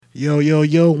Yo, yo,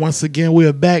 yo. Once again,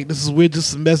 we're back. This is We're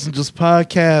Just Messengers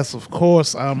podcast. Of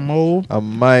course, I'm Mo.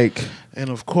 I'm Mike. And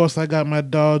of course, I got my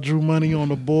dog Drew Money on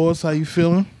the boards. How you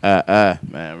feeling?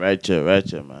 Man. Right here,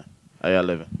 man. How y'all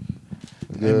living?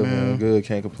 Good, Hey, man. Good.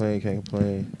 Can't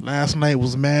complain. Last night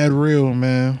was mad real,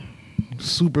 man.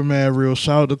 Super mad real.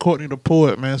 Shout out to Courtney the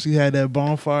Poet, man. She had that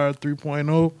Bonfire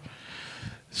 3.0.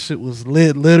 Shit was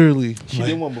lit, literally. She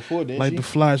did one before, didn't like she? the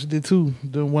Fly. She did two.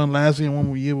 Did one last year and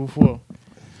one year before.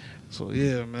 So,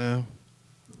 yeah, man.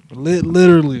 Lit,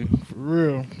 literally. For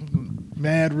real.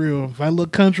 Mad real. If I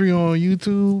look country on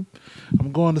YouTube,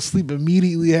 I'm going to sleep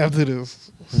immediately after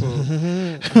this. So,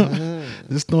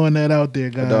 just throwing that out there,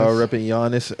 guys. My dog repping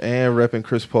Giannis and repping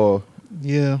Chris Paul.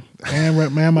 Yeah.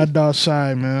 And man, my dog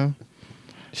Shy, man.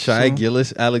 Shai So-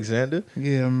 Gillis Alexander.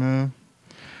 Yeah, man.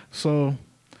 So,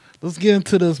 let's get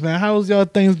into this, man. How was y'all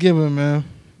Thanksgiving, man?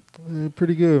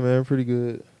 Pretty good, man. Pretty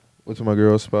good. Went to my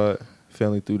girl's spot.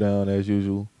 Family threw down as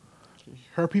usual.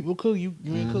 Her people cook? You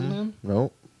ain't cook nothing?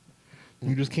 Nope.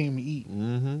 You just came to eat.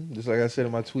 Just like I said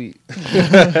in my tweet.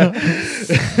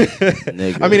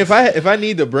 Nigga. I mean, if I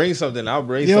need to bring something, I'll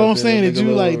bring You know something. what I'm saying? Make Did a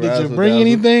you little did you razzle bring dazzle.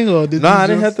 anything or did Nah, you I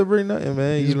didn't just- have to bring nothing,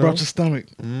 man. You You just know. brought your stomach.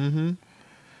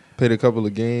 Played a couple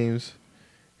of games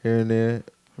here and there.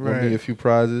 Won me a Right. few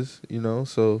prizes,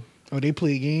 so Oh, they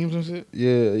play games and shit?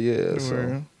 yeah. So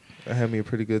Word. I had me a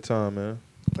pretty good time, man.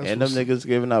 That's And them what's- niggas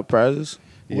giving out prizes?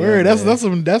 Word, Yeah, that's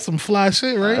man. that's some fly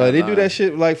shit, right? They do that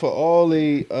shit like for all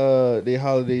they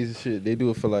holidays and shit. They do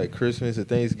it for like Christmas and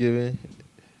Thanksgiving.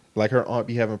 Like her aunt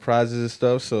be having prizes and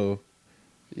stuff. So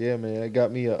yeah, man, I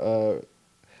got me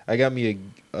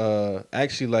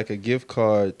actually like a gift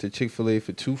card to Chick-fil-A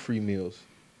for 2 free meals.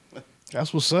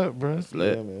 That's what's up, bro.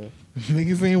 Lit. Yeah, man.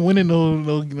 Niggas ain't winning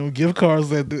no gift cards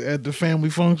at the family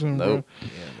function, Nope. bro.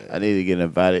 I need to get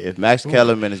invited. If Max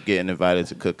Kellerman is getting invited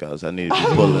to cookouts, I need to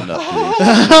be pulling up,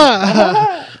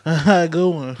 please. Good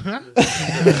one.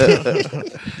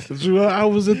 Drew, how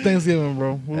was it Thanksgiving,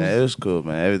 bro? What was- Man, it was cool,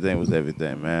 man. Everything was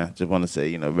everything, man. Just want to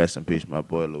say, rest in peace, my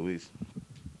boy Luis.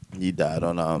 He died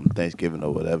on Thanksgiving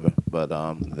or whatever. But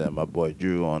then my boy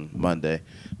Drew on Monday.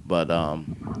 But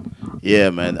yeah,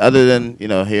 man. Other than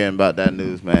hearing about that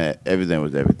news, man, everything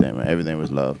was everything, man. Everything was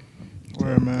love.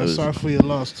 Word, man. it was- Sorry for your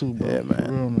loss too, bro. Yeah, For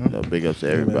real, man. man. Big ups to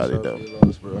everybody though.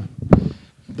 Bro.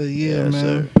 But yeah, Yes,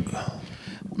 man. sir.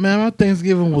 Man, my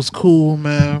Thanksgiving was cool,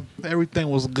 man. Everything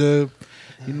was good.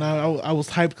 I was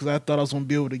hyped because I thought I was gonna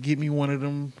be able to get me one of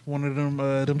them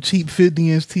cheap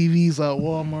 50-inch TVs out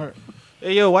Walmart.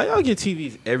 Hey, yo, why y'all get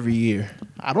TVs every year?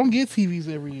 I don't get TVs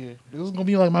every year. This is gonna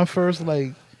be like my first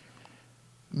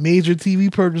major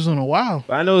TV purchase in a while.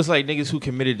 But I know it's like niggas who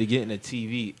committed to getting a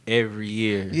TV every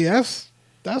year. Yeah,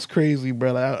 that's crazy,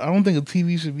 bro. Like, I don't think a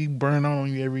TV should be burned out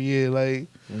on you every year. Like,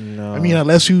 No. I mean,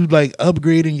 unless you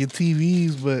upgrading your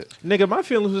TVs, but Nigga, my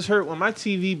feelings was hurt when my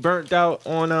TV burnt out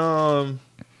on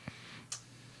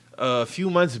a few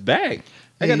months back.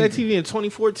 I got that TV in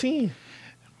 2014.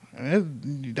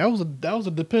 that was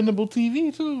a dependable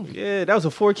TV too. Yeah, that was a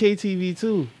 4K TV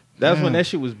too. That was when Yeah. that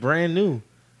shit was brand new.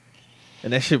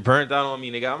 And that shit burnt out on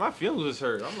me, nigga. My feelings was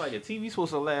hurt. I'm like, a TV's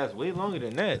supposed to last way longer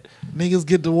than that. Niggas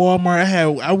get to Walmart.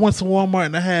 I went to Walmart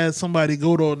and I had somebody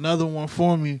go to another one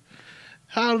for me.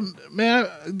 How, man?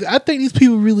 I think these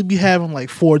people really be having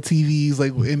 4 TVs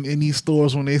in these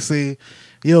stores when they say,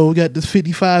 "Yo, we got this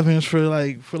 55-inch for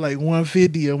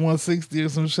 150 or 160 or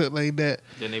some shit like that."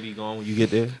 Then they be gone when you get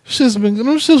there. Them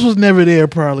shits was never there,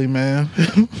 probably, man.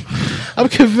 I'm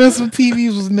convinced some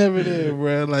TVs was never there,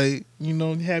 bro.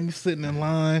 You had me sitting in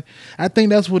line. I think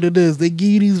that's what it is. They give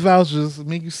you these vouchers,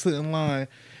 make you sit in line,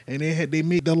 and they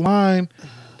make the line.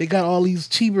 They got all these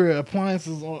cheaper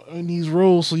appliances on these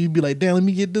rows, so you be like, damn, let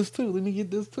me get this too. Let me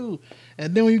get this too.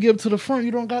 And then when you get up to the front,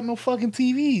 you don't got no fucking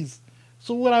TVs.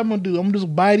 So what I'm gonna do? I'm gonna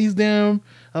just buy these damn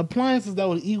appliances that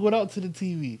would equal out to the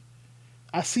TV.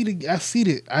 I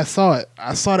saw it.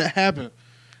 I saw that happen.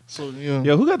 So yeah.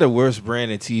 Yo, who got the worst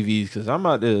brand of TVs? Because I'm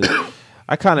about to...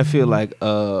 I kind of feel like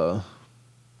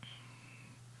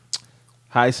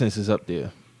Hisense is up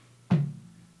there.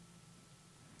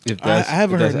 If I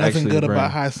haven't if heard that's nothing actually good a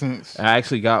brand. about Hisense. I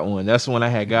actually got one. That's the one I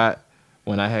had got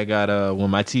when when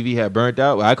my TV had burnt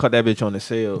out. Well, I caught that bitch on the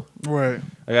sale. Right.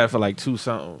 I got it for like $2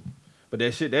 something. But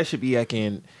that should be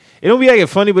acting. It don't be acting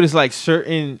funny, but it's like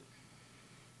certain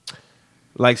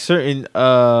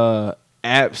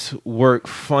apps work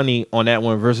funny on that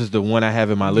one versus the one I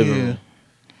have in my living Yeah. room.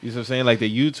 You know what I'm saying? Like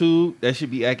the YouTube, that should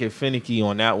be acting finicky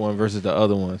on that one versus the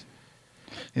other ones.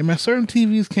 And man, certain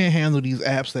TVs can't handle these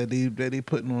apps that they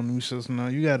putting on new systems now.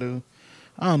 You gotta,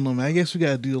 I don't know, man. I guess we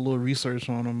gotta do a little research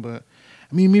on them, but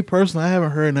I mean, me personally, I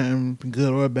haven't heard nothing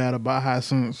good or bad about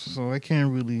Hisense, so I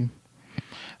can't really,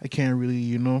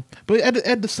 you know. But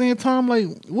at the same time, like,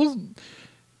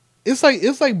 it's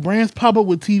like brands pop up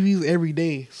with TVs every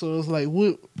day. So it's like,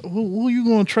 who you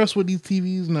gonna trust with these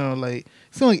TVs now? Like, it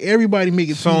seems like everybody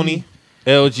making Sony, TV.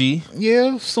 LG.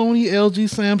 Yeah, Sony, LG,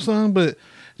 Samsung, but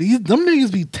them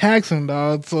niggas be taxing,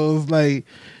 dog. So it's like,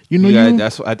 you know,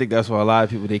 I think that's why a lot of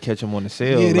people they catch them on the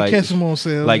sale. Yeah, they like, catch them on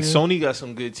sale. Like yeah. Sony got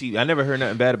some good TV. I never heard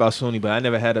nothing bad about Sony, but I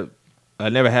never had a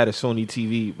Sony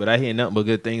TV. But I hear nothing but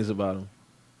good things about them.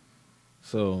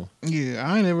 So yeah,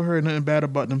 I ain't never heard nothing bad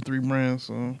about them 3 brands.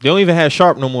 So they don't even have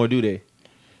Sharp no more, do they?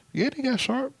 yeah, they got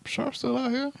Sharp. Sharp still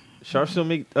out here. Sharp still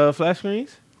make flat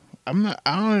screens. I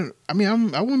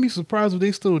wouldn't be surprised if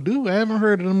they still do. I haven't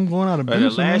heard of them going out of The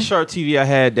business. last Sharp TV I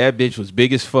had, that bitch was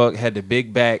big as fuck. Had the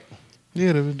big back.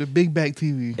 Yeah, the big back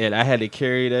TV. And I had to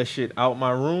carry that shit out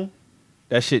my room.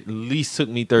 That shit at least took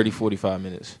me 30, 45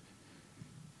 minutes.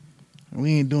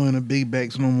 We ain't doing the big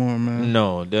backs no more, man.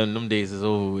 No, them days is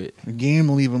over with. The game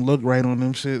don't even look right on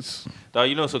them shits. Dog,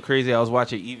 you know what's so crazy? I was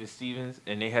watching Even Stevens,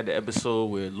 and they had the episode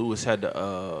where Lewis had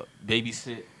to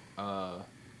babysit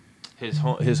his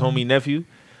homie nephew,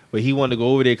 but he wanted to go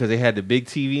over there because they had the big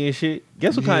TV and shit.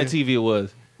 Guess what kind of TV it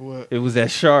was? What? It was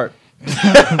that Sharp.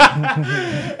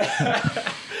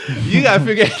 You gotta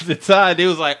figure at the time they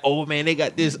was like, oh man, they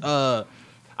got this. I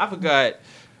forgot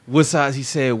what size he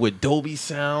said with Dolby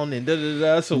sound and da da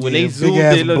da. So when they zoomed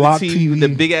in on the TV, the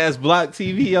big ass block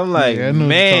TV, I'm like,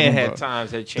 man, had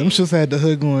times had changed. Them shits had the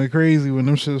hood going crazy when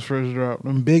them shits first dropped.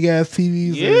 Them big ass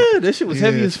TVs. Yeah, that shit was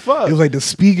heavy as fuck. It was like the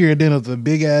speaker and then it was a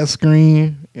big ass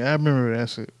screen. Yeah, I remember that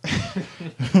shit.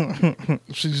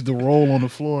 She used to roll on the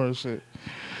floor and shit.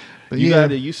 But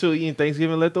you still eating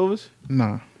Thanksgiving leftovers?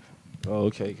 Nah. Oh,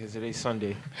 okay, because today's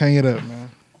Sunday. Hang it up,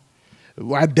 man.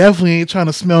 I definitely ain't trying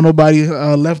to smell nobody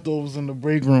leftovers in the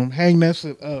break room. Hang that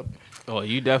shit up. Oh,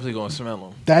 you definitely gonna smell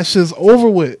them. That shit's over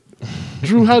with.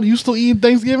 Drew, how do you still eating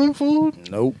Thanksgiving food?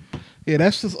 Nope. Yeah,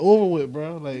 that's just over with,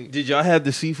 bro. Like, did y'all have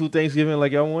the seafood Thanksgiving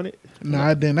like y'all wanted? No,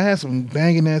 I didn't. I had some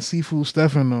banging that seafood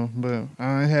stuffing though, but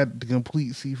I ain't had the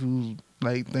complete seafood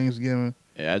like Thanksgiving.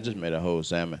 Yeah, I just made a whole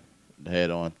salmon, the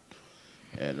head on,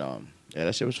 and yeah,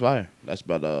 that shit was fire. That's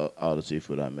about all the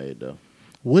seafood I made though.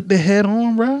 With the head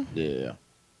on, bro? Yeah.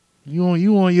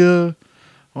 You on your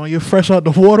fresh out the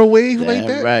water wave like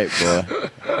that? Right, boy.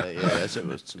 Yeah, that shit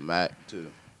was smack too.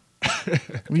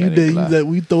 We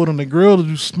throw it on the grill. Did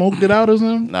you smoked it out or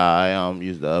something? Nah, I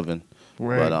used the oven.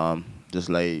 Right. But just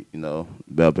like,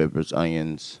 bell peppers,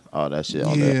 onions, all that shit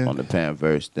on the pan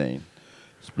first thing.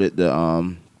 Split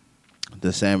the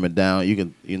salmon down. You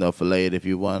can fillet it if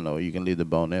you want, or you can leave the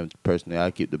bone in. Personally, I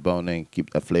keep the bone in,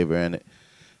 keep that flavor in it,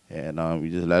 and you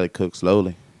just let it cook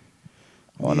slowly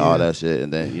on all that shit,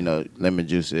 and then lemon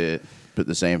juice it. Put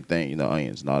the same thing,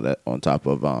 onions and all that on top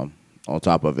of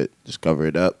it. Just cover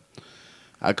it up.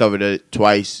 I covered it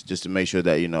twice just to make sure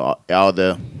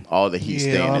that all the heat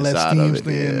staying inside of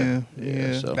it.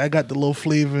 Yeah. So that got the little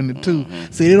flavor in it too.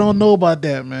 See, they don't know about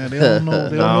that, man. They don't know.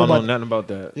 They don't know nothing about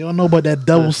that. They don't know about that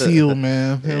double seal,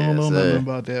 man. They don't know nothing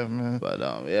about that, man. But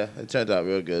yeah, it turns out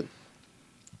real good.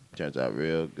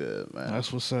 Man.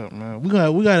 That's what's up, man. We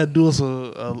gotta do us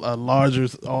a larger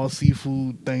all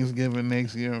seafood Thanksgiving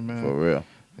next year, man. For real.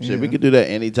 Yeah. Shit, we could do that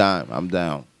anytime. I'm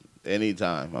down.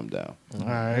 Anytime, I'm down. All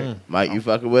right, Mike, you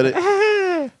fucking with it?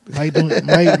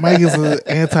 Mike is an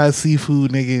anti-seafood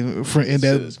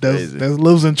nigga that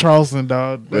lives in Charleston,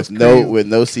 dog. With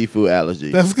no seafood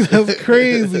allergy. That's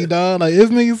crazy, dog. Like,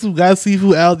 there's niggas who got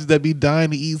seafood allergies that be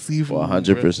dying to eat seafood.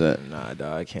 100%. Nah,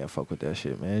 dog, I can't fuck with that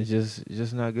shit, man. It's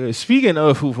just not good. Speaking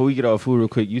of food, before we get off food real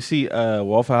quick, you see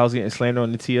Waffle House getting slandered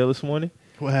on the TL this morning?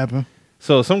 What happened?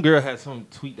 So some girl had some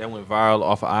tweet that went viral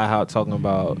off of IHOP talking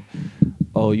about,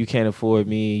 oh, you can't afford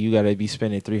me. You gotta be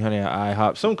spending $300 at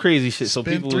IHOP. Some crazy shit. So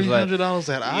people was like,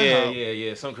 $300 at IHOP.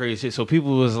 Yeah. Some crazy shit. So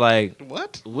people was like,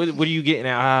 what are you getting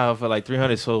at IHOP for like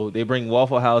 $300? So they bring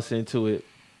Waffle House into it,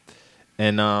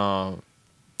 and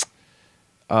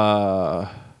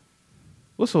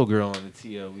what's old girl on the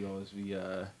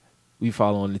TL? We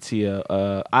follow on the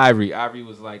TL. Ivory. Ivory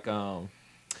was like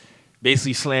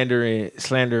basically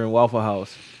slandering Waffle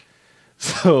House.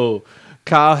 So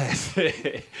Kyle has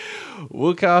said,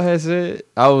 what Kyle has said?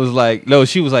 I was like, no,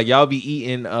 she was like, y'all be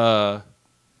eating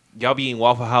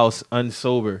Waffle House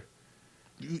unsober.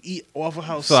 You eat Waffle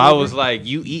House So sober? I was like,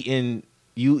 you eating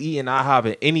IHOP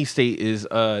in any state is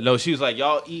no, she was like,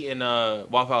 y'all eating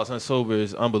Waffle House unsober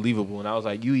is unbelievable. And I was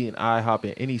like, you eating IHOP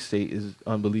in any state is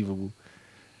unbelievable.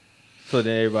 So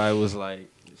then everybody was like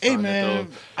Hey man,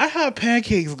 I have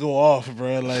pancakes go off,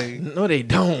 bro. Like, No, they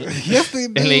don't. yes, they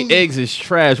do. And they eggs is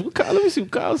trash. Let me see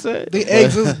what Kyle said. The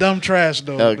eggs is dumb trash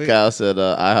though. Kyle said,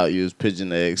 "I use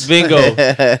pigeon eggs." Bingo.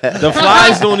 The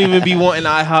flies don't even be wanting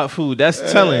IHOP food. That's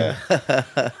telling.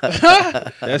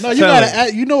 That's No, you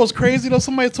gotta. You know what's crazy though?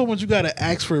 Somebody told me you gotta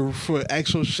ask for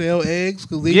actual shell eggs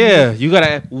because they You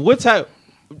gotta. What type?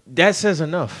 That says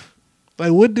enough.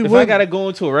 like what did If I gotta go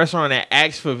into a restaurant and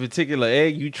ask for a particular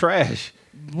egg, you trash.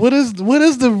 what is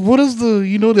the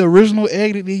you know the original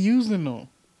egg that they using though?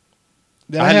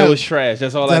 That I have- know it's trash.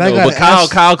 That's all I that I know. gotta But Kyle,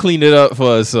 ask- Kyle cleaned it up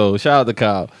for us. So shout out to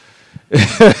Kyle.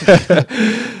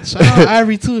 Shout out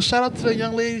Ivory too. Shout out to the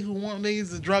young lady who want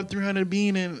niggas to drop 300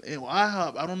 bean in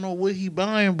IHOP. I don't know what he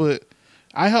buying, but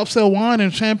IHOP sell wine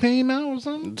and champagne now or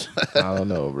something. I don't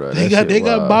know, bro. They got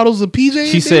bottles of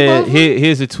PJ. She said,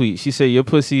 "Here's a tweet. She said, your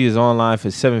pussy is online for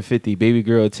 $750. Baby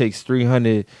girl takes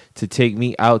 $300 to take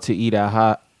me out to eat at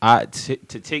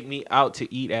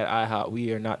IHOP.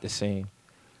 We are not the same."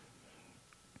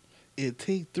 It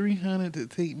take $300 to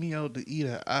take me out to eat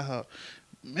at IHOP.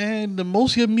 Man, the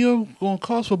most your meal gonna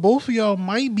cost for both of y'all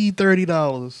might be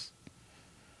 $30.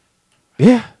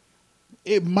 Yeah,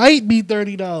 It might be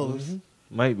 $30.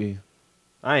 might be.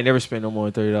 I ain't never spent no more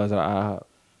than $30 at IHOP.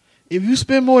 If you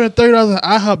spend more than $30 at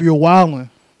IHOP, you're wilding.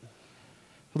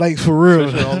 Like for real.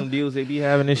 Especially all them deals they be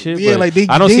having and shit. Yeah, but like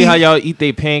I don't see how y'all eat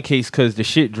they pancakes because the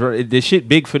shit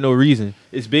big for no reason.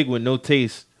 It's big with no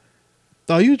taste.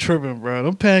 Oh, you tripping, bro?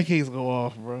 Them pancakes go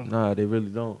off, bro. Nah, they really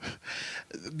don't.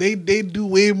 They do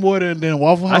way more than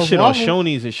Waffle House. I shit on Waffle-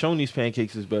 Shoney's, and Shoney's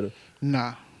pancakes is better.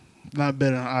 Nah, not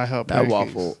better than IHOP. That pancakes.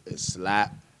 waffle is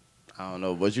slap. I don't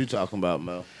know what you talking about,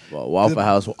 Mel. But Waffle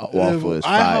House waffle is IHOP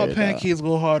fire. dog. pancakes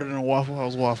go harder than Waffle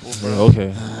House waffle, bro.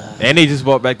 Okay. And they just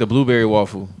brought back the blueberry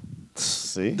waffle.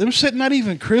 See, Them shit not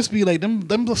even crispy. Like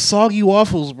them the soggy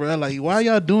waffles, bro. Like why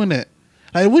y'all doing that?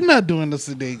 Like we're not doing this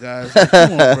today, guys. Like,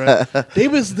 come on, bro.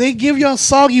 They give y'all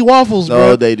soggy waffles, no,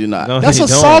 bro. they do not. No. That's they a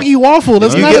don't. soggy waffle.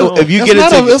 That's If you not. get- if you that's get it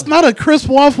not to- it's not a crisp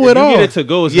waffle If at you all. get it to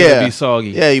go, it's Yeah. gonna be soggy.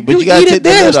 Yeah, but you you gotta eat take it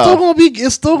there, the it's lid still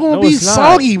off. gonna No, be it's not.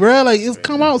 soggy, bro. Like it's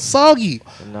come out soggy.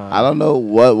 Nah. I don't know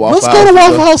what Waffle Let's House go to is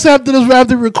Waffle doing. House after this.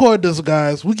 After we record this,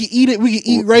 guys, we can eat it. We can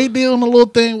eat right there on the little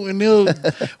thing, and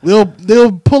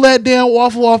they'll pull that damn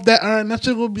waffle off that iron. That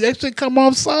shit come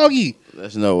off soggy.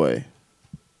 There's no way.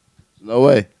 No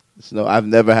way. I've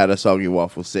never had a soggy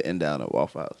waffle sitting down at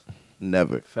Waffle House.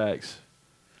 Never. Facts.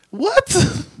 What?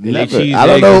 They Never. cheese I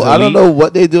don't egg know. is I don't elite. know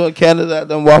what they do in Canada at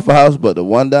them Waffle House, but the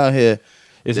one down here,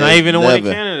 It's There's not even the one in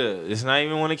never. Canada. It's not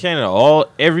even one in Canada.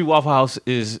 Every Waffle House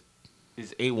is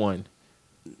A1.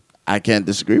 I can't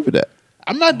disagree with that.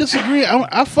 I'm not disagreeing.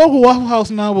 I fuck with Waffle House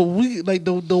now, but we like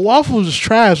the waffles is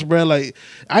trash, bro. Like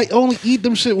I only eat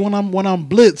them shit when I'm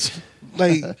blitzed.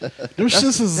 Like them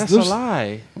shits is That's a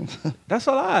lie. That's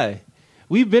a lie.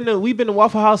 We've been to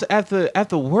Waffle House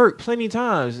after work plenty of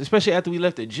times, especially after we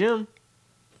left the gym.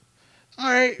 All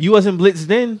right, You wasn't blitzed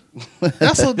then. this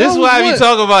This is why I be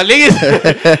talking about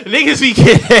niggas. Niggas be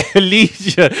getting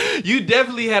leisure. You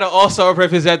definitely had an all-star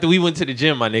breakfast after we went to the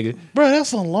gym, my nigga. bro.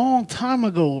 That's a long time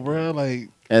ago, bro. Like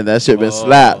And that shit been Oh.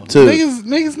 slapped too.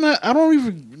 niggas not. I don't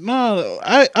even. Nah,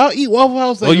 I'll eat Waffle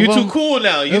House. Like, Oh, you if too I'm- cool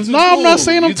now. You If, too no, I'm cool. not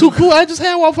saying I'm You too cool. I just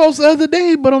had Waffle House the other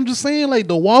day, but I'm just saying like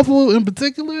the waffle in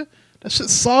particular, that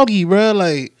shit's soggy, bro.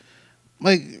 Like,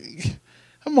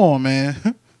 come on, man.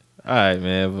 All right,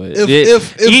 man. But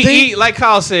If they- eat, like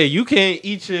Kyle said, you can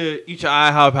eat your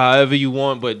IHOP however you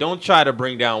want, but don't try to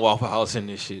bring down Waffle House in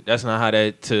this shit. That's not how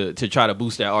that to try to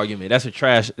boost that argument. That's a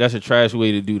trash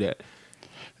way to do that.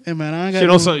 Hey man, I ain't got Shit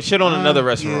no, on shit on another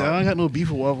restaurant. Yeah, I ain't got no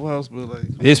beef with Waffle House, but like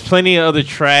There's plenty of other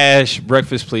trash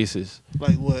breakfast places.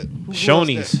 what? Who else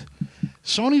Shoney's. that?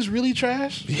 Shoney's really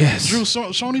trash. Yes. Drew,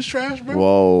 Shoney's trash, bro.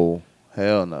 Whoa,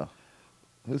 hell no.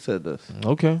 Who said this?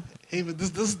 Okay. Hey, but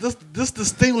this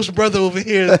distinguished brother over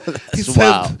here, he said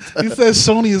wild. he said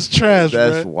Sony is trash,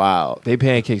 That's bro. wild. They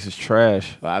pancakes is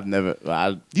trash. I've never.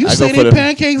 You I say go for they the-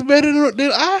 pancakes better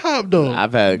than IHOP though.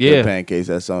 I've had Yeah. good pancakes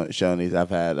at Shoney's.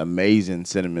 I've had amazing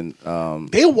cinnamon.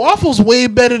 They waffles way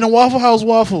better than Waffle House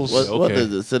waffles. What Okay. is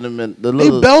the cinnamon? The They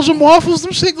little. Belgian waffles,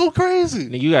 them shit go crazy.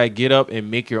 Nigga, you gotta get up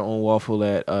and make your own waffle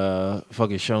at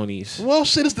fucking Shoney's. Well,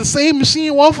 shit, it's the same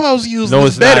machine Waffle House uses. No, and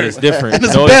it's better. not. It's different. And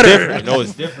it's no, better. it's different. No,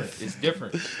 it's different. It's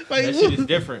different. Like, That shit is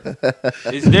different.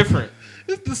 It's different.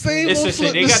 It's the same It's old just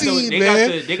flip they got machine, the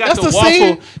man. they got That's the the waffle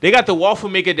same. they got the waffle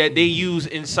maker that they use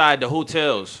inside the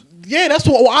hotels. Yeah, that's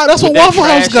what With that Waffle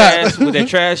House trash got. ass- with that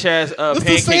trash ass It's pancake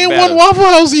the same batter. one Waffle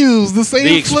House used. The same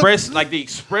The flip.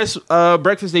 express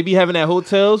breakfast they be having at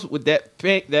hotels with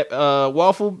that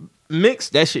waffle mix.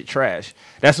 That shit trash.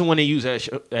 That's the one they use at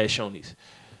Shoney's.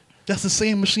 That's the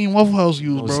same machine Waffle House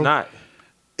used, No, bro. it's not.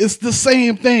 It's the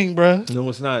same thing, bro. No,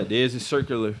 it's not. There's a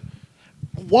circular.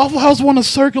 Waffle House want a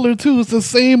circular too. It's the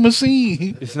same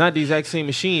machine. It's not the exact same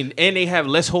machine, and they have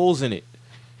less holes in it.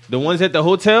 The ones at the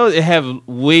hotel, it have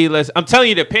way less. I'm telling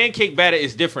you, the pancake batter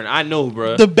is different. I know,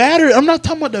 bro. The batter, I'm not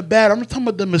talking about the batter. I'm talking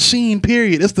about the machine,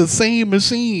 period. It's the same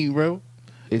machine, bro.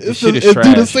 The shit is it trash.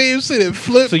 do the same shit. It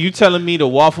flips. So you telling me the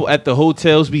waffle at the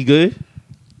hotels be good?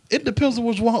 It depends on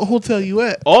which hotel you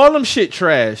at. All them shit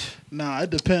trash. Nah, it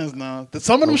depends now.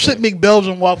 Some of them shit make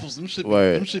Belgian waffles. Them shit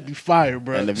Word. be fire,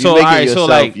 bro. And if you So, make alright, it so, yourself,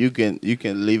 like- you can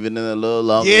leave it in a little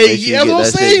longer. Yeah, make sure yeah, you that's what I'm get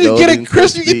that saying. shit You get golden, it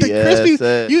crispy, you get the yeah, crispy, that's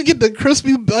it. you get the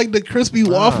crispy, like the crispy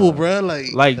waffle, bro.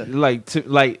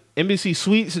 Like Embassy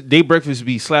Suites, they breakfast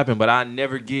be slapping, but I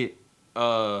never get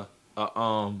a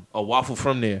waffle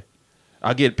from there.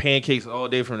 I get pancakes all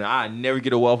day from there. I never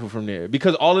get a waffle from there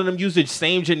because all of them use the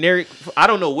same generic. I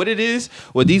don't know what it is.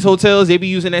 With these hotels, they be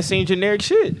using that same generic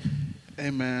shit.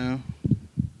 Hey man,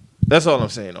 That's all I'm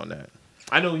saying on that.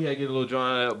 I know we had to get a little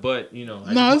drawn out, but you know,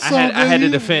 No, it's all I had to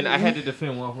good. defend. I had to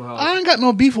defend Waffle House. I ain't got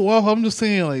no beef with waffle. I'm just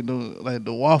saying like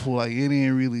the waffle, like it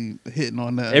ain't really hitting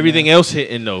on that. Everything man. else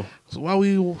hitting though. So why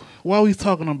we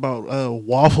talking about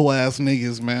waffle ass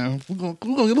niggas, man?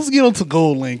 Let's get on to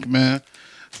Gold Link, man.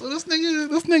 So this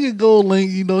nigga Gold Link,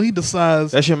 you know, he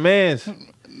decides. That's your man's.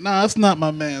 Nah, that's not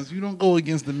my man's. You don't go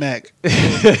against the Mac.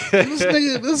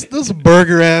 This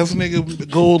burger ass nigga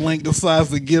Gold Link decides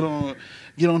to get on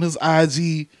his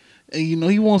IG, and you know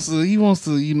he wants to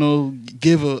you know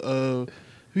give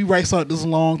he writes out this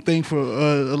long thing for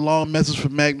a long message for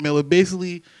Mac Miller,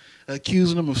 basically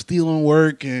accusing him of stealing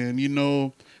work and you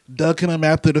know ducking him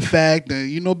after the fact, and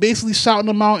you know basically shouting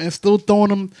him out and still throwing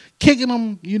him, kicking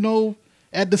him, you know,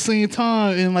 at the same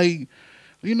time, and like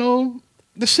you know.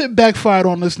 The shit backfired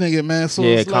on this nigga, man. So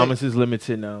Yeah, it's comments like, is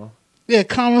limited now. yeah,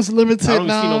 comments limited I don't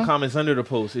now. see no comments under the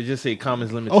post. It just say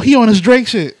comments limited. Oh, he on his Drake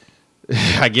shit.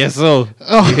 I guess so.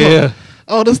 Oh, Yeah.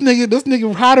 Oh, this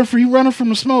nigga hiding for you, running from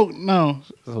the smoke. No,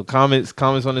 So comments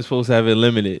on this post have it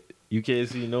limited. You can't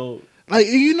see no. like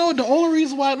you know the only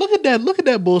reason why look at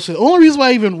that bullshit. The only reason why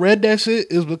I even read that shit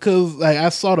is because like I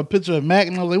saw the picture of Mac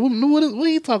and I was like, what are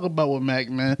you talking about with Mac,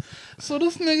 man? So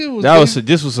this nigga was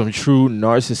This was some true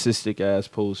narcissistic ass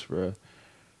post, bro.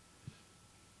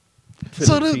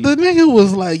 So the nigga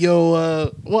was like,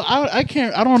 yo, well I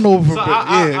can't, I don't know if So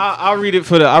I'll read it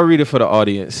for the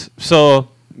audience. So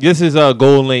this is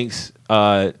Gold Link's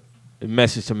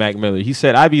message to Mac Miller. He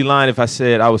said, "I'd be lying if I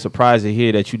said I was surprised to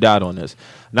hear that you died on us.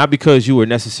 Not because you were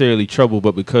necessarily troubled,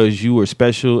 but because you were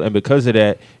special, and because of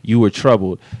that, you were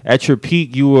troubled. At your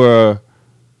peak, you were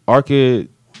archetypal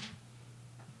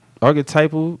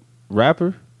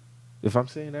rapper, if I'm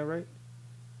saying that right.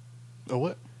 A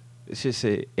what? It should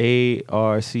say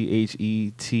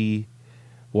ARCHETYPAL.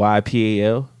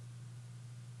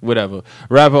 Whatever.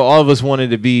 Rapper all of us wanted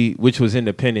to be, which was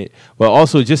independent, but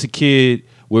also just a kid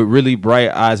with really bright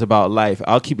eyes about life.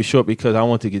 I'll keep it short because I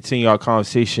want to continue our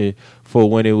conversation for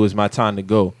when it was my time to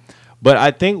go. But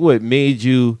I think what made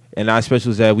you and I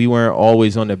special is that we weren't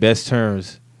always on the best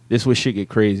terms. This was shit get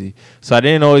crazy. So I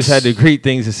didn't always have the great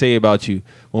things to say about you.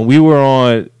 When we were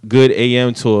on Good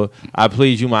AM tour, I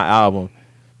played you my album.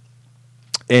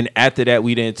 And after that,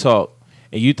 we didn't talk.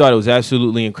 And you thought it was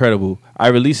absolutely incredible. I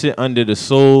released it under the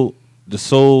Soul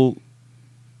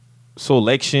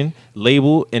Selection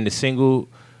label, and the single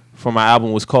for my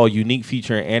album was called Unique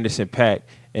featuring Anderson .Paak,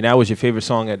 and that was your favorite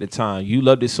song at the time. You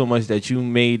loved it so much that you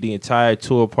made the entire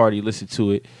tour party listen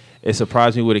to it. It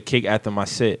surprised me with a cake after my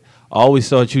set. I always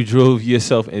thought you drove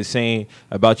yourself insane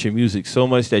about your music so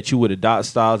much that you would adopt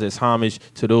styles as homage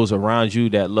to those around you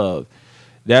that love.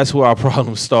 That's where our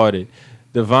problem started.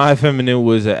 Divine Feminine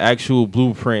was an actual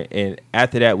blueprint, and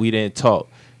after that, we didn't talk.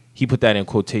 He put that in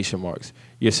quotation marks.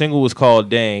 Your single was called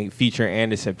Dang, featuring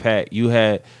Anderson .Paak. You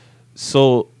had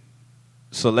Soul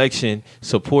Selection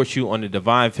support you on the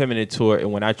Divine Feminine tour,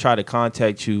 and when I tried to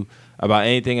contact you about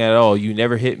anything at all, you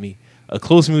never hit me. A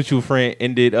close mutual friend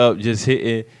ended up just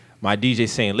hitting my DJ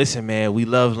saying, "Listen, man, we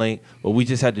love Link, but we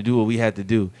just had to do what we had to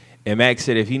do." And Max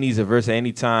said if he needs a verse at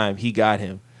any time, he got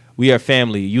him. We are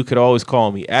family. You could always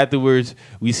call me. Afterwards,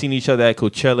 we seen each other at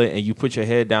Coachella, and you put your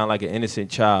head down like an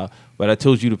innocent child. But I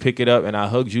told you to pick it up, and I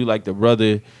hugged you like the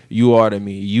brother you are to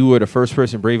me. You were the first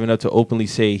person brave enough to openly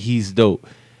say he's dope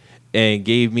and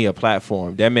gave me a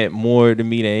platform. That meant more to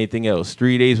me than anything else.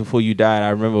 3 days before you died, I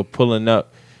remember pulling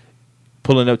up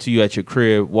to you at your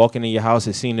crib, walking in your house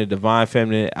and seeing the Divine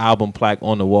Feminine album plaque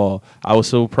on the wall. I was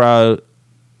so proud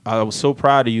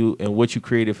of you and what you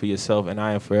created for yourself, and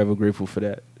I am forever grateful for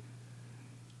that.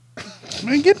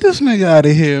 Man, get this nigga out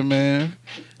of here, man.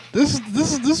 This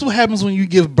is what happens when you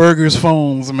give burgers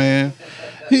phones, man.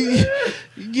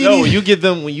 No, when you give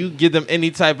them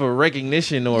any type of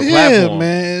recognition or yeah, platform.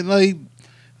 man.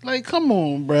 Like, come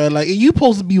on, bro. Like, you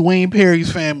supposed to be Wayne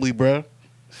Perry's family, bro.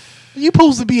 You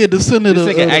supposed to be a descendant This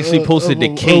of. nigga actually posted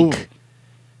the cake.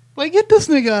 Like, get this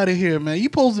nigga out of here, man. You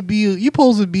supposed to be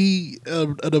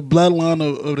the bloodline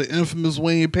of the infamous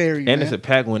Wayne Perry. Anderson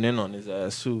 .Paak went in on his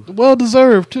ass too. Well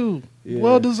deserved too. Yeah.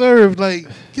 Well deserved. Like,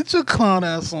 get your clown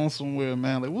ass on somewhere,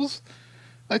 man.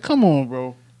 Like, come on,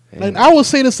 bro. Like, I would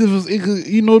say this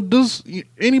this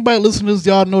anybody listening to this,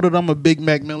 y'all know that I'm a big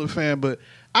Mac Miller fan, but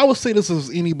I would say this as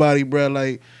anybody, bro.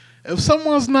 Like, if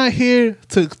someone's not here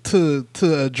to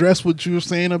address what you're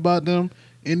saying about them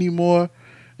anymore,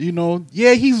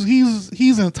 yeah,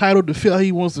 he's entitled to feel how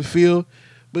he wants to feel,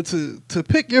 but to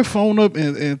pick your phone up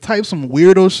and type some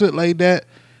weirdo shit like that,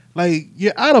 like,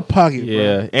 you're out of pocket,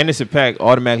 Yeah, bro. Anderson .Paak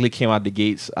automatically came out the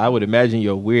gates. I would imagine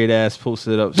your weird ass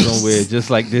posted up somewhere just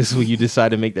like this when you decide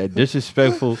to make that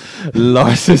disrespectful,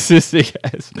 narcissistic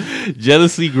ass,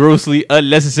 jealously, grossly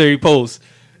unnecessary post.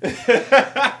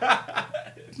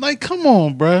 Like, come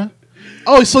on, bro.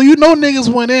 Oh, so niggas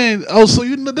went in. Oh, so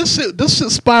this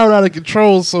shit spiraled out of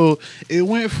control. So it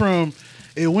went from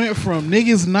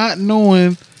niggas not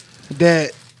knowing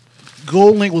that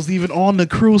Gold Link was even on the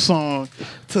Crew song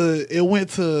to it went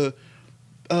to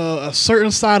a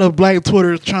certain side of Black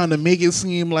Twitter trying to make it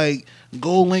seem like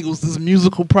Gold Link was this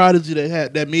musical prodigy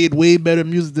that made way better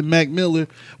music than Mac Miller,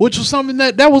 which was something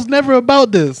that was never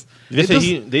about this.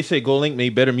 They say Gold Link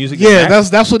made better music. Yeah, than Mac?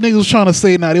 that's what niggas was trying to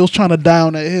say. Now they was trying to die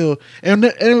on that hill,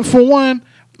 and for one,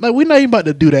 like, we're not even about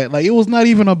to do that. Like, it was not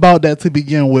even about that to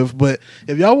begin with. But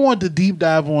if y'all want to deep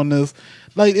dive on this,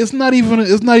 like, it's not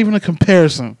even a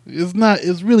comparison.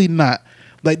 It's really not.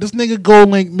 Like, this nigga Gold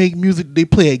Link make music. They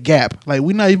play a Gap. Like,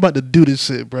 we're not even about to do this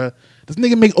shit, bro. This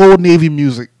nigga make Old Navy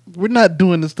music. We're not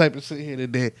doing this type of shit here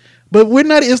today. But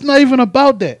it's not even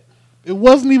about that. It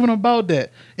wasn't even about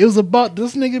that. It was about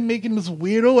this nigga making this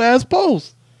weirdo ass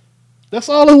post. That's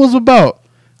all it was about.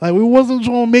 Like,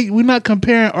 we're not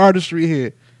comparing artistry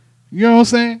here. You know what I'm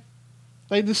saying?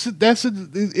 Like, this shit,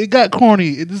 it got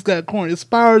corny. It just got corny. It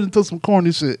spiraled into some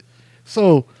corny shit.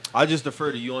 So I'll just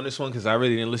defer to you on this one because I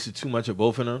really didn't listen too much of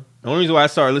both of them. The only reason why I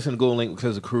started listening to Gold Link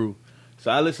because of Crew.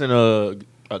 So I listened to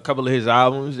a couple of his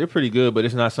albums. They're pretty good, but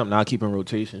it's not something I'll keep in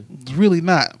rotation. it's really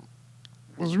not.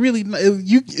 It's really not.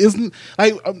 Isn't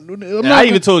like. I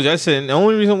even told you. I said the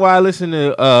only reason why I listen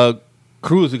to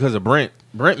Crew is because of Brent.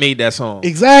 Brent made that song.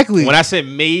 Exactly. When I said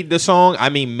made the song, I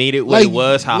mean made it what it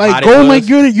was, how like hot Gold it Link,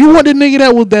 was. you want the nigga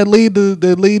that laid the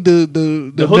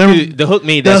hook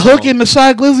made that the song. hook in the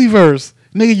Shy Glizzy verse.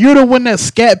 Nigga, you're the one that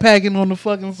scat packing on the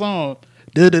fucking song.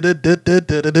 Get the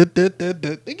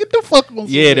fuck on somewhere,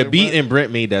 Yeah, the beat bro. and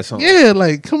Brent made that song. Yeah,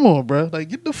 like, come on, bro. Like,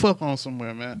 get the fuck on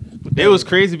somewhere, man. It was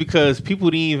crazy because people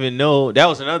didn't even know. That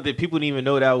was another thing. People didn't even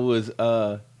know that was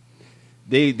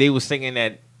they was thinking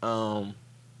that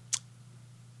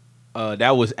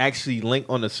that was actually Link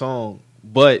on the song,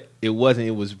 but it wasn't.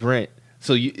 It was Brent.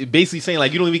 So you basically saying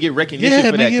like you don't even get recognition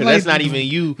for that because like, that's not even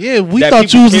you. Yeah, we that thought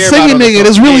people you was a care about singing on the nigga.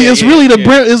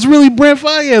 song. It's really Brent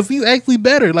Fayez. He's actually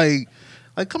better. Like,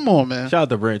 come on, man. Shout out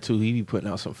to Brent too. He be putting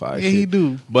out some fire. Yeah, shit. he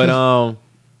do. But I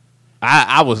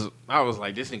was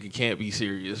like, this nigga can't be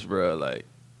serious, bro. Like,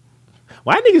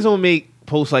 why niggas don't make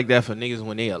posts like that for niggas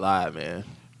when they alive, man?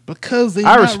 Because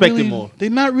I respect it more. They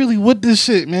not really with this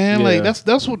shit, man. Yeah. Like,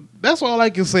 that's all I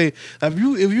can say. If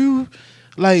you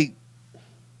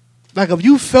if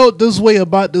you felt this way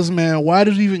about this man, why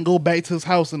did you even go back to his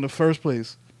house in the first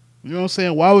place? You know what I'm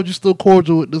saying? Why would you still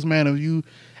cordial with this man if you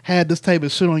had this type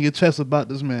of shit on your chest about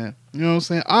this man? You know what I'm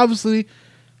saying? Obviously,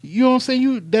 you know what I'm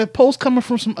saying? That post coming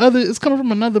from it's coming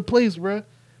from another place, bro.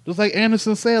 Just like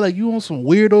Anderson said, like, you on some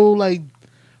weirdo, like,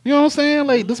 you know what I'm saying?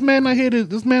 Like, this man not here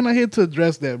to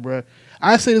address that, bro.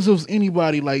 I say this if it was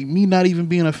anybody, like me not even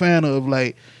being a fan of,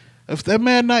 like, if that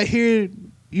man not here,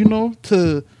 you know,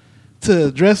 to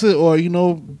address it or, you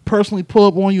know, personally pull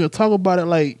up on you and talk about it,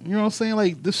 like, you know what I'm saying?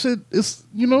 Like, this shit is,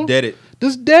 you know, Dead it.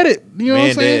 just dead it. You know Man what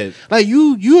I'm saying? dead. Like,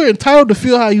 you're entitled to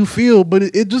feel how you feel, but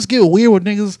it just get weird when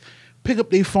niggas pick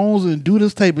up their phones and do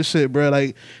this type of shit, bro.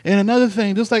 Like, and another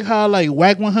thing, just like how, like,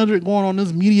 Whack 100 going on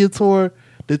this media tour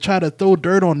to try to throw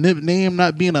dirt on Nip name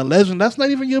not being a legend, that's not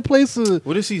even your place to...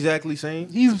 What is he exactly saying?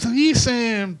 He's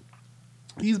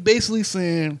basically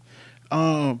saying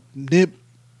Nip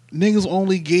niggas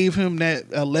only gave him that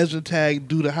a legend tag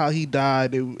due to how he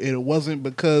died. It wasn't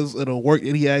because of the work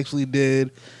that he actually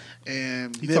did.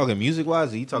 And You talking music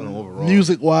wise, or you talking overall?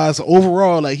 music wise,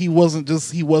 overall, like he wasn't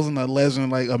a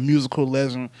legend, like a musical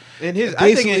legend. I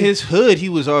think in his hood, he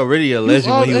was already a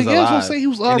legend when he was alive. I was saying he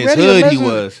was already in his a hood, legend. he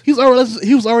was. He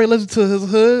was already a legend to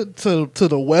his hood, to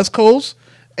the West Coast,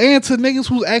 and to niggas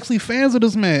who's actually fans of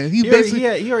this man. He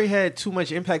already had too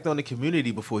much impact on the community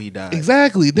before he died.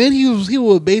 Exactly. Then he's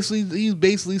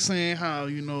basically saying how,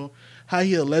 you know, how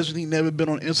he allegedly never been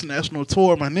on international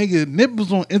tour. My nigga, Nip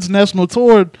was on international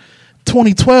tour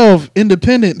 2012,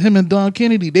 independent, him and Don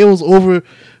Kennedy. They was over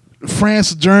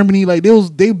France, Germany, like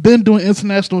they've been doing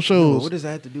international shows. What does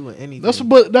that have to do with anything? That's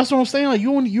what I'm saying. Like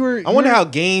I wonder how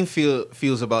Game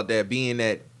feels about that, being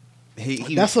that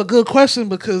he that's a good question,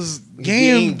 because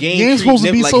Game's supposed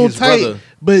to be like so his tight, brother.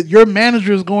 but your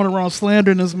manager is going around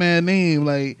slandering this man's name.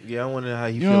 Like, yeah, I wonder how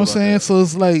you know what I'm saying? So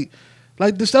it's like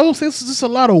this. I don't say it's just a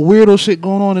lot of weirdo shit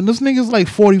going on, and this nigga's like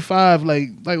 45. Like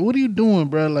what are you doing,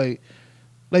 bro? Like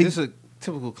it's a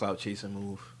typical clout chasing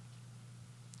move.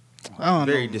 I don't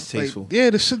Very know. distasteful. Like, yeah,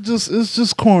 this shit it's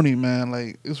just corny, man.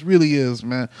 Like, it really is,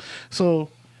 man. So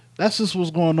that's just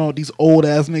what's going on. These old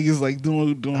ass niggas like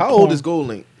doing. How old is Gold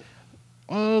Link?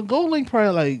 Gold Link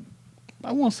probably like,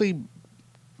 I want to say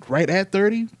right at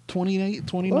 30, 28,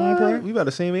 29 probably. We about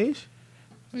the same age?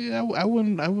 Yeah, I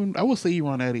would say you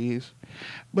around that age.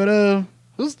 But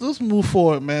let's move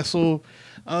forward, man. So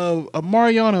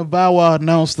Mariana and Bow Wow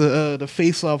announced the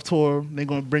Face Off tour. They're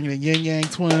gonna bring the Yin Yang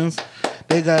Twins.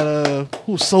 They got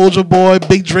Soulja Boy,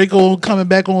 Big Draco coming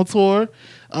back on tour.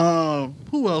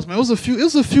 Who else, man? It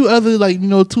was a few other, like, you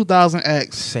know, 2000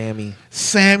 acts.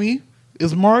 Sammy.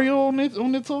 Is Mario on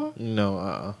the tour?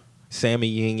 No, Sammy,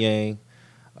 Yin Yang,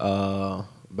 Bow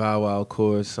Wow, of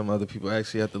course. Some other people I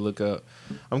actually have to look up.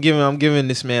 I'm giving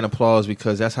this man applause,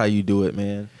 because that's how you do it,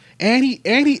 man. And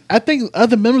he I think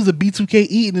other members of B2K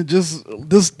eating, and just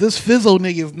this Fizzo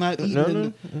nigga is not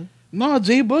eating. No,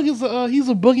 J Boog is he's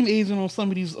a booking agent on some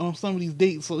of these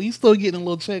dates, so he's still getting a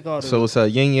little check out of it. So it's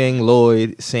Yin Yang,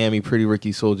 Lloyd, Sammy, Pretty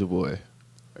Ricky, Soulja Boy.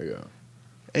 There you go.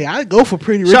 Hey, I'd go for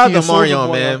Pretty Ricky. Shout out to Marion,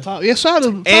 man. Yeah, shout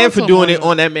out and for doing Marion. it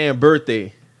on that man's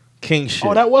birthday. King shit.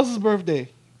 Oh, that was his birthday.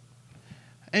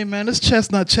 Hey, man, this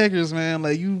chestnut checkers, man.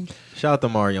 Like, you. Shout out to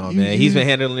Marion, man. He's been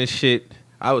handling this shit.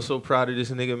 I was so proud of this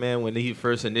nigga, man, when he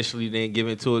first initially didn't give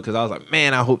into it, because I was like,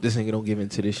 man, I hope this nigga don't give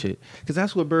into this shit. Because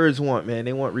that's what birds want, man.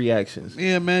 They want reactions.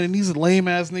 Yeah, man, and these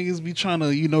lame-ass niggas be trying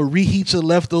to, you know, reheat your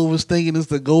leftovers thinking it's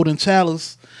the golden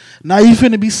chalice. Now you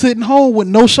finna be sitting home with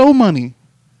no show money.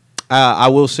 I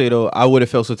will say, though, I would have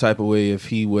felt some type of way if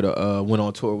he would have went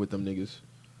on tour with them niggas.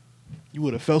 You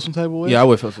would have felt some type of way? Yeah, I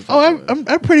would have felt some type of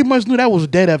way. I pretty much knew that was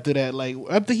dead after that. Like,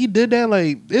 after he did that,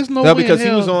 like, there's no way No, because in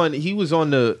hell. he was on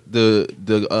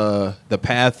the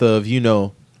path of,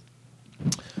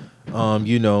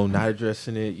 not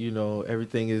addressing it,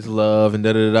 everything is love and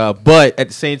da-da-da-da. But at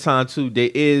the same time, too, there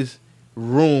is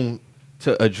room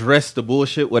to address the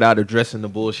bullshit without addressing the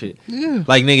bullshit. Yeah.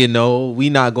 Like, nigga, no, we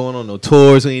not going on no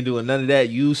tours. We ain't doing none of that.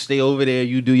 You stay over there.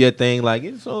 You do your thing. Like,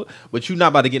 but you not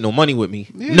about to get no money with me.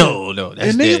 Yeah. No,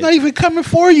 that's and niggas dead. not even coming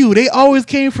for you. They always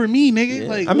came for me, nigga. Yeah.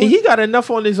 Like, I mean, he got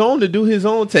enough on his own to do his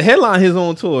own, to headline his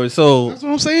own tour. So that's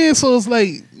what I'm saying. So it's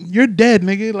like, you're dead,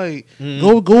 nigga. Like,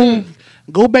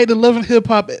 Mm-hmm. go back to Love and Hip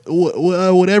Hop,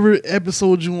 whatever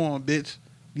episode you on, bitch.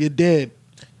 You're dead.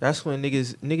 that's when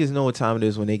niggas know what time it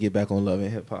is when they get back on Love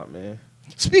and Hip Hop, man.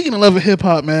 Speaking of Love and Hip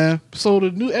Hop, man. So the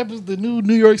new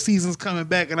New York season's coming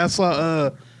back, and I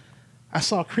saw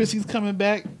Chrissy's coming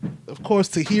back. Of course,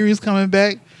 Tahiri's coming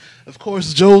back. Of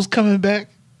course, Joe's coming back.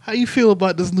 How you feel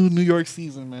about this new New York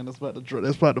season, man? That's about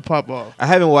to pop off. I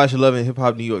haven't watched Love and Hip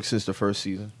Hop New York since the first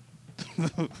season.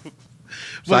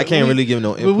 So I can't really give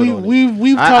no input on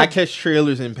it. I catch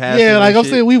trailers in passing. Yeah, like I'm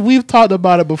shit. saying, we've talked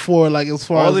about it before. Like, as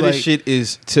far all as of like, this shit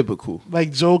is typical.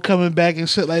 like Joe coming back and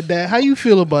shit like that. How you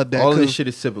feel about that? All of this 'Cause shit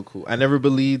is typical. I never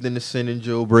believed in the Sin and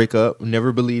Joe breakup.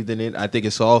 Never believed in it. I think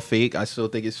it's all fake. I still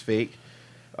think it's fake.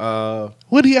 how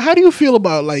do you feel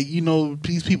about, like,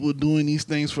 these people doing these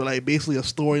things for, like, basically a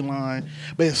storyline,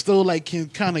 but it's still like can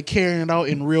kind of carrying it out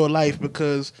in real life?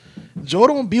 Because Joe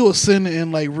don't be with Sin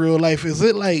in, like, real life. Is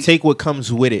it like Take what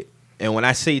comes with it. And when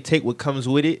I say take what comes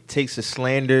with it, takes the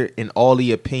slander and all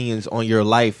the opinions on your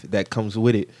life that comes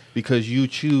with it, because you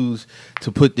choose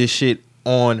to put this shit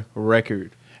on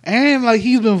record. And, like,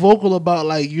 he's been vocal about,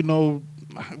 like,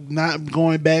 not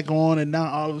going back on, and now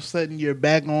all of a sudden you're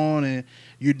back on and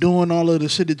you're doing all of the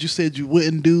shit that you said you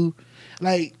wouldn't do.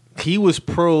 Like, He was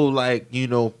pro, like,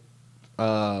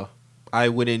 I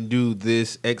wouldn't do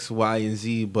this X, Y, and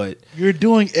Z, but you're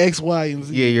doing X, Y, and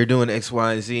Z. yeah, you're doing X,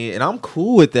 Y, and Z, and I'm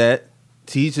cool with that.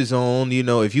 To each his own.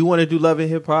 If you want to do Love and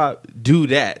Hip Hop, do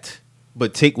that,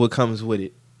 but take what comes with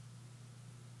it.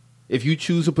 if you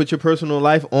choose to put your personal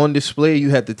life on display, you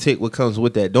have to take what comes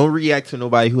with that. Don't react to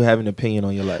nobody who have an opinion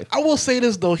on your life. I will say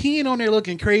this though, he ain't on there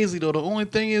looking crazy though. The only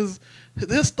thing is,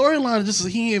 this storyline is just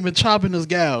he ain't been chopping this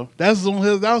gal. That was the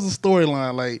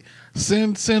storyline. Like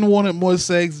Sin wanted more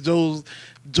sex.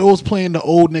 Joe's playing the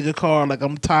old nigga card. Like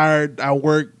I'm tired. I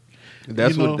work.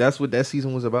 That's what that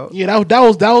season was about. Yeah, that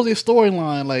was their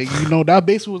storyline. Like that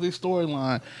basically was their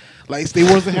storyline. Like they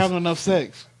wasn't having enough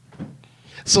sex.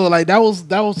 So like that was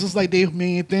just like their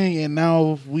main thing, and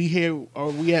now we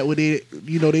at where they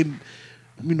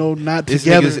not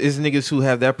together. It's niggas who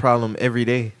have that problem every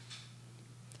day.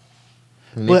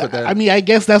 But I mean, I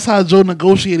guess that's how Joe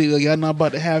negotiated. Like, y'all not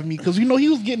about to have me because he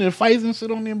was getting in fights and shit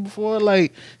on him before.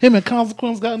 Like him and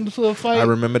Consequence got into a fight. I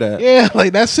remember that. Yeah,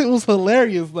 like that shit was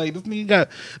hilarious. Like this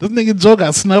nigga Joe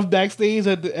got snuffed backstage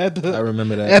at the I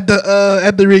remember that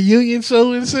at the reunion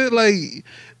show and shit. Like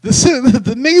the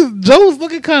nigga Joe was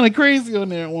looking kind of crazy on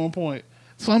there at one point.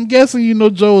 So I'm guessing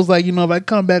Joe was like, if I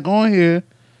come back on here,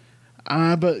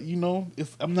 but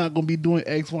I'm not gonna be doing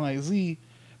X, Y, and Z.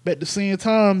 But at the same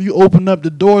time, you open up the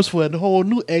doors for a whole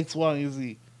new X, Y, and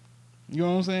Z. You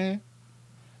know what I'm saying?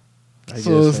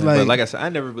 But like I said, I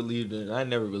never believed in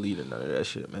none of that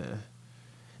shit, man.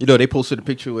 They posted a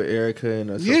picture with Erica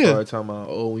and Safari talking about,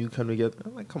 when you come together.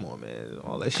 I'm like, come on, man,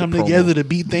 all that shit. Come together to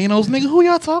beat Thanos, nigga. Who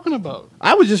y'all talking about?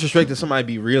 I would just expect somebody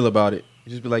be real about it.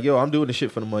 Just be like, yo, I'm doing the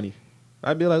shit for the money.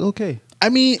 I'd be like, okay. I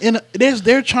mean, and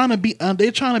they're trying to be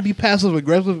passive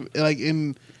aggressive, like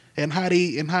in how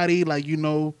they like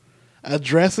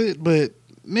address it, but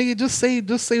nigga, just say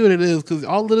what it is, because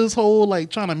all of this whole like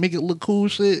trying to make it look cool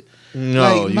shit.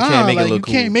 No, you can't make it look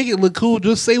cool. You can't make it look cool.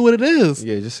 Just say what it is.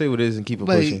 Yeah, just say what it is and keep it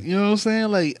like, pushing. You know what I'm saying?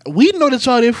 Like we know that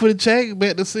y'all there for the check, but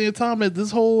at the same time, that this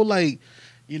whole like,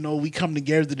 we come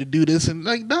together to do this and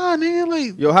like, nah, nigga,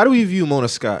 like, yo, how do we view Mona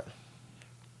Scott?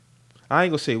 I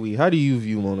ain't gonna say we. How do you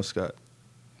view Mona Scott?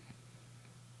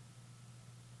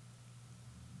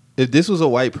 If this was a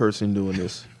white person doing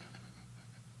this.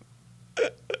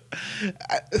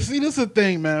 See, this is the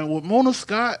thing, man. With Mona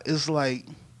Scott is like,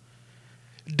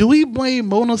 do we blame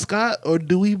Mona Scott or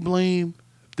do we blame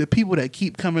the people that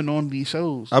keep coming on these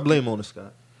shows? I blame Mona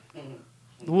Scott.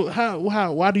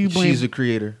 Why do you blame? She's the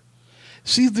creator.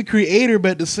 She's the creator,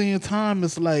 but at the same time,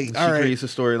 it's like, she all right, creates the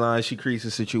storyline. She creates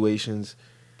the situations.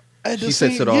 She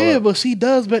sets it all up. Yeah, but she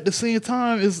does. But at the same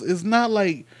time, it's not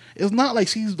like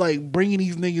she's like bringing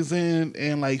these niggas in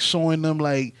and like showing them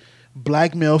like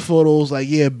blackmail photos. Like,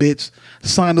 yeah, bitch,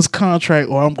 sign this contract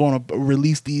or I'm going to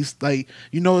release these. Like,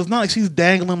 it's not like she's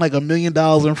dangling like $1 million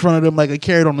in front of them like a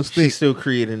carrot on a stick. She's still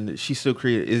creating.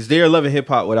 Is there Love and Hip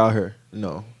Hop without her?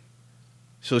 No.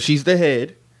 So she's the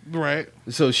head, right?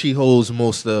 So she holds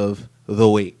most of the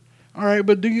weight. All right,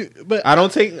 but I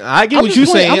don't take. I get what you're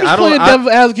saying. I'm just playing devil's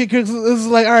advocate because it's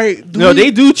like, all right.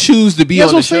 They do choose to be on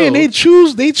the show. That's what I'm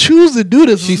saying. They choose to do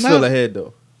this. She's still ahead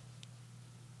though,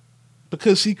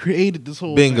 because she created this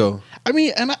whole bingo. Thing. I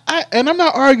mean, and I'm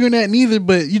not arguing that neither.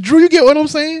 But you get what I'm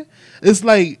saying? It's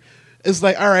like,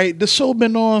 all right. The show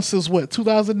been on since what,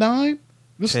 2009?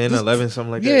 10, 11,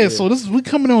 something like that. Yeah, so we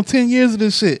coming on 10 years of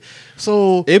this shit.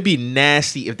 So it'd be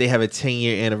nasty if they have a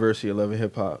 10-year anniversary of Love and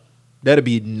Hip Hop. That'd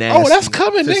be nasty. Oh, that's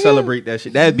coming, to nigga. Celebrate that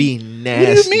shit. That'd be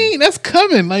nasty. What do you mean? That's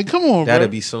coming. Like, come on, That'd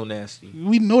bro. be so nasty.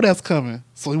 We know that's coming.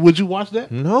 So would you watch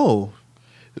that? No.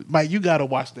 Mike, you gotta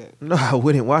watch that. No, I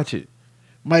wouldn't watch it.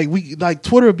 Mike,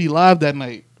 Twitter would be live that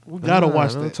night. We gotta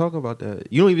watch that. Don't talk about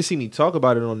that. You don't even see me talk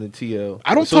about it on the TL.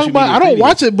 I don't talk about. I don't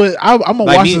watch it, but I'm gonna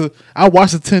watch it. I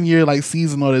watch the 10-year like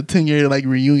season or the 10-year like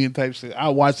reunion type shit. I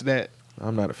watch that.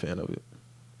 I'm not a fan of it.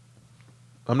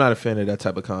 I'm not a fan of that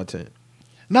type of content.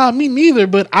 Nah, me neither.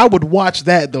 But I would watch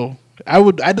that though. I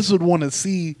just would want to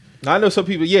see. I know some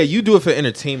people. Yeah, you do it for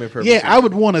entertainment purposes. Yeah, I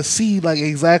would want to see like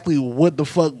exactly what the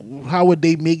fuck. How would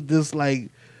they make this like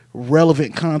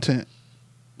relevant content?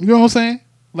 You know what I'm saying?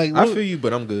 Like, I feel you,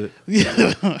 but I'm good.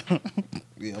 Yeah,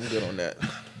 yeah, I'm good on that.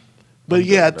 But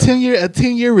yeah, a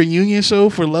 10-year reunion show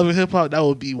for Love and Hip Hop, that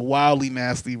would be wildly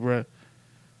nasty, bro.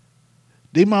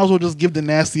 They might as well just give the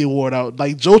Nasty Award out.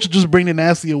 Like Joe should just bring the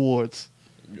Nasty Awards.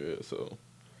 Yeah, so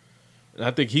and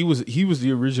I think he was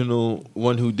the original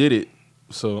one who did it.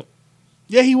 So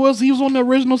yeah, he was on the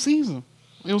original season.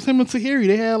 It was him and Tahiri.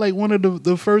 They had like one of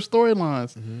the first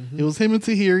storylines. Mm-hmm. It was him and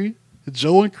Tahiri,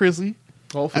 Joe and Chrissy.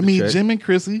 Jim and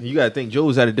Chrissy. You gotta think Joe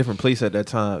was at a different place at that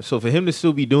time. So for him to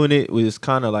still be doing it was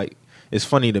kind of like, it's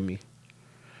funny to me.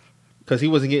 Because he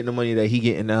wasn't getting the money that he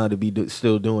getting now to be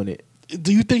still doing it.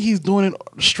 Do you think he's doing it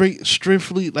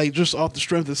strictly like just off the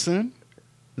strength of Sin?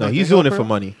 No, like he's doing it for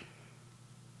money.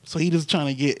 So he just trying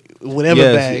to get whatever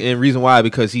bag. And reason why,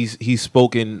 because he's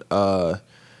spoken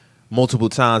multiple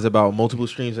times about multiple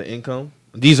streams of income.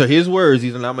 These are his words.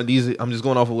 I'm just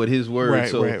going off of what his words. Right,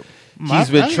 so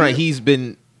right. He's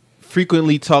been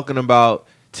frequently talking about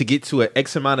to get to an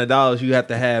X amount of dollars, you have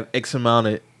to have X amount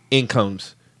of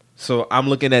incomes. So I'm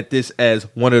looking at this as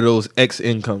one of those X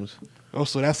incomes. Oh,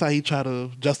 so that's how he try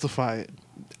to justify it.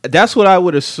 That's what I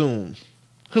would assume.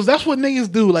 Cause that's what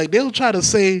niggas do. Like they'll try to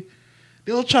say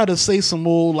some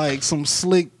old like some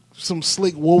slick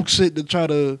woke shit to try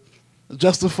to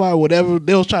justify whatever.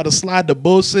 They'll try to slide the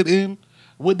bullshit in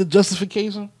with the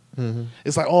justification. Mm-hmm.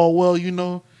 It's like, oh well, you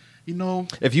know.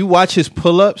 If you watch his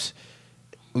pull-ups,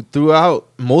 throughout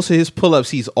most of his pull-ups,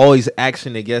 he's always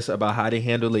asking the guests about how they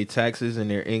handle their taxes and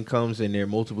their incomes and their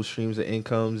multiple streams of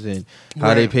incomes and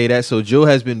how they pay that. So Joe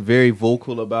has been very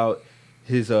vocal about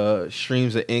his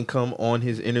streams of income on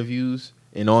his interviews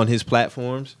and on his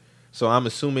platforms. So I'm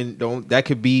assuming that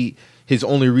could be his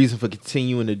only reason for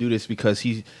continuing to do this, because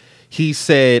he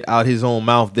said out his own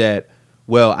mouth that,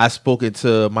 well, I spoken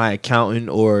to my accountant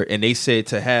and they said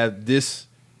to have this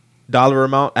dollar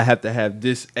amount, I have to have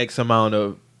this X amount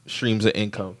of streams of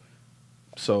income.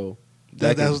 So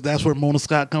that's where Mona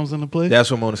Scott comes into play. That's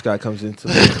where Mona Scott comes into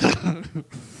play.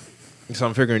 So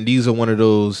I'm figuring these are one of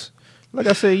those, like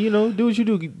I said, do what you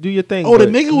do your thing. Oh, the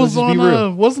nigga was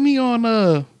on, wasn't he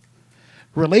on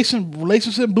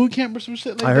relationship boot camp or some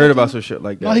shit like that? I heard about some shit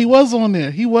like that. No, he was on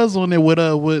there. He was on there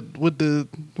with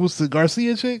what's the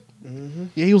Garcia chick? Mm-hmm.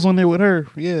 Yeah, he was on there with her.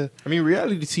 Yeah. I mean,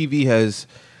 reality TV has,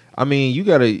 you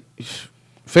gotta,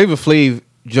 Flavor Flav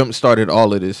jump started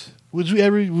all of this. Do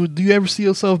you ever see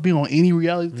yourself being on any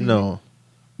reality TV? No.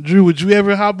 Drew, would you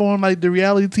ever hop on like the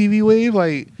reality TV wave?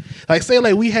 Like say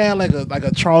like we had like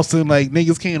a Charleston, like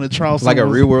niggas came to Charleston, like a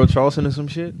Real World Charleston or some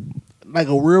shit, like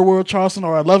a Real World Charleston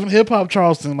or a Love and Hip Hop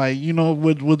Charleston. Like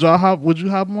would you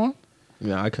hop on?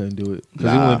 Yeah, I couldn't do it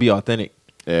because it wouldn't be authentic.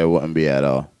 Yeah, it wouldn't be at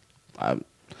all. I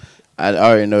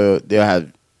already know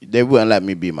they wouldn't let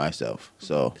me be myself.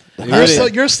 So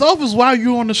yourself is why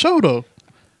you're on the show though.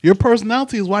 Your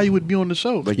personality is why you would be on the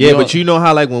show. But but you know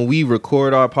how like when we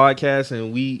record our podcast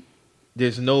and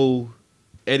there's no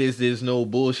edits, there's no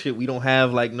bullshit. We don't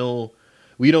have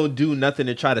we don't do nothing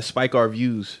to try to spike our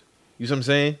views. You see what I'm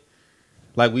saying?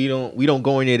 Like we don't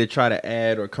go in there to try to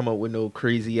add or come up with no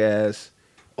crazy ass,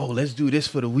 let's do this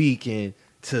for the week and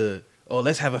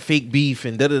let's have a fake beef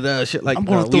and da shit like. I'm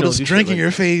gonna throw this drink in your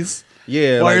face.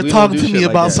 Yeah, while you're talking to me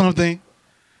about something.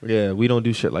 Yeah, we don't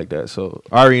do shit like that. So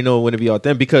I already know when to be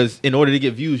authentic, because in order to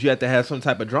get views, you have to have some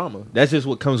type of drama. That's just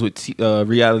what comes with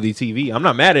reality TV. I'm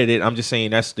not mad at it. I'm just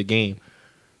saying that's the game.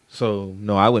 So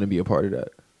no, I wouldn't be a part of that.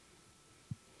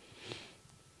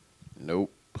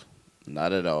 Nope,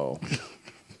 not at all.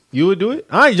 You would do it?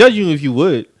 I ain't judging you if you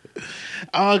would.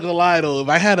 I'm not gonna lie though. If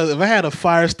I had a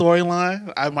fire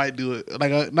storyline, I might do it.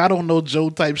 Like not on no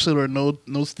Joe type shit or no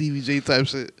Stevie J type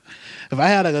shit. If I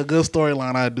had like a good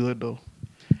storyline, I'd do it though.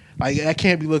 Like I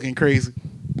can't be looking crazy.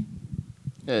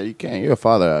 Yeah, you can't. You're a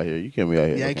father out here. You can't be out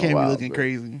here. Yeah, I can't be looking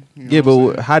crazy.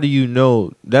 But how do you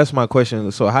know? That's my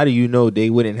question. So how do you know they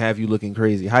wouldn't have you looking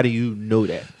crazy? How do you know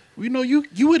that?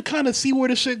 You would kind of see where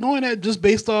the shit going at just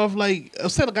based off like I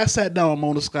sat down with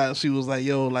Mona Scott. She was like,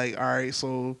 "Yo, like, all right,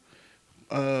 so,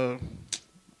 I'm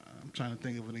trying to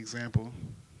think of an example.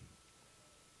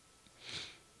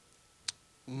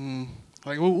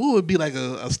 Like, what would be like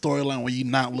a storyline where you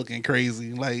not looking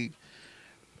crazy? Like,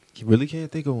 you really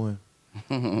can't think of one.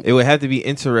 It would have to be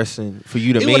interesting for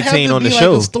you to it would have maintain to on be the like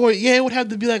show. a story. Yeah, it would have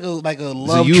to be like a love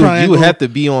So you triangle. would have to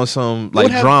be on some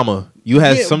like drama. You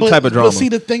have some type of drama. But see,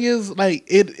 the thing is, like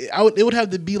it would have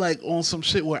to be like on some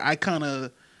shit where I kind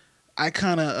of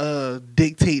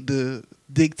dictate the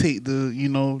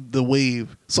the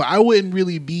wave. So I wouldn't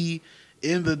really be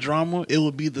in the drama. It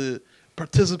would be the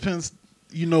participants,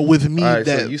 with me. All right,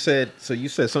 that so you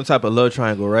said some type of love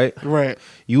triangle, right? Right.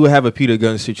 You would have a Peter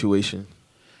Gunn situation.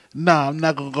 Nah, I'm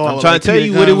not gonna go. I'm trying to tell Peter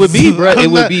you Guns. what it would be, bro. It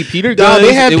would be Peter Gunn.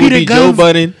 It would be Joe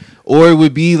Budden, or it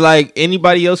would be like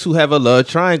anybody else who have a love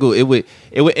triangle. It would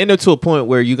end up to a point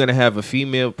where you're gonna have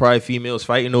probably females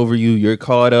fighting over you. You're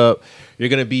caught up. You're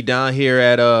gonna be down here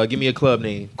at give me a club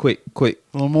name, quick.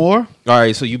 Lamore. All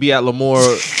right, so you be at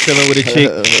Lamore chilling with a chick,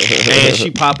 and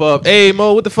she pop up. Hey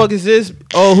Mo, what the fuck is this?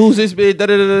 Oh, who's this bitch? Da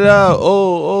da da da da.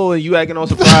 Oh, and you acting all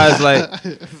surprised like.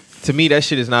 To me, that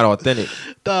shit is not authentic.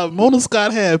 Mona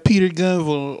Scott had Peter Guns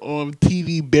on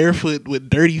TV barefoot with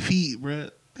dirty feet, bro.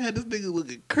 Man, this nigga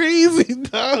looking crazy,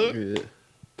 dog. Yeah.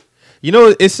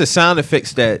 It's the sound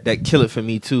effects that kill it for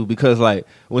me too, because like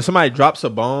when somebody drops a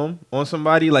bomb on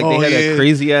somebody, like they had that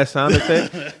crazy ass sound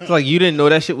effect. It's like you didn't know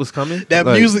that shit was coming. That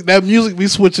music be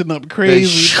switching up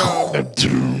crazy.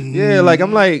 Yeah, like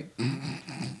I'm like,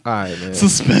 All right, man.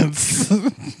 Suspense.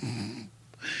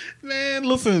 Man,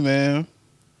 listen, man.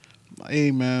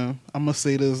 Hey, man. I'm gonna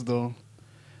say this though.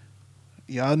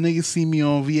 Y'all niggas see me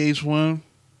on VH1,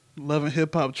 Loving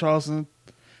Hip Hop Charleston.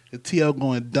 The TL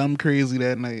going dumb crazy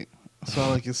that night. That's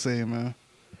all I can say, man.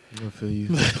 I feel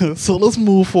you. So let's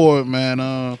move forward,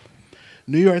 man.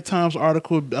 New York Times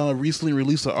article recently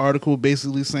released an article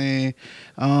basically saying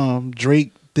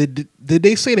Drake did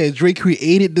they say that Drake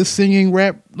created the singing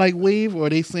rap like wave, or are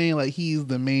they saying like he's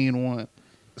the main one?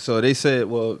 So they said,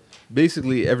 well,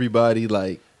 basically everybody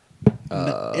like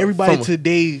everybody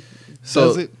today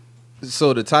does it.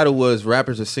 So the title was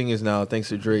 "Rappers are Singers Now," thanks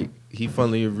to Drake. He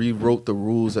finally rewrote the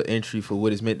rules of entry for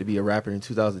what is meant to be a rapper in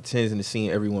 2010s, and the scene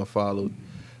everyone followed.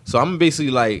 So I'm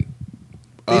basically like,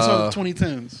 based on the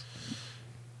 2010s.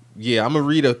 Yeah, I'm gonna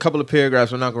read a couple of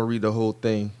paragraphs. I'm not gonna read the whole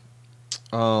thing.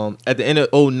 At the end of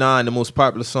 '09, the most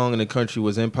popular song in the country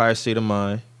was "Empire State of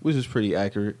Mind," which is pretty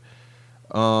accurate.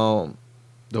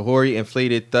 The hoary,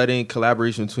 inflated, thudding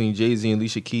collaboration between Jay-Z and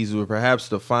Alicia Keys were perhaps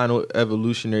the final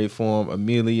evolutionary form, a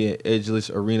merely an edgeless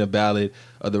arena ballad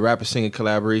of the rapper-singer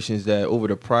collaborations that over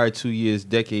the prior 2 years,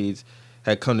 decades,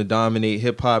 had come to dominate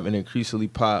hip-hop and increasingly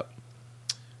pop.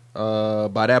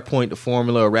 By that point, the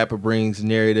formula: a rapper brings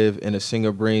narrative and a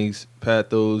singer brings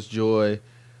pathos, joy,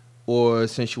 or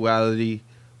sensuality,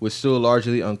 was still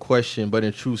largely unquestioned, but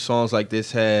in truth, songs like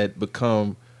this had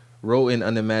become rote and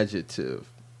unimaginative.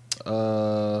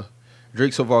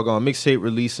 Drake So Far Gone mixtape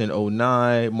released in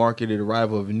 '09 marketed the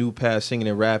arrival of a new path, singing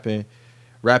and rapping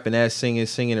as singing,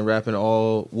 singing and rapping,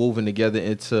 all woven together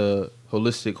into a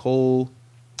holistic whole.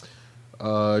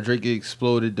 Drake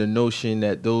exploded the notion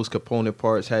that those component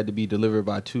parts had to be delivered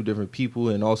by two different people,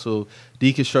 and also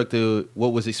deconstructed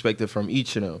what was expected from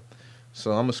each of them.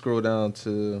 So I'm gonna scroll down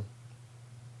to.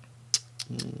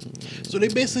 So they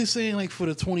basically saying like for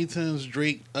the 2010s,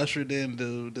 Drake ushered in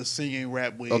the singing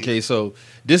rap wave. Okay, so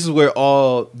this is where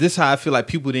this is how I feel like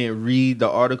people didn't read the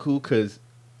article, because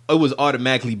it was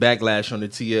automatically backlash on the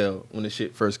TL when the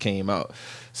shit first came out.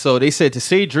 So they said to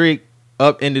say Drake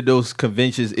upended those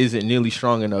conventions isn't nearly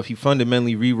strong enough. He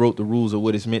fundamentally rewrote the rules of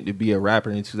what it's meant to be a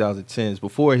rapper in 2010s.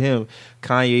 Before him,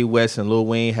 Kanye West and Lil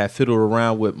Wayne had fiddled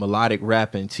around with melodic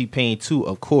rapping. T-Pain too,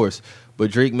 of course. But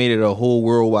Drake made it a whole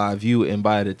worldwide view, and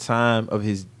by the time of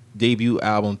his debut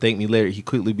album, Thank Me Later, he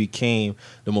quickly became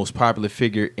the most popular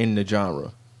figure in the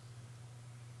genre.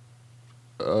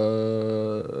 I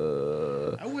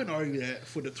wouldn't argue that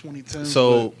for the 2010s.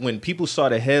 So when people saw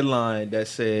the headline that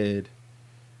said,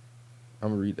 I'm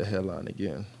going to read the headline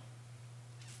again.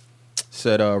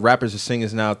 Said, rappers are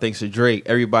singers now thanks to Drake.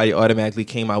 Everybody automatically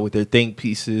came out with their think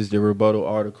pieces, their rebuttal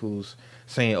articles,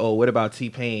 saying, oh, what about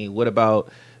T-Pain? What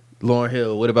about Lauryn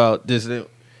Hill? What about this?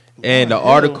 And the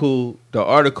article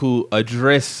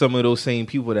addressed some of those same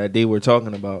people that they were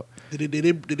talking about. Did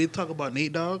they talk about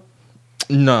Nate Dogg?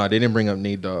 Nah, they didn't bring up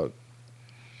Nate Dogg.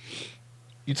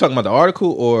 You talking about the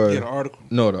article or? Yeah, the article.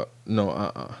 No.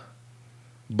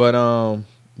 But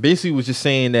basically was just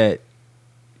saying that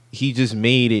he just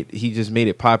made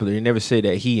it popular. He never said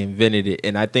that he invented it.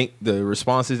 And I think the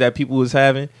responses that people was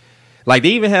having, like they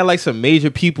even had like some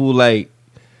major people like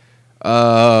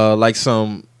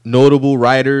some notable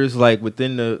writers like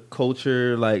within the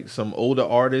culture, like some older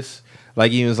artists,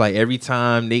 like he was like, every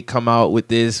time they come out with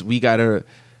this, we gotta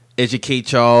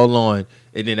educate y'all on.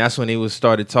 And then that's when they was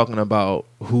started talking about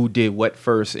who did what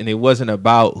first, and it wasn't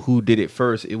about who did it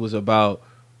first. It was about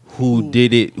who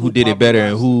did it better,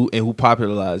 and who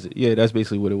popularized it. Yeah, that's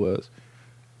basically what it was.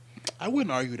 I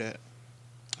wouldn't argue that.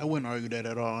 I wouldn't argue that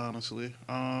at all, honestly.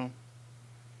 I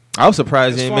was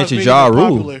surprised they didn't mention Ja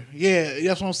Rule. Yeah,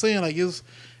 that's what I'm saying. Like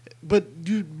but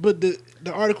the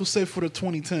article said for the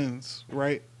 2010s,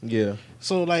 right? Yeah.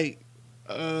 So like,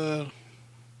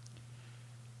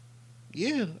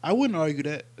 yeah, I wouldn't argue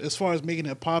that as far as making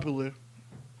it popular.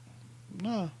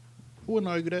 Nah, I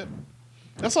wouldn't argue that.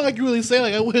 That's all I can really say.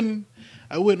 Like I wouldn't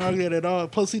argue that at all.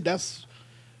 Plus, see, that's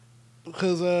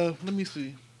because let me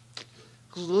see.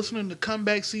 Because listening to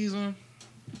Comeback Season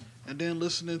and then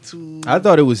listening to, I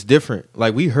thought it was different.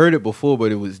 Like we heard it before,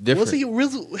 but it was different. Was he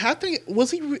really?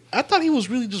 I thought he was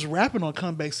really just rapping on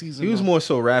Comeback Season. He was more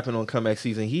so rapping on Comeback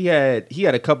Season. He had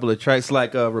a couple of tracks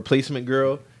like Replacement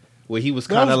Girl, where he was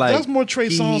kind of like, that's more Trey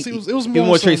Songz. It was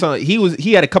more Trey Songz.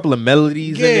 He had a couple of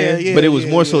melodies in there, but it was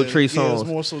more so Trey Songz. Yeah, it was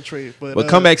more so Trey. But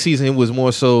Comeback Season was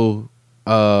more so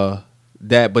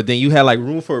that. But then you had like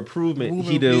Room for Improvement.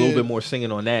 He did a little bit more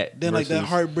singing on that. Then like that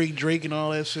Heartbreak Drake and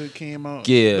all that shit came out.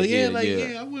 Yeah, but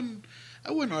yeah.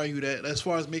 I wouldn't argue that as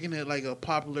far as making it like a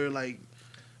popular like.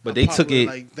 But they took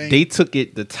it. They took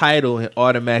it the title and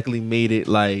automatically made it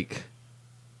like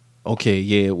okay,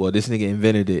 yeah, well, this nigga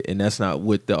invented it, and that's not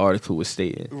what the article was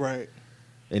stating. Right.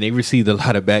 And they received a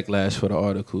lot of backlash for the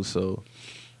article, so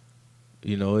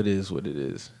you know, it is what it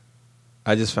is.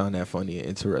 I just found that funny and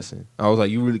interesting. I was like,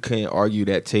 you really can't argue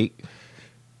that take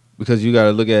because you got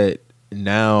to look at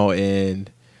now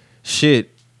and shit.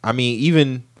 I mean,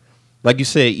 even like you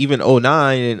said, even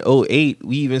 09 and 08,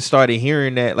 we even started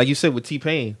hearing that, like you said, with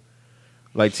T-Pain.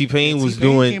 Like T-Pain was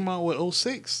T-Pain doing came out with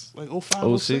 06, like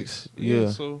 05, 06. yeah.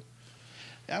 So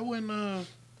I wouldn't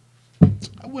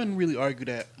really argue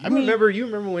that. You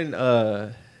remember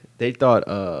when they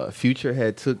thought Future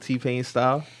had took T-Pain's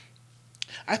style?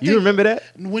 I think You remember that?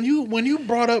 when you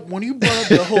brought up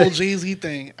the whole Jay-Z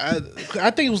thing, I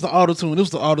think it was the auto-tune. It was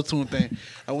the auto-tune thing.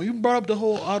 And when you brought up the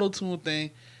whole auto-tune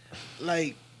thing,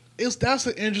 like that's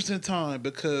an interesting time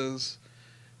because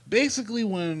basically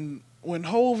when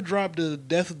Hove dropped the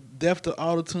death to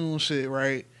auto-tune shit,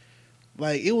 right?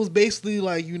 Like it was basically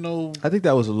like, you know, I think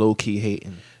that was a low key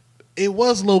hating. it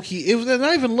was low key. It was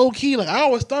not even low key. Like I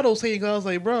always thought it was hating. 'Cause I was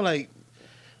like, bro, like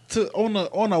on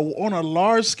a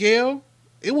large scale,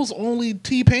 it was only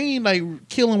T-Pain like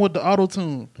killing with the auto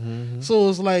tune. Mm-hmm. So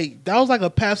it's like that was like a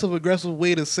passive aggressive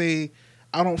way to say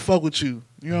I don't fuck with you.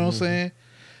 You know what I'm saying?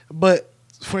 But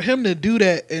for him to do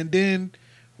that and then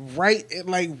right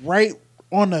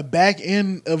on the back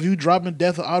end of you dropping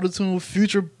Death of Auto Tune,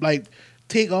 Future like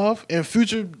take off and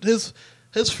Future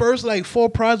his first like 4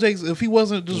 projects, if he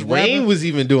wasn't just Wayne rapping, was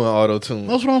even doing auto tune.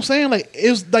 that's what I'm saying. Like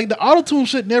it's like the auto tune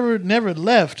shit never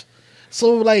left.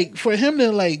 So like for him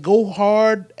to like go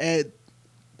hard at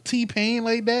T-Pain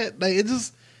like that, like it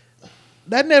just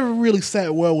that never really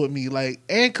sat well with me. Like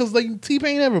and cause like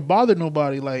T-Pain never bothered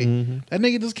nobody. Like that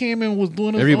nigga just came in and was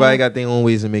doing his Everybody own. got their own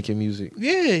ways of making music.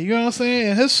 Yeah, you know what I'm saying.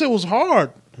 And his shit was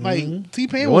hard. Like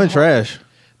T-Pain It was wasn't trash.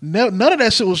 None of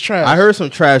that shit was trash. I heard some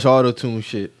trash auto tune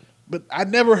shit. But I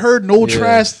never heard no Yeah.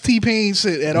 trash T-Pain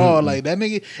shit at all. Like that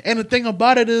nigga. And the thing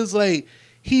about it is like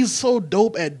he's so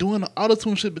dope at doing the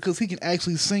auto-tune shit because he can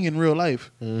actually sing in real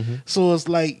life. So it's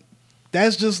like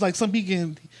that's just like something he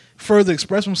can further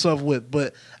express himself with.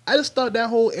 But I just thought that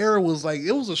whole era was like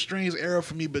it was a strange era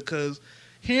for me because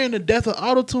hearing the death of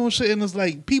auto-tune shit and it's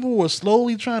like people were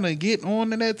slowly trying to get on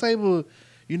to that type of,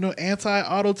 you know,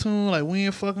 anti-auto-tune, like we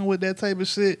ain't fucking with that type of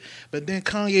shit. But then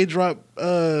Kanye dropped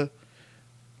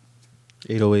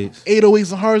 808s.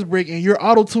 808s and Heartbreak, and you're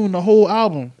auto-tuned the whole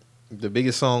album. The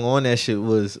biggest song on that shit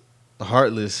was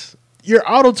Heartless. You're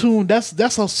auto-tuned.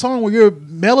 That's a song where you're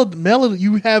melody.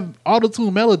 You have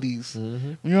auto-tune melodies.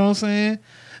 You know what I'm saying?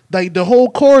 Like the whole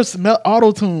chorus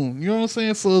auto-tune. You know what I'm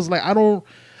saying? So it's like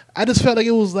I just felt like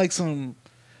it was like some.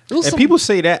 And people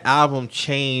say that album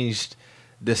changed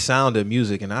the sound of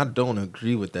music, and I don't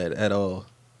agree with that at all.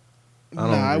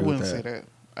 I wouldn't say that.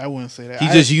 I wouldn't say that. He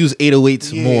just used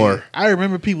 808s Yeah, more. I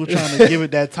remember people trying to give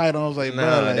it that title. I was like,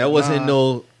 Nah, bro, like, that wasn't nah.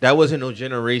 no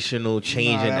generational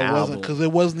change in the album. Because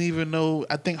it wasn't even no.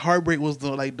 I think Heartbreak was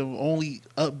the only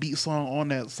upbeat song on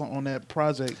that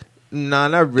project. Nah,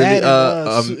 not really.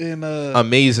 That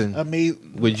Amazing.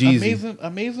 With Jeezy.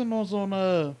 Amazing was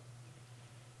on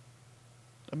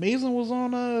Amazing was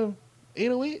on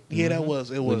 808. Yeah, that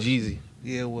was. It was With Jeezy.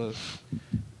 Yeah, it was.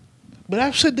 But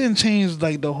that shit didn't change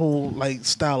like the whole like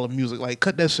style of music. Like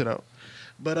cut that shit out.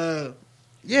 But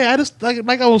yeah, I just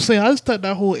like I was saying, I just thought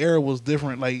that whole era was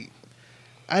different. Like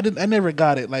I never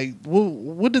got it. Like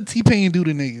what did T-Pain do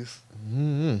to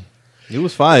niggas? It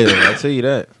was fire. I'll tell you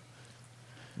that.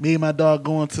 Me and my dog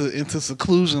going into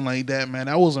seclusion like that, man.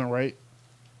 That wasn't right.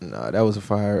 Nah, that was a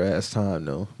fire ass time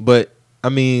though. But I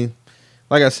mean,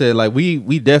 like I said, like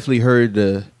we definitely heard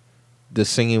the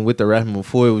singing with the rapping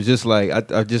before. It was just like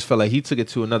I just felt like he took it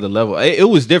to another level. It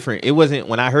was different. It wasn't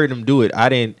when I heard him do it, I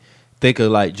didn't think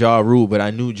of like Ja Rule, but I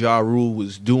knew Ja Rule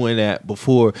was doing that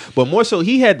before. But more so,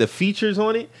 he had the features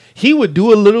on it. He would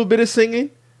do a little bit of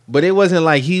singing, but it wasn't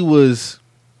like he was.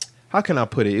 How can I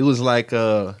put it? It was like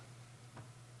Put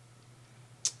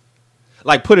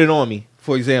It On Me,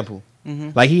 for example.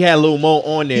 Like he had a little more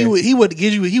on there. He would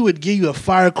give you a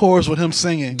fire chorus with him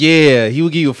singing. Yeah, he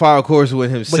would give you a fire chorus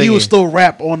with him singing. But he would still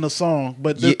rap on the song.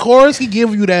 But the chorus, he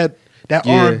give you that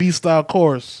R&B style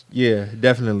chorus. Yeah,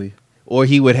 definitely. Or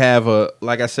he would have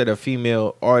like I said, a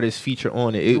female artist feature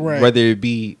on it, Right. whether it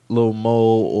be Lil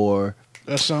Mo or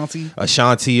Ashanti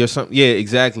or something. Yeah,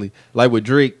 exactly. Like with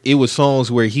Drake, it was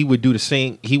songs where he would do the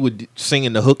sing. He would sing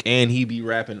in the hook and he'd be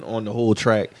rapping on the whole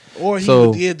track. Or he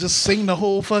would just sing the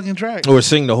whole fucking track. Or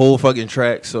sing the whole fucking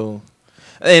track. So,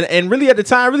 and really at the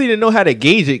time, I really didn't know how to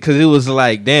gauge it because it was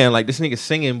like, damn, like this nigga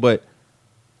singing, but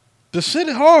the shit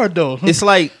is hard though. it's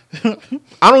like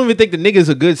I don't even think the nigga's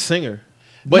a good singer.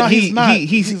 But No, he not.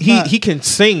 he can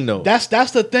sing though. That's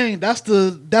the thing. That's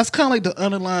kind of like the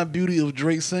underlying beauty of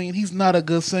Drake singing. He's not a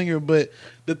good singer, but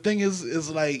the thing is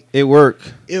like It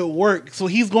worked. it worked. So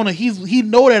he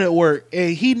know that it worked,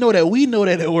 and he know that we know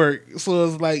that it worked. So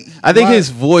it's like I think his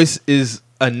voice is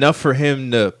enough for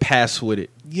him to pass with it.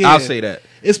 Yeah. I'll say that.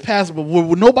 It's passable.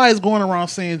 Nobody's going around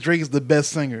saying Drake is the best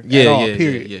singer at all.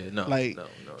 Period. Yeah. No, like no.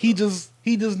 he just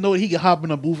know he can hop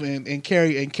in a booth and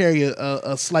carry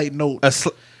a slight note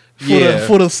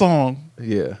for the song.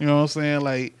 Yeah. You know what I'm saying?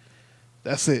 Like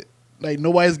that's it. Like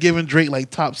nobody's giving Drake like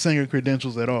top singer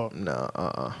credentials at all. No.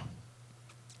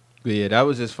 But yeah, that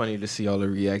was just funny to see all the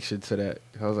reaction to that.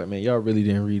 I was like, man, y'all really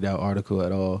didn't read that article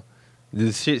at all.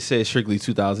 This shit said strictly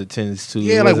 2010s too.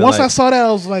 Yeah, like once I saw that,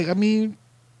 I was like, I mean,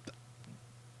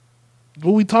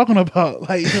 what we talking about?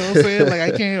 Like, you know what I'm saying? Like,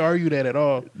 I can't argue that at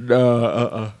all.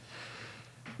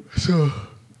 So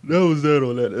that was that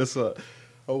on that. That's what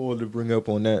I wanted to bring up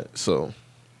on that. So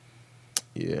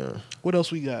yeah, What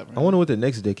else we got, man? I wonder what the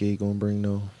next decade gonna bring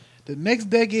though. The next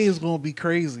decade is gonna be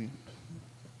crazy.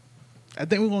 I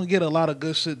think we're gonna get a lot of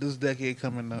good shit this decade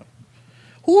coming up.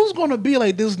 Who's gonna be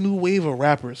like this new wave of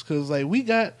rappers? Cause like we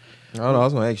got, I don't know. I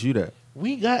was gonna ask you that.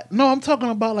 no, I'm talking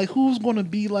about like who's gonna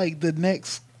be like the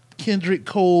next Kendrick,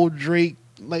 Cole, Drake.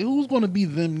 Like who's gonna be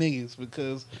them niggas?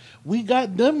 Because we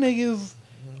got them niggas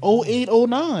 08,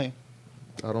 09.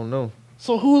 I don't know.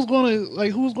 So who's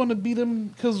gonna be them?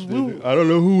 Because I don't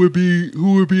know who would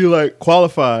be like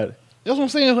qualified. that's what I'm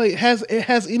saying. Like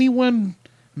has anyone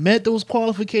met those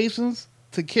qualifications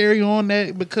to carry on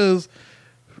that? Because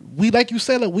we, like you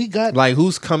said, like we got Like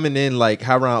who's coming in like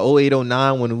how around 08,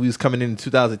 09 when we was coming in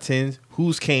 2010s?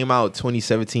 Who's came out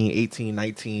 2017, 18,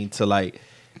 19 to like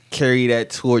carry that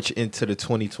torch into the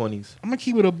 2020s? I'm gonna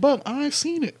keep it a buck. I ain't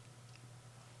seen it.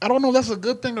 I don't know if that's a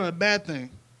good thing or a bad thing,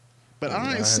 but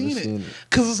I ain't seen it.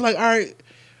 Cause it's like, all right,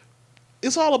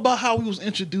 it's all about how we was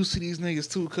introduced to these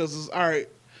niggas too. Cause it's all right.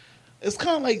 It's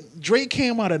kind of like Drake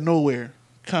came out of nowhere,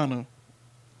 kind of.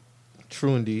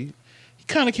 True indeed. He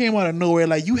kind of came out of nowhere.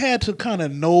 Like you had to kind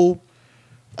of know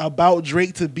about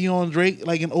Drake to be on Drake.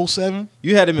 Like in 07.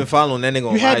 You had been following that nigga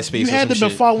on MySpace. You had or to some been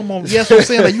shit. following him on. Yes, what I'm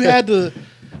saying. Like you had to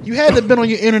been on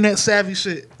your internet savvy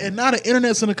shit, and now the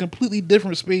internet's in a completely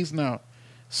different space now.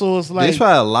 So it's like There's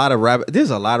probably a lot of There's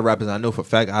a lot of rappers I know for a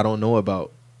fact I don't know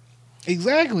about,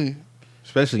 exactly.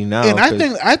 especially now. And I 'cause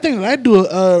think I do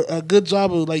a good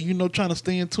job of like trying to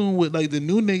stay in tune with like the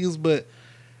new niggas, but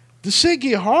the shit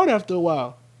get hard after a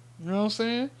while. You know what I'm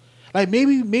saying? Like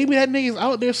maybe that nigga's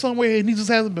out there somewhere and he just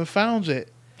hasn't been found yet.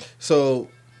 So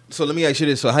let me ask you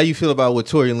this: so how you feel about what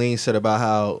Tory Lanez said about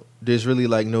how there's really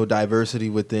like no diversity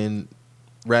within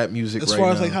rap music As right far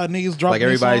now? as like how niggas drop like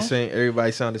everybody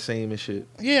sound the same and shit.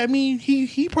 Yeah, I mean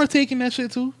he partake in that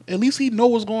shit too. At least he know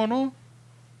what's going on.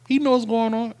 He knows what's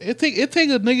going on. It take a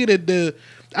nigga that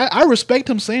I respect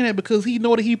him saying that because he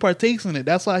know that he partakes in it.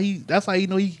 That's how he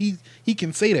know he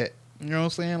can say that. You know what I'm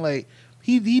saying? Like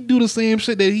he do the same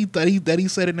shit that he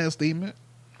said in that statement.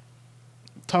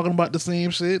 Talking about the same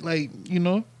shit, like,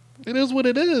 it is what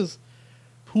it is.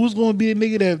 Who's gonna be a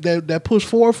nigga that push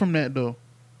forward from that though?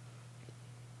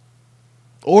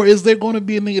 Or is there going to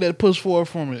be a nigga that push forward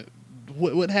from it?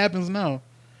 What happens now?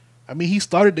 I mean, he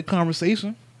started the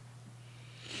conversation.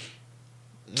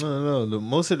 I don't know.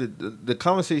 Most of the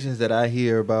conversations that I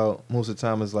hear about most of the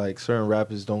time is like certain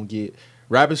rappers don't get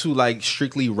rappers who like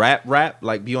strictly rap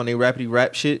like be on their rappity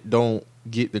rap shit don't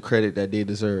get the credit that they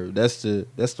deserve. That's the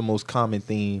most common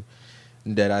theme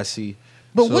that I see.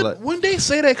 But So, when they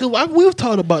say that, because we've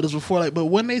talked about this before, like, but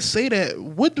when they say that,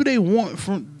 what do they want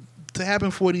to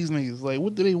happen for these niggas? Like,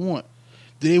 what do they want?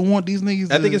 Do they want these niggas?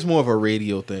 I think it's more of a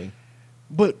radio thing.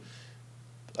 But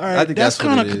all right, I think that's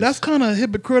what it is. That's kind of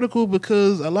hypocritical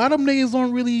because a lot of them niggas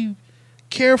don't really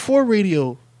care for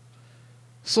radio.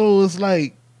 So it's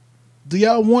like, do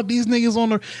y'all want these niggas on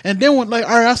the? And then when all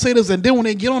right, I say this, and then when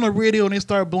they get on the radio and they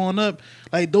start blowing up,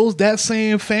 like that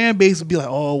same fan base will be like,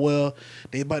 oh well,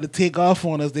 they about to take off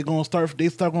on us. They gonna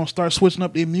start switching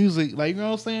up their music. Like, you know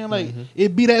what I'm saying? Like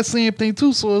it be that same thing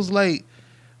too. So it's like,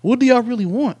 what do y'all really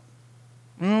want?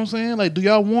 You know what I'm saying? Like, do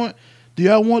y'all want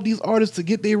these artists to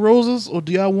get their roses, or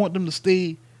do y'all want them to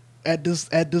stay at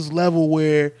this level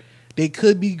where they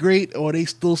could be great, or they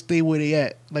still stay where they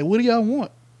at? Like, what do y'all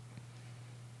want?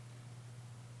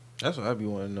 That's what I be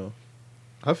wanting to know.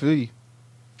 I feel you.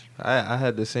 I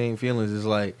had the same feelings. It's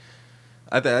like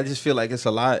I just feel like it's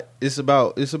a lot. It's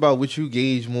about what you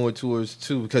gauge more towards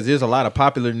too, because there's a lot of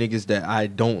popular niggas that I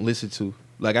don't listen to.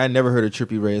 Like I never heard a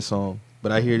Trippie Redd song,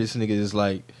 but I hear this nigga is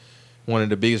like one of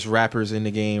the biggest rappers in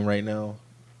the game right now.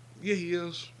 Yeah, he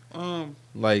is.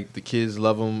 Like the kids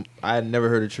love him. I had never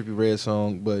heard a Trippie Redd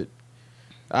song, but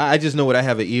I just know what I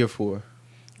have an ear for.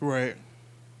 Right.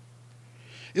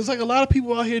 It's like a lot of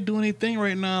people out here doing their thing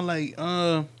right now. Like,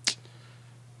 let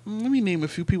me name a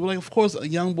few people. Like, of course, a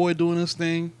young boy doing this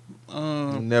thing.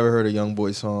 Never heard a Young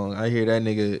Boy song. I hear that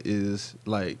nigga is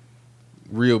like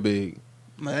real big.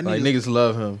 Like Niggas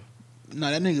love him.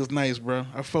 Nah, that nigga's nice, bro.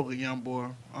 I fuck with young boy.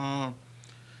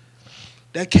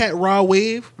 That cat Raw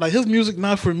Wave, like his music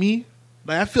not for me.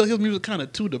 Like I feel his music kind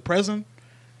of too depressing,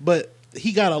 but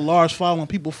he got a large following.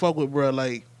 People fuck with, bro.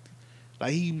 Like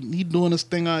he doing this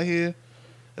thing out here.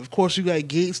 Of course, you got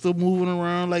Gates still moving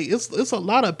around. Like it's a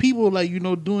lot of people like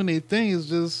doing their thing. It's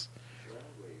just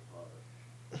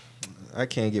I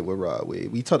can't get with Rod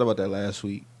Wave. We talked about that last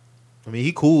week. I mean,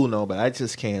 he cool, no, but I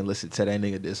just can't listen to that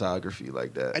nigga discography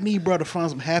like that. I need bro to find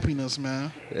some happiness,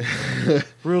 man.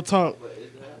 Real talk.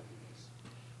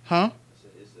 Huh?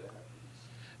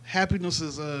 Happiness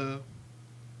is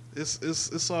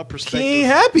it's all perspective. He ain't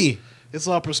happy. It's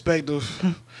all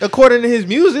perspective. According to his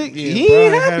music, Yeah, he bro,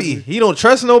 ain't ain't happy. happy. He don't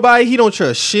trust nobody. He don't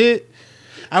trust shit.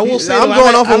 I will say I'm though,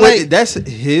 going off I of like, what that's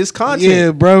his content.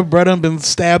 yeah, bro done been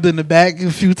stabbed in the back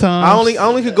a few times. I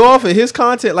only could go off of his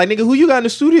content. Like, nigga, who you got in the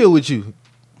studio with you?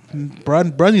 bro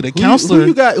need a counselor.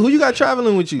 Who you got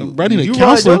traveling with you? Bro need a You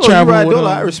counselor ride Dolo, traveling you ride with Dolo,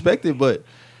 him. I respect it, but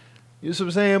you know what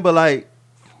I'm saying? But like,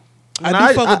 I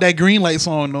do fuck with that Green Light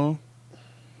song though.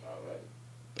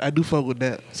 I do fuck with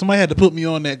that. Somebody had to put me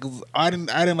on that because I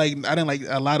didn't like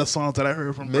a lot of songs that I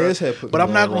heard from bro. Miz had put But me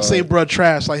I'm not on, gonna Rod. say bro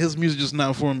trash. Like his music just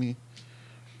not for me.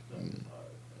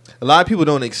 A lot of people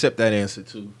don't accept that answer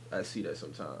too. I see that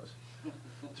sometimes,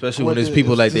 especially when What, there's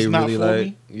people like it's they just not really for like.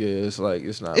 me? Yeah, it's like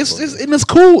it's not. It's for me. and it's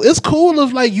cool. It's cool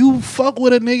if like you fuck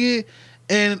with a nigga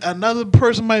and another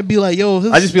person might be like, yo,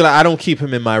 his, I just feel like I don't keep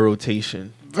him in my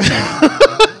rotation.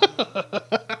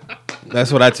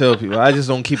 That's what I tell people. I just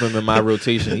don't keep him in my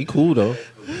rotation. He cool though.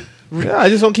 Yeah, I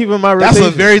just don't keep him in my rotation.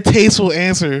 that's a very tasteful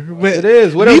answer. But It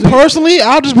is. What me else? personally,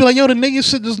 I'll just be like, yo, the nigga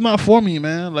shit just not for me,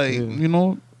 man. Like,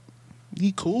 Yeah.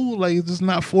 He cool. Like, it's just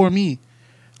not for me.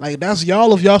 Like, that's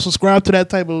y'all if y'all subscribe to that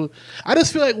type of. I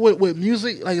just feel like with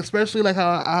music, like, especially like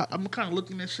how I'm kind of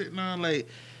looking at shit now, like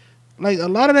a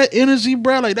lot of that energy,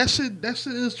 bro, like that shit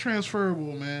is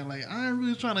transferable, man. Like, I ain't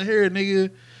really trying to hear a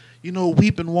nigga,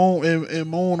 weep and moan and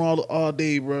moan all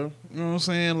day, bro. You know what I'm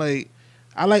saying? Like,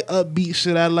 I like upbeat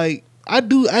shit. I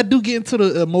do get into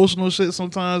the emotional shit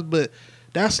sometimes, but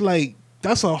that's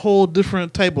a whole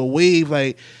different type of wave.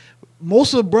 Like,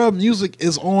 most of bruh music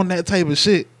is on that type of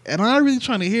shit, and I'm not really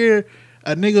trying to hear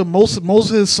a nigga. Most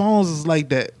of his songs is like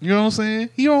that. You know what I'm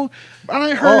saying? I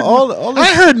ain't heard I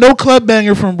ain't heard no club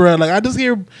banger from bruh. Like, I just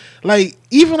hear like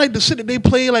even like the shit that they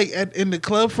play like in the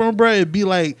club from bruh. It'd be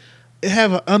like it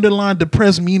have an underlying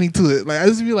depressed meaning to it. Like, I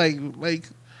just be like.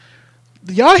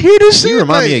 Do y'all hear this shit? He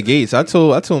remind me Like, of Gates. I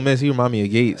told Mess he remind me of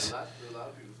Gates,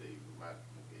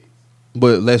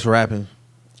 but less rapping.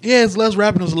 yeah, it's less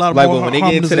rapping. There's a lot of Like more when they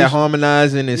get into that harmonization.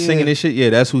 harmonizing and singing and shit.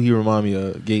 Yeah, that's who he remind me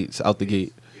of. Gates out the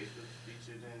gate.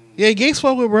 Yeah, Gates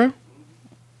fuck with bro.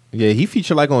 Yeah, he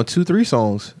featured like on 2-3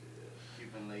 songs.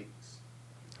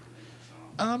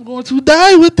 I'm going to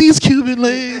die with these Cuban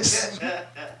legs.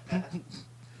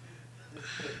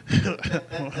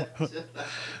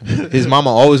 His mama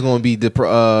always gonna be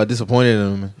disappointed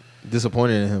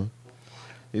in him.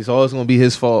 It's always gonna be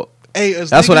his fault. Hey,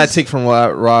 That's what I take from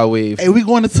Raw Wave. Hey, we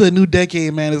going into a new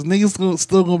decade, man. Is niggas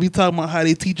still gonna be talking about how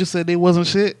their teacher said they wasn't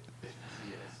shit?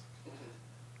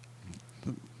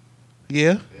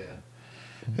 Yeah.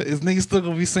 Is niggas still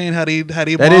gonna be saying how they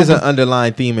That mom is an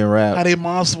underlying theme in how rap. they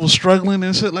moms was struggling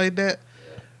and shit like that?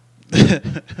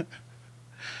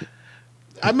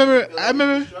 I remember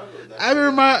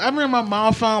my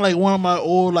mom found like one of my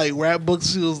old like rap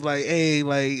books. She was like, "Hey,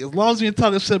 like as long as you ain't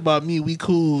talking shit about me, we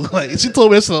cool." Like she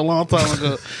told me that shit a long time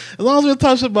ago. As long as you ain't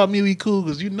talking shit about me, we cool.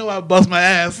 Cause I bust my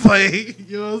ass. Like,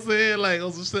 you know what I'm saying? Like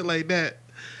on some shit like that.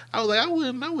 I was like, I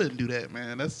wouldn't do that,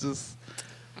 man. That's just.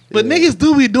 But niggas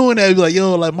do be doing that. Be like,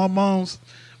 yo, like my moms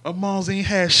ain't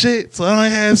had shit, so I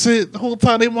ain't had shit the whole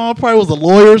time. Their mom probably was a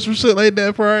lawyer or some shit like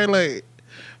that. Probably like.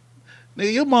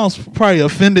 Nigga, your mom's probably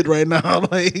offended right now.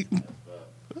 Like,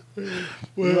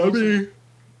 Well, I mean,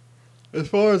 as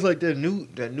far as like that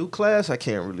new class, I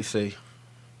can't really say.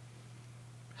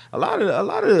 A lot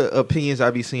of opinions I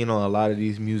be seeing on a lot of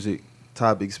these music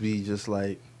topics be just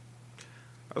like,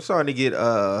 I'm starting to get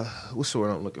what's the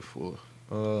word I'm looking for?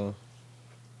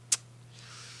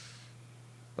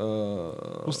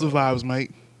 what's the vibes,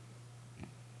 Mike?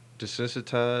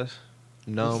 Desensitized,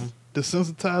 numb.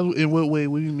 Desensitized in what way?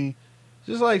 What do you mean?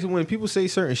 Just like when people say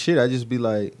certain shit, I just be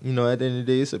like, at the end of the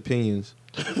day, it's opinions.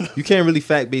 You can't really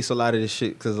fact base a lot of this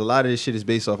shit because a lot of this shit is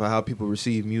based off of how people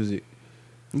receive music.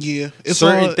 Yeah, it's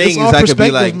certain all, things it's all I could be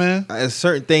like, man.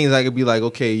 certain things I could be like,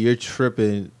 okay, you're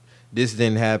tripping. This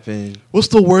didn't happen What's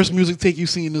the worst music take you've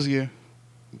seen this year?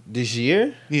 this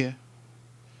year. Yeah.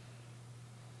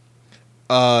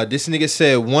 This nigga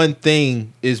said one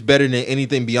thing is better than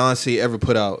anything Beyonce ever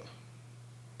put out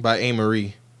by A.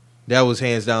 Marie. That was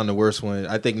hands down the worst one.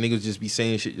 I think niggas just be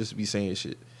saying shit just to be saying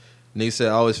shit. Niggas said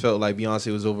I always felt like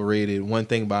Beyonce was overrated. One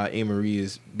thing by A. Marie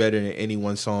is better than any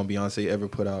one song Beyonce ever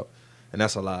put out. And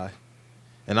that's a lie.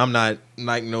 And I'm not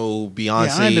like no Beyonce.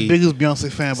 Yeah, I ain't the biggest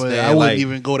Beyonce fan, but I wouldn't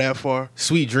even go that far.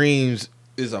 Sweet Dreams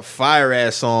is a fire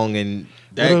ass song, and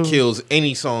that kills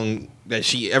any song that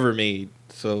she ever made.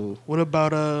 So what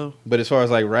about But as far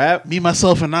as like rap, Me,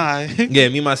 Myself, and I? yeah,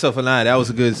 Me, Myself, and I. That was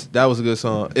a good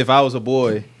song. If I Was a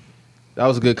Boy, that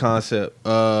was a good concept.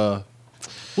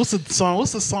 What's the song?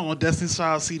 What's the song on Destiny's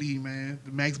Child CD, man?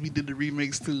 Max B did the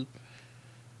remix too.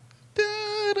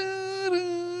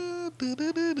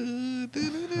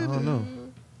 I don't know.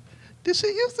 Did she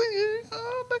used to? I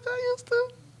don't think I used to.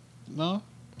 No.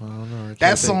 I don't know.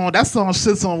 That song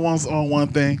sits on one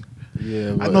thing.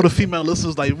 Yeah, I know the female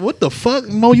listeners like, what the fuck?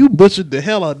 Mo, you butchered the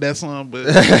hell out of that song, but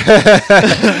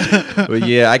but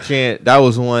yeah, I can't. That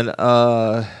was one.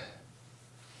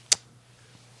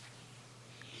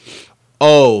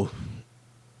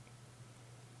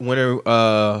 When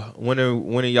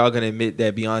are y'all gonna admit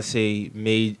that Beyonce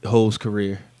made Ho's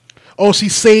career? oh, she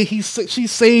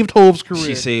saved Hope's career.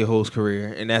 She saved Ho's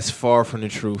career, and that's far from the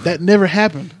truth. That never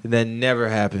happened. That never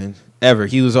happened ever.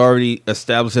 He was already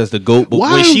established as the GOAT, but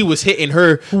Why? when she was hitting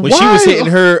her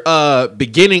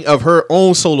beginning of her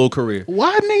own solo career.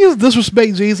 Why niggas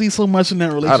disrespect Jay-Z so much in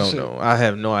that I relationship? don't know. I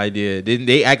have no idea. Didn't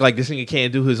they act like this nigga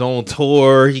can't do his own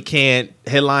tour? He can't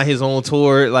headline his own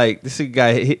tour. Like this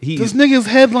guy, This nigga's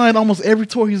headlined almost every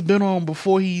tour he's been on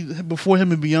before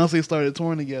him and Beyonce started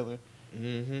touring together.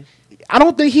 Mm-hmm. I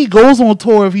don't think he goes on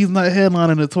tour if he's not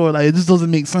headlining the tour. Like it just doesn't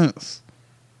make sense.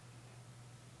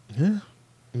 Yeah,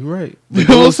 you're right. You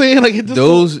know what I'm saying? Like it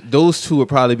just those two would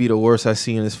probably be the worst I've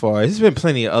seen as far. There's been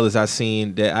plenty of others I've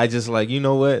seen that I just like. You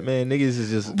know what, man? Niggas is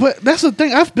just. But that's the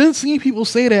thing. I've been seeing people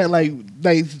say that like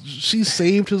she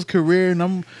saved his career,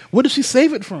 and what did she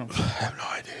save it from? I have no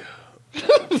idea.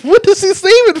 What does he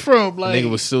save it from? Like Nigga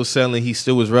was still selling. He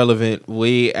still was relevant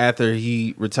way after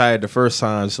he retired the first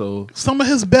time. So some of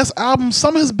his best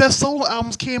solo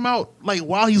albums came out like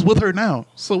while he's with her now.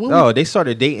 So they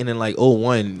started dating in like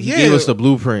 01. He Yeah. gave us the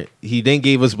Blueprint. He then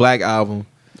gave us Black Album.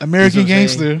 American You know what I'm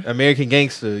saying? Gangster. American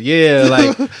Gangster. Yeah,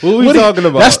 like what we talking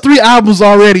about? That's 3 albums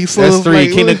already. So That's it's 3.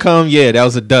 like, Kingdom Come. Yeah, that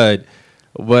was a dud.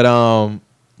 But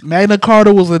Magna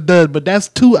Carta was a dud, but that's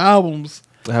 2 albums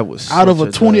that was out of such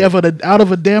a 20 dud. out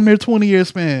of a damn near 20-year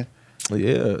span.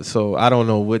 Yeah, so I don't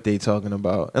know what they talking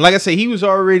about. And like I said, he was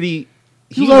already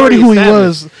He was already who he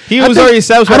established. was. He I was think- already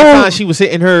established I by the don't- time she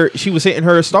was hitting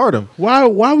her stardom.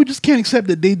 Why we just can't accept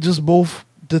that they just both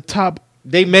the top?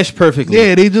 They meshed perfectly.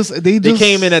 Yeah, they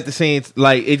came in at the same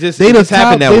like it just They the happened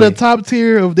top. that They way. the top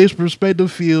tier of their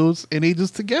respective fields, and they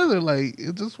just together. Like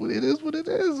it just what it is. What it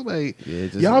is. Like Yeah,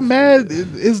 it just y'all is mad? what it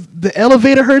Is the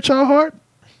elevator hurt y'all heart?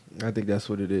 I think that's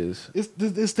what it is. It's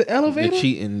the elevator.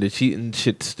 The cheating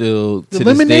shit still The to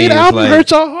Lemonade this day is album like,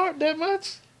 hurt y'all heart that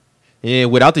much? Yeah,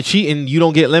 without the cheating, you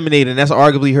don't get Lemonade, and that's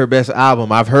arguably her best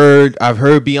album. I've heard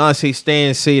Beyonce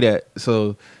Stan say that.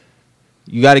 So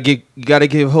you gotta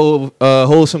give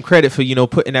Hov some credit for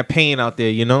putting that pain out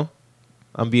there.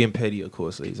 I'm being petty, of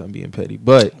course, ladies. I'm being petty,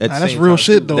 but at the That's same real time,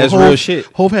 shit too, though. That's Hov- real shit.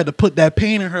 Hov had to put that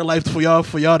pain in her life for y'all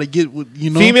to get what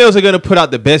Females are gonna put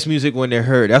out the best music when they're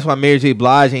hurt. That's why Mary J.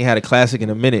 Blige ain't had a classic in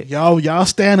a minute. Y'all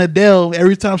stand Adele.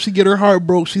 Every time she get her heart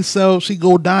broke, she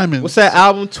go diamond. What's that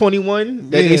album 21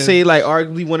 that they Yeah. say like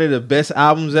arguably one of the best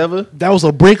albums ever? That was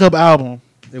a breakup album.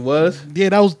 It was. Yeah,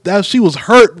 that she was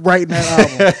hurt writing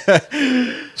that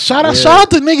album. Shout out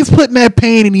to niggas putting that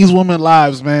pain in these women's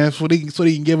lives, man, so they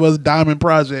can give us diamond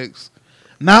projects.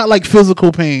 Not like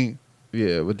physical pain.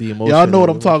 Yeah, with the emotion. Y'all know what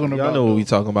I'm talking Y'all about, know what though. we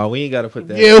talking about. We ain't gotta put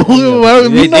that. Yeah,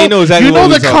 they know exactly. You know what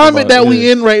we the talking comment about. that we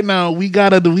Yeah. in right now. We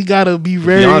gotta be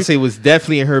very. Beyonce was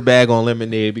definitely in her bag on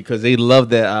Lemonade because they loved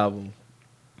that album.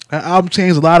 That album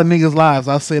changed a lot of niggas' lives.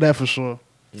 I'll say that for sure.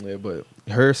 Yeah, but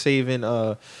her saving.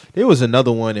 There was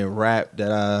another one in rap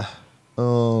that I.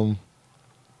 The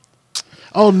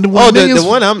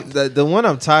one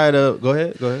I'm tired of. Go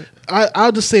ahead.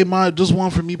 I'll just say just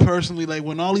one for me personally. Like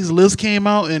when all these lists came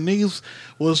out and niggas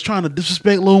was trying to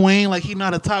disrespect Lil Wayne, like he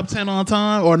not a top 10 all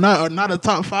time or not a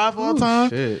top 5 all time.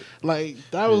 Shit. Like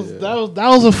that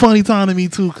was a funny time to me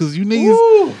too, because you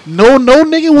niggas no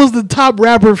nigga was the top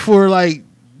rapper for like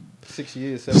 6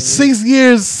 years, 7 years. 6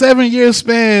 years, 7 year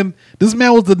span. This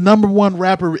man was the #1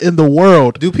 rapper in the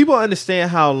world. Do people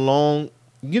understand how long,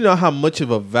 how much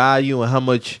of a value and how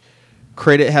much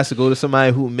credit has to go to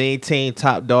somebody who maintained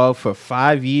Top Dog for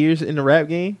 5 years in the rap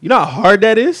game? You know how hard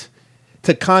that is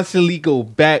to constantly go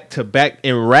back to back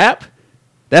and rap?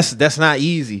 That's not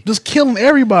easy. Just killing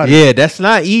everybody. Yeah, that's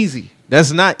not easy.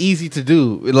 That's not easy to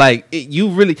do. Like, you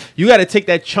got to take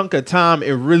that chunk of time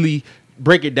and really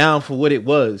break it down for what it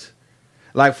was.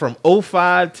 Like, from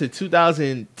 05 to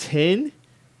 2010,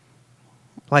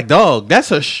 like, dog,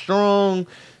 that's a strong,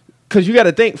 because you got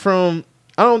to think from,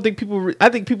 I think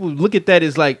people look at that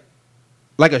as like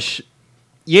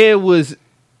it was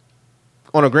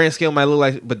on a grand scale might look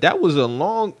like, but that was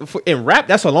in rap,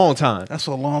 that's a long time. That's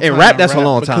a long time. In rap, that's a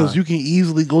long time. Because you can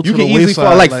easily go to You the can easily wayside.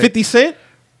 fall like 50 Cent.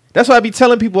 That's why I be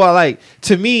telling people,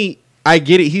 to me, I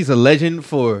get it. He's a legend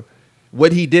for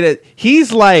what he did.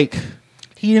 He's like,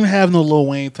 He didn't have no Lil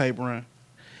Wayne type run.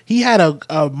 He had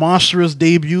a monstrous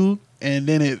debut, and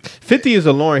then 50 is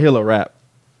a Lauryn Hill of rap.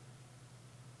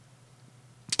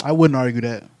 I wouldn't argue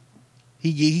that.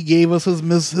 He gave us his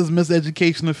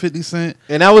miseducation of 50 Cent,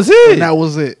 And that was it. and that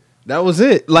was it. That was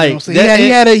it. You know Like, what I'm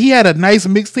saying? He had a nice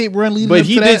mixtape run leading but up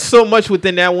he to did that. so much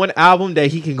within that one album that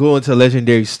he can go into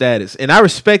legendary status, and I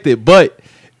respect it. But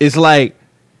it's like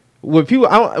when people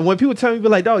tell me, be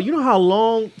like, dog, you know how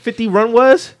long 50 run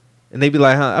was, and they be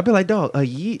like, huh? I be like, dog, a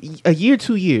year,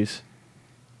 2 years,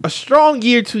 a strong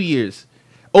year, 2 years,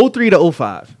 03 to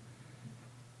 05.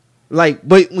 Like,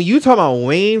 but when you talk about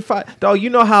Wayne, dog, you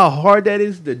know how hard that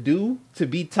is to do, to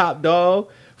be Top Dog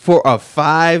for a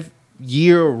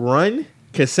 5-year run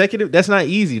consecutive. That's not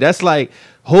easy. That's like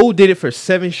Ho did it for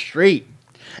 7 straight.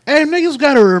 And niggas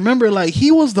gotta remember, like,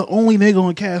 he was the only nigga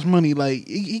on Cash Money. Like,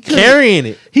 he could've- Carrying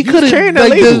it. He was could have carrying that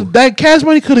like label. that Cash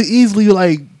Money could have easily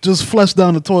like just flushed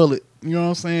down the toilet. You know what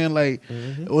I'm saying? Like,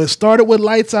 it started with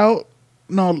Lights Out.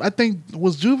 No, I think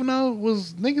was Juvenile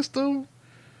was niggas still.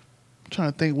 I'm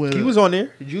trying to think what He was on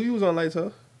there. He was on Lights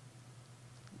Out.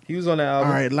 He was on that All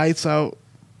album. right, Lights Out.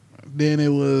 Then it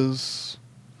was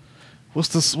what's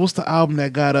the album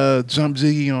that got Jump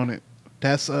Jiggy on it?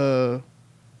 That's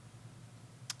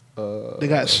they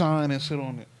got Shine and shit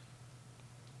on it.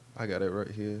 I got it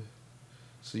right here.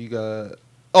 So you got.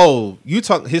 Oh,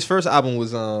 his first album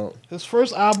was His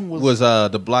first album was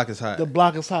The Block Is Hot. The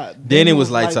Block Is Hot. Then it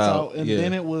was Lights Out, and yeah.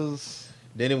 then it was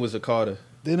a Carter.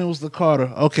 the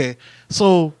Carter. Okay,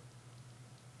 so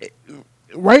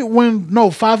right when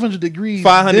 500 Degrees.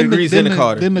 500 then Degrees, then the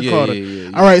Carter. Then the Yeah, Carter.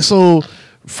 yeah. All right, so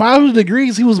 500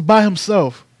 Degrees, he was by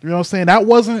himself. You know what I'm saying? That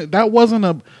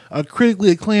wasn't a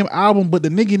critically acclaimed album, but the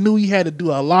nigga knew he had to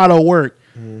do a lot of work.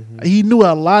 Mm-hmm. He knew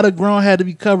a lot of ground had to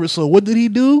be covered. So what did he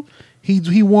do?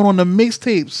 He went on the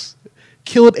mixtapes,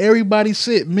 killed everybody's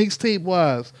shit mixtape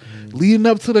wise. Leading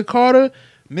up to the Carter,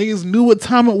 niggas knew what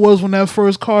time it was when that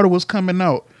first Carter was coming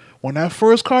out. When that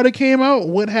first Carter came out,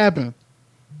 what happened?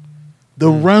 The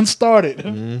run started.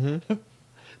 Mm-hmm.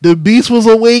 The beast was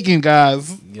awakened,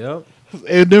 guys. Yep.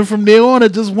 And then from there on,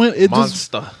 it just went.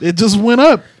 Monster. It just went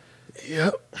up.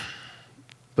 Yep.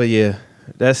 But yeah,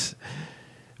 that's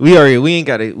we ain't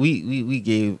got it. We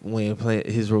gave Wayne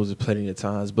his roses plenty of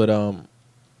times, but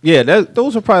yeah,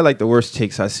 those are probably like the worst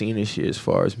takes I've seen this year as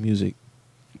far as music.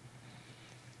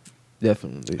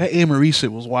 Definitely. That A. Marie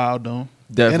shit was wild though.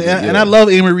 Definitely. And I love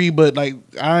A. Marie, but like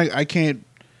I can't.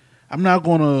 I'm not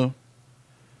gonna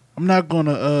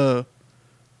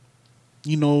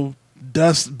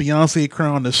dust Beyonce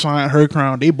crown to shine her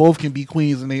crown. They both can be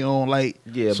queens in their own light.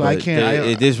 Yeah, so but I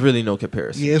can't. there's really no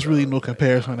comparison. Yeah, it's really no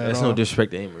comparison at That's all. no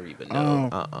disrespect to Anne Marie, but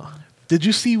no. Did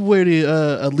you see where the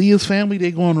Aaliyah's family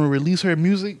they going to release her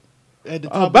music at the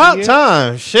top of the About year?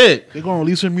 time. Shit. They're going to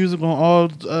release her music on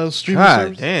all streaming God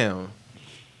services. damn.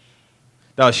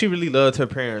 No, she really loved her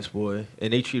parents, boy,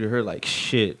 and they treated her like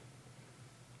shit.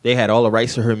 They had all the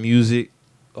rights to her music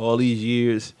all these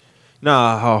years.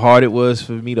 Nah, how hard it was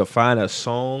for me to find a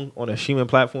song on a streaming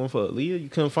platform for Aaliyah. You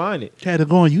couldn't find it. Had to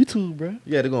go on YouTube, bro.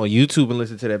 You had to go on YouTube and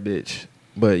listen to that bitch.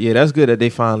 But yeah, that's good that they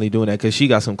finally doing that because she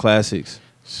got some classics.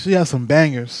 She has some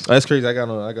bangers. Oh, that's crazy. I got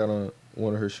on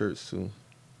one of her shirts too.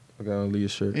 I got on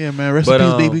Aaliyah's shirt. Yeah, man. Rest But,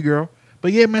 in peace, baby girl.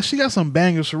 But yeah, man, she got some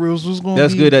bangers for real. So it's gonna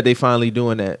That's be, good that they finally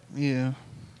doing that. Yeah.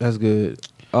 That's good.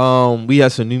 We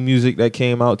had some new music that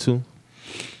came out too.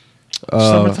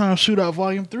 Summertime Shootout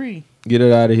Volume 3. Get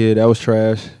it out of here. That was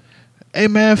trash. Hey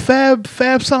man, Fab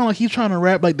sound like he's trying to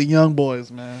rap like the young boys,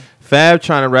 man. Fab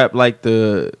trying to rap like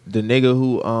the nigga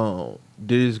who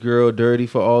did his girl dirty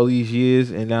for all these years,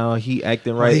 and now he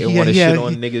acting right and want to shit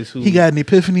on niggas who he got an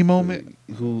epiphany moment.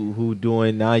 who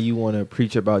doing now. You want to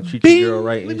preach about treat Bing, your girl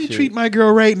right let and me shit. treat my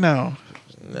girl right now.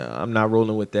 Nah, I'm not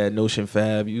rolling with that Notion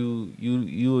Fab. You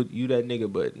that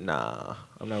nigga, but nah,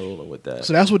 I'm not rolling with that.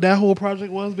 So that's what that whole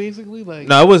project was basically. Like,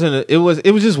 No, it wasn't. It was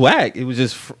just whack. It was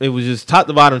just top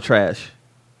to bottom trash.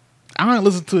 I didn't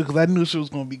listen to it because I knew shit was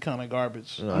gonna be kind of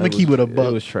garbage. No, I'm gonna keep it a buck.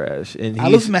 It was trash. And I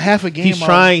listened to half a game. He's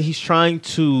trying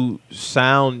to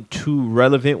sound too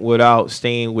relevant without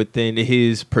staying within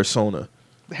his persona.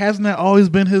 Hasn't that always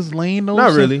been his lane though?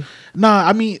 Not really. Nah,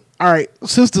 I mean, all right.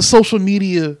 Since the social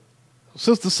media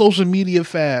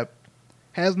fab,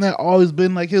 hasn't that always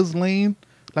been like his lane?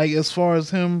 Like as far as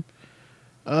him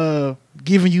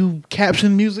giving you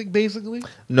caption music, basically.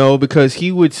 No, because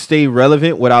he would stay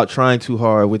relevant without trying too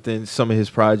hard within some of his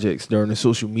projects during the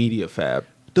social media fab.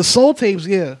 The soul tapes,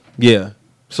 yeah. Yeah.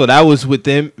 So that was with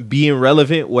them being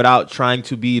relevant without trying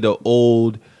to be the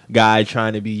old guy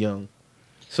trying to be young.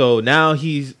 So now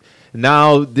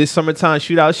this summertime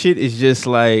shootout shit is just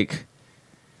like,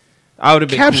 I would have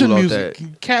been Caption cool music. Off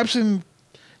that. Caption,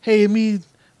 hey,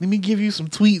 let me give you some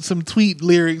tweet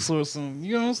lyrics or some,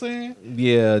 you know what I'm saying?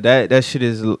 Yeah, that shit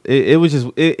is. It was just.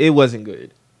 It wasn't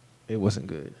good. It wasn't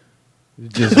good.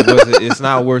 It just wasn't. It's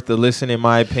not worth the listen, in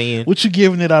my opinion. What you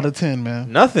giving it out of 10,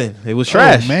 man? Nothing. It was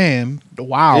trash. Oh, man,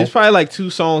 wow. There's probably like 2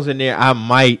 songs in there. I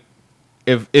might,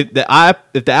 if the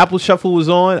Apple Shuffle was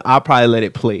on, I'll probably let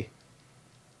it play.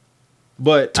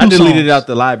 But I 2 deleted songs. it out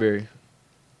the library.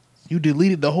 You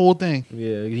deleted the whole thing.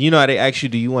 Yeah, you know how they ask you,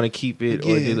 do you want to keep it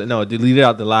or Yeah. no? Delete it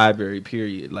out the library.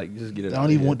 Period. Like just get it. I out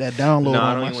don't even here. want that download. No,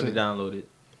 I on don't my even want shit. to download it.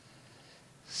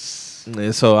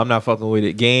 Yeah, so I'm not fucking with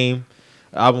it. Game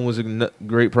album was a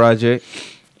great project.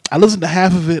 I listened to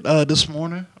half of it this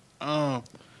morning.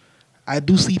 I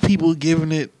do see people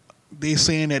giving it. They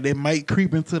saying that they might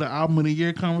creep into the album of the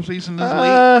year conversation this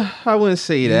late. I wouldn't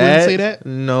say You that. wouldn't say that?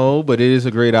 No, but it is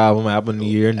a great album of the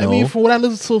year. No, I mean, from what I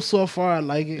listened to so far, I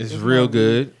like it. it's real not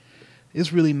good. Really,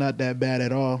 it's really not that bad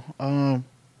at all.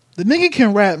 The nigga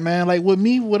can rap, man. Like with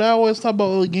me, what I always talk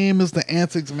about with the game is the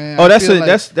antics, man. Oh, I feel like-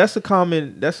 that's a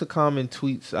common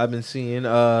tweets I've been seeing.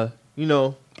 You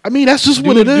know, I mean, that's just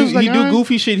what it is. Like, he do alright,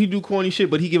 goofy shit, he do corny shit,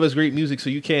 but he give us great music, so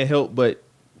you can't help but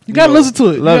You gotta listen to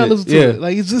it. You love gotta it. listen to Yeah. it.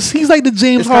 Like it's just he's like the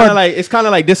James It's kind Harden.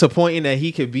 of like disappointing that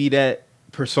he could be that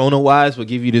persona wise, but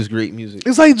give you this great music.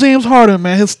 It's like James Harden,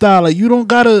 man. His style, like you don't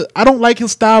gotta. I don't like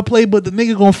his style play, but the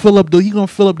nigga gonna fill up. He gonna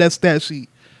fill up that stat sheet.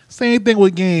 Same thing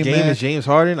with Game, Game man. is James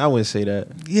Harden. I wouldn't say that.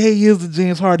 Yeah, he is the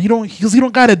James Harden. He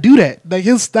don't gotta do that. Like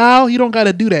his style, he don't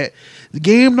gotta do that. The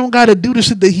Game don't gotta do the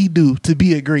shit that he do to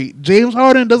be a great. James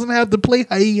Harden doesn't have to play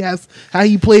how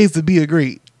he plays to be a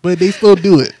great, but they still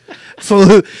do it.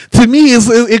 So to me,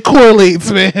 it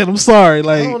correlates, man. I'm sorry,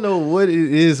 like I don't know what it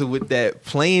is with that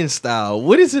playing style.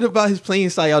 What is it about his playing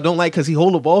style y'all don't like? Because he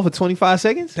hold the ball for 25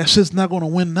 seconds? that shit's not gonna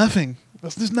win nothing.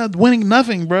 That's just not winning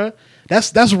nothing, bruh.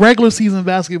 That's regular season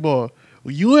basketball.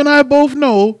 Well, you and I both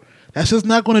know that's just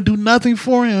not gonna do nothing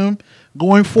for him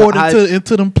going forward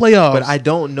into them playoffs. But I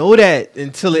don't know that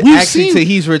until he's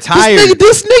This retired.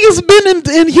 this nigga's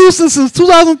been in Houston since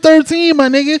 2013, my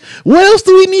nigga. What else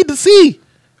do we need to see?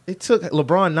 It took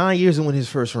LeBron 9 years to win his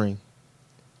first ring.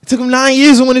 It took him 9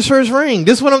 years to win his first ring.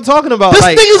 This is what I'm talking about. This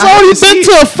Like, nigga's I have already to been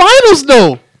see- to a finals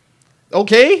though.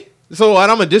 Okay, so I'm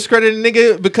gonna discredit a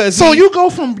nigga because So you go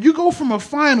from a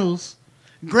finals.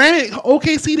 Granted,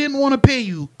 OKC didn't want to pay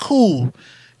you. Cool.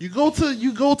 You go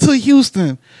to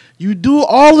Houston. You do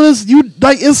all this. You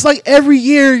like it's like every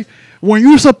year when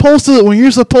you're supposed to do what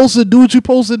you're supposed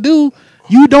to do.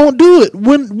 You don't do it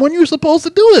when you're supposed to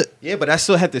do it. Yeah, but I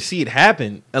still have to see it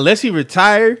happen. Unless he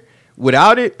retired,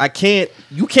 without it, I can't.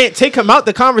 You can't take him out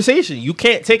the conversation. You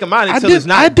can't take him out until it's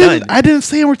not done. I didn't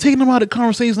say we're taking them out of the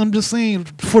conversation. I'm just saying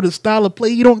for the style of play,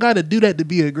 you don't got to do that to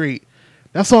be a great.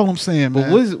 That's all I'm saying, man.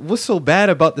 But what's so bad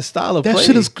about the style of that play?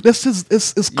 shit is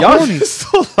it's Y'all corny. just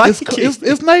don't like it.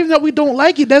 It's not even that we don't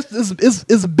like it.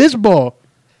 It's bitch ball.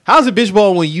 How's it bitch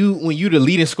ball when you the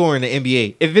leading scorer in the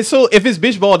NBA? If it's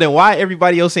bitch ball, then why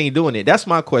everybody else ain't doing it? That's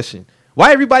my question.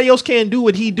 Why everybody else can't do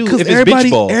what he do if Because it's bitch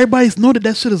ball? everybody's know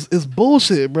that shit is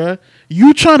bullshit, bruh.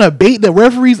 You trying to bait the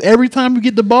referees every time you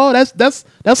get the ball? That's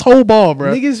whole ball,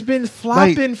 bruh. Niggas been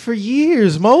flopping for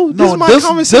years, Mo. This No, is my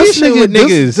conversation with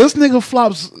niggas. This nigga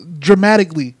flops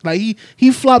dramatically. Like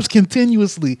he flops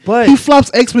continuously. But- he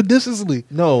flops expeditiously.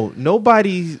 No,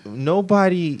 nobody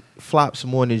flops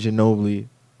more than Ginobili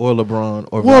or LeBron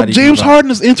or Well, Vlade James Divac. Harden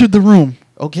has entered the room.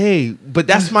 Okay, but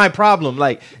that's my problem.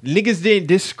 Like, niggas didn't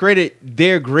discredit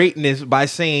their greatness by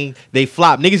saying they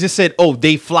flop. Niggas just said, oh,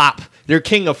 they flop. They're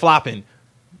king of flopping.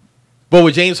 But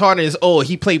with James Harden is, oh,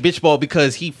 he played bitch ball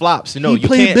because he flops. No, he you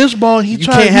played can't. bitch ball. You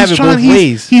can't have it both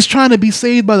ways. He's trying to be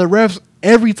saved by the refs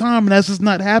every time, and that's just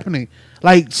not happening.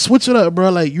 Like, switch it up,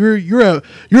 bro. Like, you're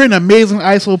an amazing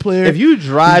ISO player. If you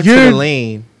drive to the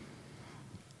lane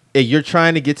and you're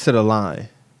trying to get to the line,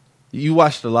 you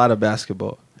watched a lot of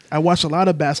basketball. I watch a lot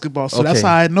of basketball, so Okay. that's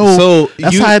how I know. So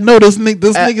that's how I know this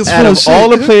nigga's out full of of shit. all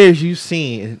the players you've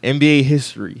seen in NBA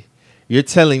history, you're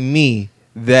telling me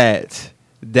that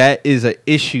is an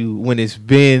issue when it's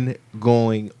been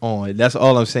going on. That's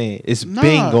all I'm saying. It's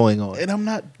been going on. And I'm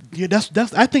not. Yeah,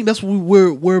 that's. I think that's what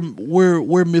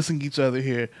we're missing each other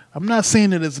here. I'm not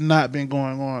saying that it's not been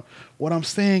going on. What I'm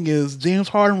saying is James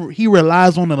Harden, he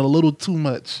relies on it a little too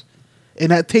much, and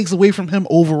that takes away from him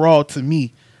overall. To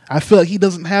me, I feel like he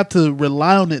doesn't have to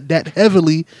rely on it that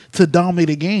heavily to dominate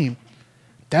a game.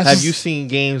 Have you seen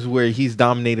games where he's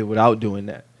dominated without doing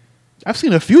that? I've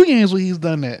seen a few games where he's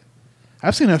done that.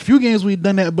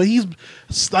 But he's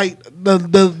like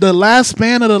the last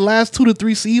span of the last 2 to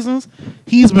 3 seasons,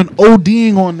 he's been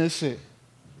ODing on this shit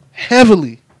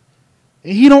heavily,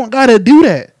 and he don't gotta do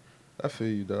that. I feel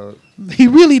you, dog. He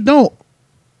really don't.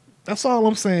 That's all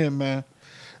I'm saying, man.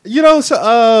 You know,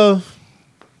 so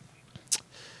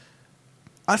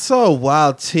I saw a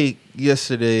wild take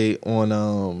yesterday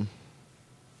on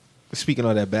speaking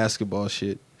of that basketball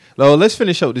shit. No, let's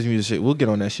finish up this music shit. We'll get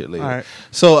on that shit later. All right.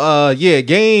 So yeah,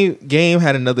 Game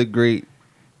had another great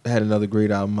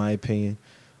album, in my opinion.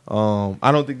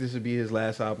 I don't think this would be his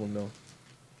last album though.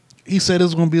 He said this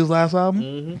was gonna be his last album.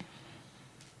 Mm-hmm.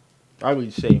 I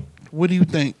would say. What do you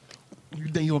think? You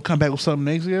think he'll come back with something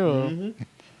next year, or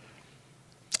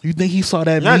you think he saw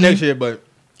that? Not meme? next year, but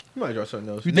he might draw something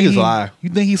else. You think it's a lie? You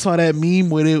think he saw that meme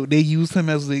where they used him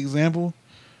as the example?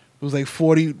 It was like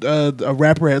 40, a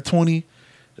rapper at 20.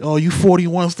 Oh, you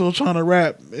 41 still trying to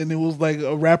rap, and it was like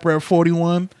a rapper at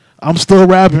 41. I'm still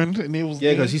rapping, and it was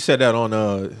because he said that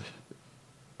on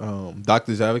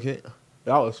Doctor's Advocate.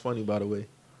 That was funny, by the way.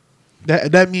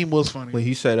 That meme was funny. When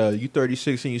he said, "You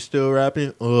 36 and you still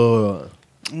rapping?"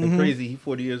 And crazy. He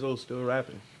 40 years old, still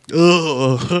rapping.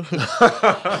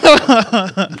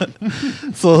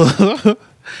 So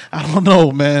I don't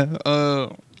know, man.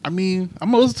 I mean,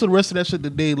 I'm gonna listen to the rest of that shit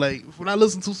today. Like, what I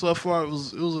listened to so far, it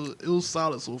was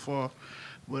solid so far.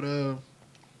 But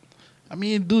I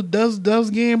mean, does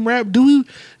Game rap? All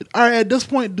right, at this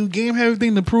point, do Game have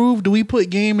anything to prove? Do we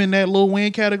put Game in that Lil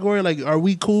Wayne category? Like, are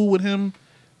we cool with him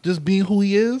just being who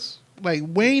he is? Like,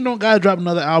 Wayne don't gotta drop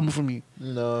another album for me.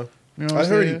 No, you know what I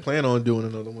heard saying? he plan on doing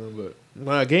another one,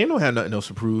 but Game don't have nothing else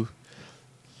to prove.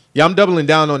 Yeah, I'm doubling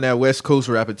down on that West Coast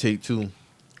rapper take too.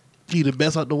 He the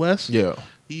best out the West. Yeah.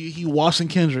 He washing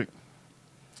Kendrick.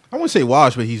 I wouldn't say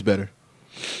wash, but he's better.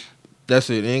 That's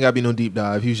it. It ain't gotta be no deep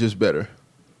dive. He's just better.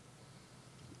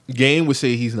 Game would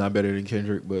say he's not better than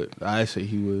Kendrick, but I say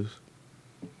he was.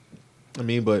 I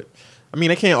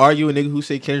can't argue a nigga who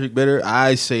say Kendrick better.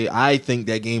 I think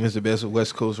that Game is the best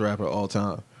West Coast rapper of all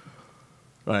time.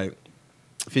 Like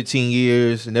 15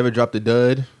 years, never dropped a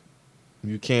dud.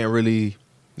 You can't really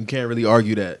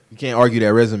argue that. You can't argue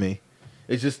that resume.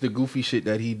 It's just the goofy shit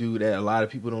that he do that a lot of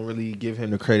people don't really give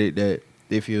him the credit that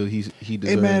they feel he deserves.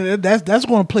 Hey man, that's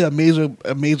going to play a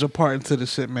major part into the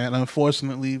shit, man.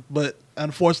 Unfortunately, but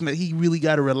unfortunately, he really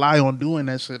got to rely on doing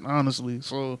that shit. Honestly,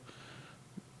 so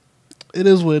it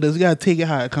is what it is. You got to take it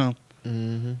how it come.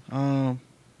 Mm-hmm.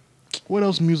 What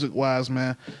else music wise,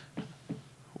 man?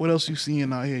 What else you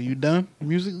seeing out here? You done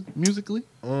musically?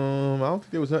 I don't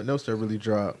think there was nothing else that really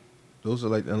dropped. Those are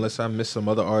like, unless I missed some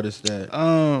other artists that.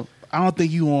 I don't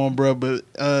think you on, bro, but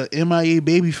MIA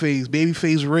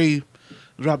Babyface Ray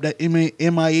dropped that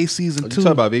MIA season 2. You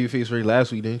talked about Babyface Ray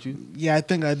last week, didn't you? Yeah, I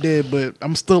think I did, but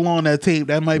I'm still on that tape.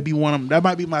 That might be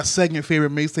my second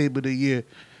favorite mixtape of the year.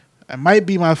 It might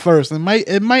be my first. It might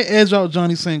edge out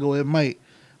Johnny Single. It might,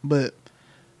 but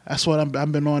that's what I've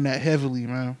been on that heavily,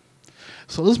 man.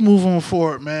 So let's move on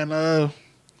forward, man.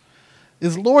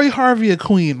 Is Lori Harvey a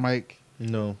queen, Mike?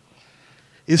 No.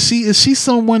 Is she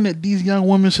someone that these young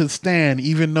women should stand,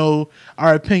 even though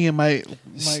our opinion might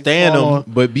stand fall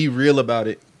them, but be real about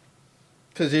it?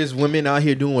 Because there's women out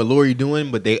here doing what Lori doing,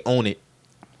 but they own it,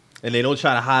 and they don't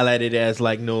try to highlight it as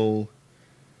like no,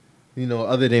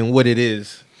 other than what it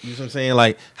is. You know what I'm saying?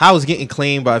 Like, how is getting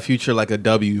claimed by Future like a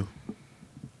W?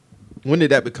 When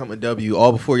did that become a W?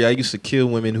 All before y'all used to kill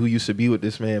women who used to be with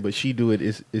this man, but she do it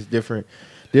is different.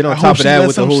 Then on top of that,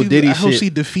 with the whole Diddy shit, I hope she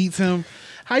defeats him.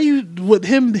 How you with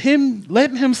him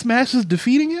letting him smash is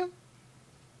defeating him?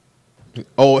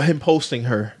 Oh, him posting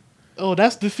her. Oh,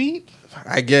 that's defeat?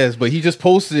 I guess, but he just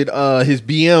posted his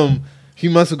BM He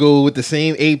must go with the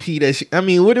same AP that she. I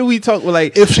mean, what do we talk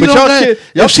like? If she but don't y'all got, shit-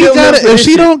 if she y'all got, live for if this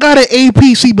she shit. don't got an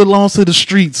AP, she belongs to the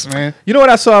streets, man. You know what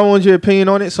I saw? I wanted your opinion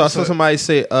on it. So I saw up? somebody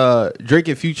say, Drake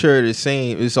and Future are the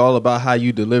same. It's all about how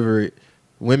you deliver it.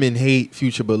 Women hate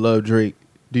Future but love Drake.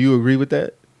 Do you agree with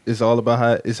that? It's all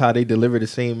about how they deliver the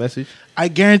same message. I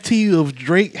guarantee you, if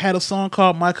Drake had a song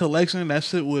called "My Collection," that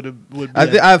shit would be.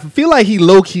 I feel like he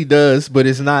low key does, but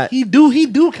it's not. He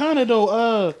do kind of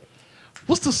though.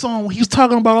 What's the song he was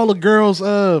talking about all the girls?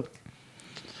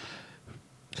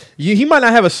 He might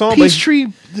not have a song, but Peachtree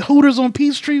Hooters on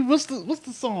Peachtree. What's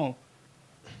the song?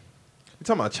 you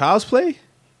talking about Child's Play?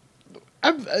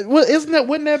 Well,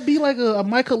 wouldn't that be like a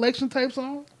My Collection type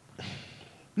song?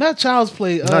 Not Child's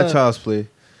Play. Not Child's Play.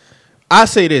 I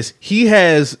say this: he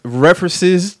has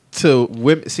references to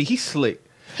women. See, he's slick.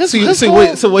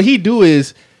 So what he do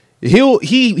is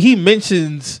he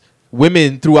mentions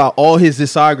women throughout all his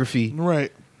discography.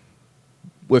 Right.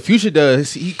 What Future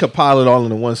does, he compile it all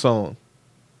into one song.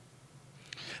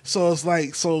 So it's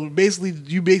like, basically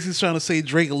trying to say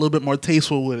Drake a little bit more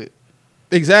tasteful with it.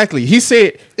 Exactly. He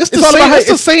said It's the all same. about It's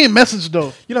the same message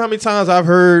though. You know how many times I've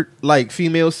heard like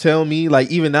females tell me,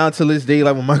 like even now to this day,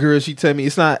 like when my girl she tell me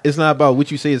it's not about what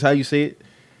you say, it's how you say it.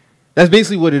 That's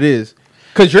basically what it is.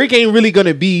 Cause Drake ain't really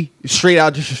gonna be straight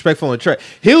out disrespectful on the track.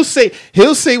 He'll say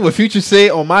what Future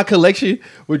said on My Collection,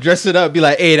 would dress it up, be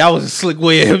like, hey, that was a slick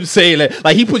way of him saying that.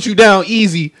 Like he put you down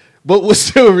easy, but was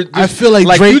still. I feel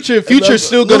like Drake, Future's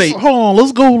still gonna. Hold on,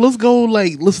 let's go.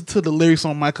 Like listen to the lyrics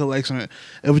on My Collection.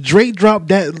 If Drake dropped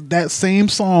that same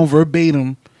song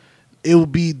verbatim, it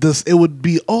would be this. It would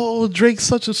be, oh, Drake's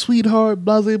such a sweetheart,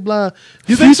 blah blah blah.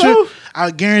 You think so?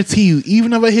 I guarantee you,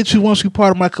 even if I hit you once, you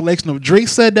part of My Collection. If Drake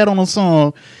said that on a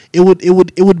song, it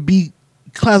would be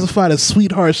classified as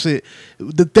sweetheart shit.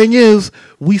 The thing is,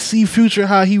 we see Future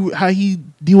how he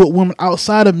deal with women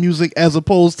outside of music as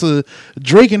opposed to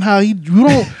Drake and how we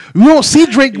don't see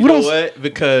Drake.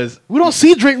 Because we don't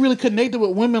see Drake really connected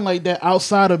with women like that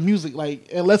outside of music.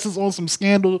 Like unless it's on some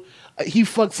scandal, he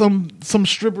fucked some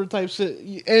stripper type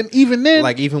shit. And even then,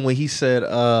 like even when he said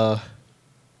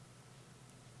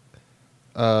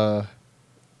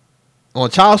on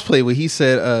Child's Play, where he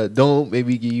said, "Don't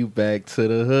maybe give you back to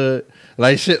the hood,"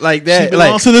 like shit like that. she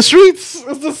belongs to the streets.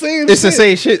 It's the same. It's the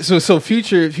same shit. So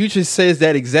Future says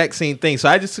that exact same thing. So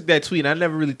I just took that tweet and I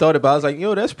never really thought about it. I was like,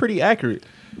 yo, that's pretty accurate.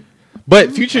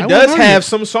 But Future does have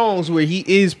some songs where he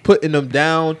is putting them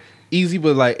down easy,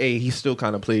 but like, hey, he still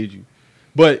kind of played you.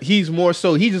 But he's more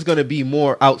so, he's just gonna be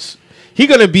more out. He's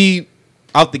gonna be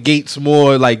out the gates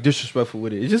more like disrespectful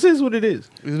with it. It just is what it is.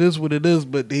 It is what it is.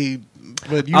 But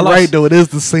you're right though. It is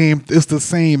the same. It's the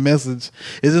same message.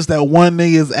 It's just that one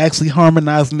nigga is actually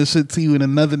harmonizing the shit to you, and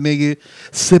another nigga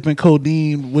sipping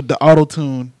codeine with the auto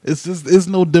tune. It's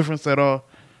no difference at all.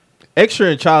 Extra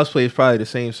and Child's Play is probably the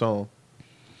same song.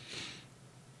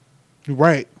 You're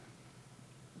right.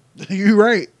 You're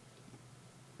right.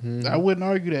 Mm-hmm. I wouldn't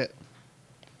argue that.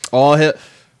 All hell.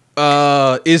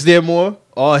 Is there more?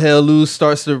 All hell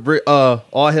starts to break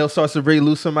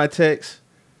loose on my text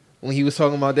when he was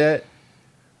talking about that.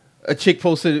 A chick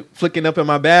posted flicking up in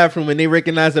my bathroom and they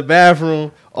recognized the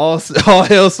bathroom. All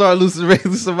hell started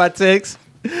loose on my text.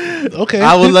 Okay.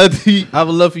 I would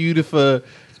love for you to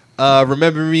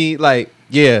remember me, like,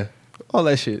 yeah, all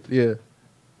that shit. Yeah,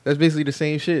 that's basically the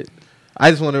same shit.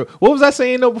 I just wonder, what was I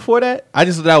saying though before that? I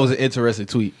just thought that was an interesting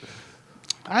tweet.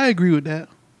 I agree with that.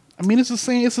 I mean, it's the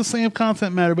same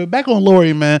content matter. But back on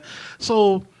Lori, man.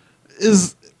 So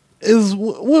what's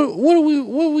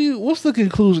the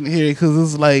conclusion here? Because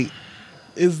it's like,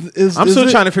 I'm still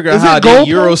trying to figure out how they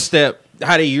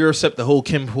Eurostep the whole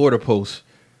Kim Porter post.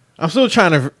 I'm still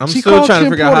trying to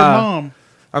figure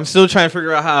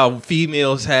out how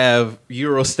females have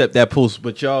Eurostep that post,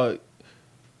 but y'all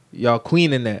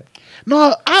queen in that.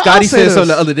 No, Scotty said something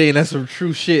the other day, and that's some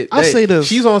true shit. I'll say this.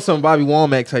 She's on some Bobby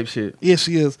Womack type shit. Yeah,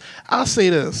 she is. I'll say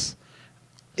this.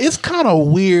 It's kind of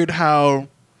weird how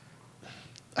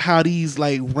these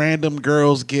like random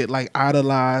girls get like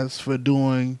idolized for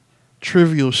doing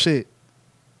trivial shit.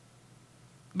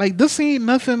 Like this ain't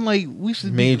nothing like we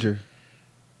should major.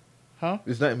 Huh?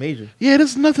 It's not major. Yeah,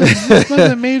 there's nothing. There's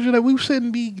nothing major that we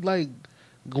shouldn't be like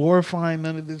glorifying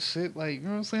none of this shit. Like, you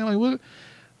know what I'm saying? Like,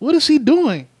 what is she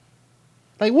doing?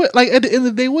 Like what? Like at the end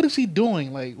of the day, what is she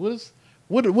doing? Like what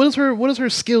is her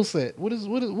skill set? What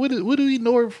do we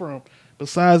know her from?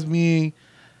 Besides being,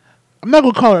 I'm not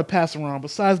gonna call her a pass around.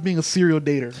 Besides being a serial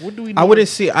dater, what do we know? I wouldn't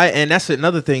see. And that's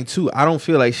another thing too. I don't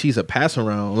feel like she's a pass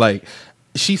around. Like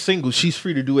she's single. She's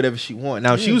free to do whatever she wants.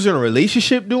 Now, if she Yeah. was in a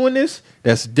relationship doing this,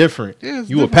 that's different. Yeah, it's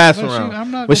you would different. pass But around.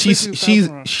 I'm not But gonna say she was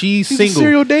passing around. she's She's single. a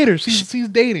serial dater. She's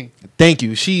dating. Thank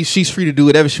you. She's free to do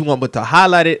whatever she wants. But to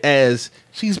highlight it as,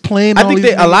 She's playing. I all think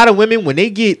these that a lot of women when they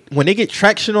get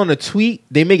traction on a tweet,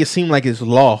 they make it seem like it's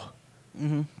law.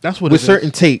 That's what With it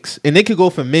certain is. takes, and they could go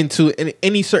from men to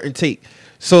any certain take.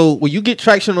 So when you get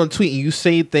traction on a tweet and you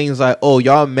say things like, "Oh,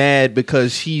 y'all mad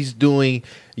because she's doing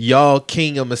y'all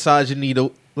king of misogyny,"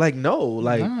 like no,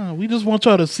 like Nah, we just want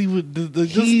y'all to see what.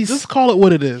 He's- Just call it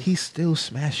what it is. he's still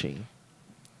smashing.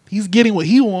 He's getting what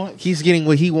he wants. He's getting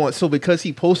what he wants. So because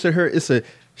he posted her, it's a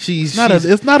she's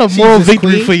It's not a she's moral his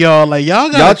victory queen. for y'all. Like y'all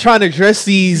got Y'all trying to dress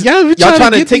these. Yeah, we y'all trying to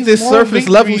trying to get take these this moral surface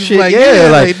level victories, shit. like, yeah, yeah,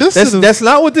 like like, this that's is- that's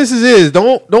not what this is.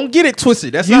 Don't get it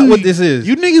twisted. That's not what this is.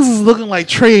 You niggas is looking like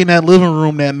Trey in that living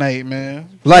room that night, man. Y'all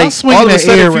Like swinging all of a that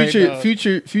air sudden, right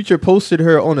Future now. Future posted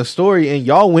her on a story, and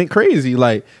y'all went crazy.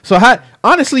 Like, so how?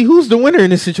 Honestly, who's the winner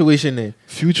in this situation? Then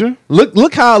Future.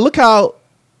 look how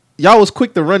y'all was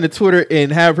quick to run to Twitter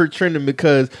and have her trending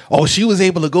because she was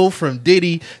able to go from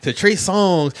Diddy to Trey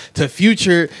Songz to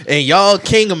Future, and y'all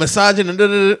king of misogyny.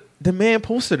 The man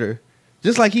posted her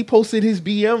just like he posted his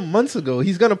BM months ago.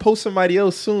 He's gonna post somebody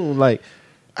else soon. Like,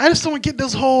 I just don't get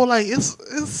this whole like it's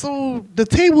so the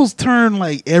tables turn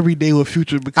like every day with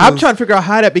Future because I'm trying to figure out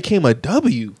how that became a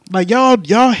W. like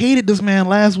y'all hated this man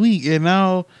last week and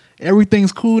now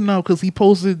everything's cool now because he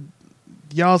posted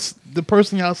the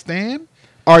person y'all stand.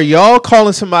 Are y'all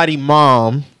calling somebody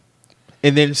mom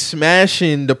and then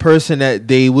smashing the person that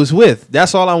they was with?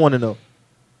 That's all I want to know.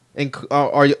 And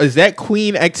is that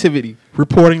queen activity?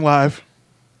 Reporting live.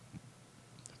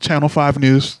 Channel 5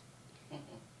 News.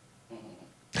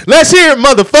 Let's hear it,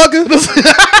 motherfucker.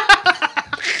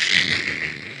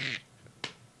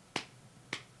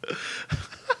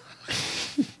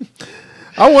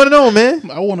 I want to know, man.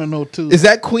 I want to know too. Is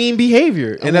that queen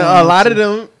behavior? And wanna a know lot too.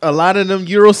 of them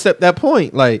Eurostep that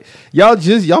point. Like y'all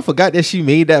forgot that she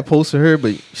made that post of her,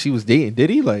 but she was dating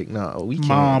Diddy. Like, no, we can't.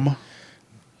 mom?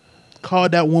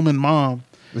 Called that woman mom.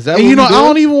 Is that And what you know, we I doing?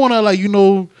 don't even want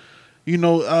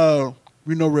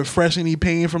to refresh any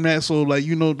pain from that. So like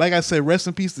like I said, rest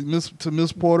in peace to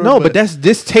Miss Porter. No, but that's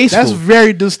distasteful. that's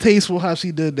very distasteful how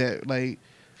she did that. Like,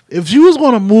 if you was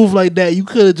gonna move like that, you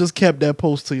could have just kept that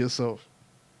post to yourself.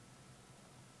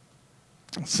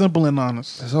 Simple and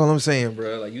honest. That's all I'm saying,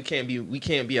 bro. Like we can't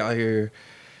be out here.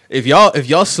 If y'all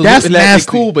salute That's and that's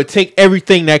nasty. cool, but take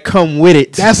everything that come with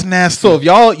it. That's nasty. So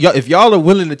if y'all are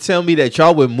willing to tell me that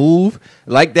y'all would move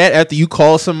like that after you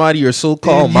call somebody your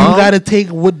so-called you mom, gotta take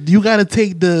then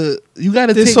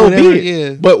take so whatever, be it.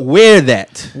 yeah. But wear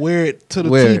that. Wear it to the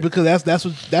Wear T it. because that's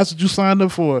what you signed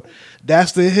up for.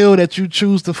 That's the hill that you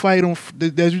choose to fight on.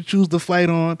 That you choose to fight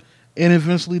on, and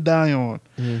eventually die on.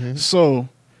 Mm-hmm. So,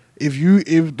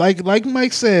 if like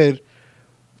Mike said,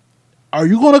 are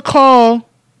you gonna call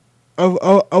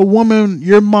a woman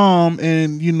your mom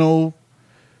and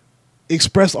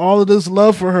express all of this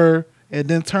love for her and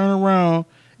then turn around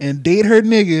and date her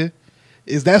nigga?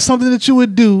 Is that something that you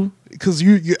would do? Because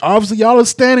you obviously y'all are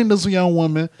standing this young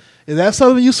woman. Is that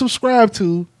something you subscribe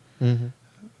to? Mm-hmm.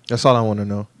 That's all I want to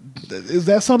know. Is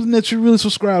that something that you really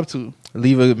subscribe to?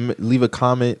 Leave a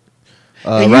comment.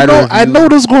 And write a review. I know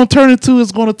this is going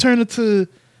to turn into.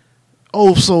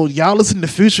 Oh, so y'all listen to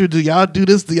Future? Do y'all do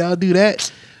this? Do y'all do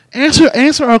that?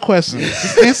 Answer our question.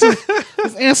 Just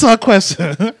answer our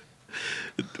question.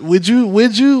 Would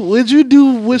you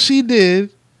do what she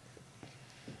did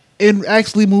and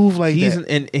actually move like that?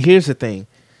 And here's the thing.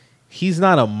 He's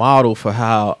not a model for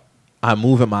how I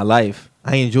move in my life.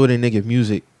 I enjoy the nigga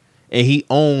music. And he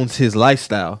owns his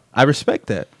lifestyle. I respect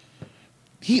that.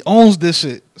 He owns this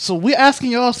shit. So we're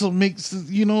asking y'all to make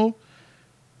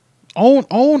own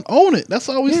it. That's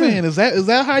all we're saying. Is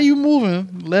that how you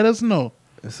moving? Let us know.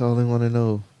 That's all I want to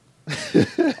know.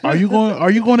 Are you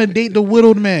going to date the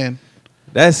widowed man?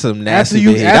 That's some nasty After you-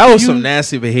 behavior. after That was you- some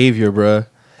nasty behavior, bruh.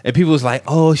 And people was like,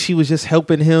 "Oh, she was just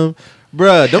helping him."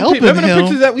 Bruh, Helping remember the him?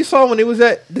 pictures that we saw when it was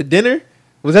at the dinner?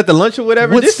 Was at the lunch or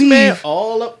whatever? With This Steve. man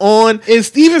all up on And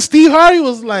Steve Harvey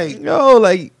was like, yo,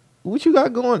 like, what you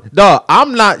got going? Dog,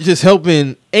 I'm not just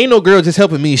helping. Ain't no girl just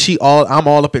helping me. I'm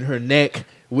all up in her neck,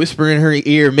 whispering in her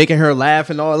ear, making her laugh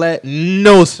and all that.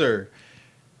 No, sir.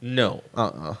 No.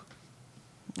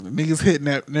 niggas hitting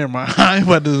that. Never mind.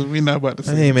 We not about to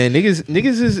say. Hey man,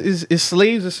 niggas is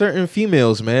slaves of certain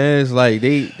females, man. It's like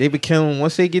they become,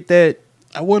 once they get that.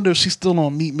 I wonder if she's still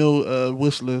on Meat Mill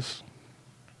wish list.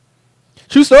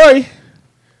 True story.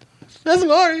 That's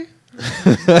Lori.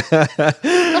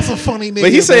 That's a funny nigga.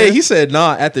 But man. he said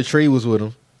nah after Trey was with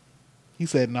him. He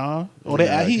said nah. Oh,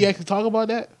 Nah. he actually talk about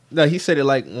that. No, he said it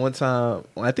like one time.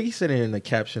 I think he said it in a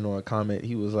caption or a comment.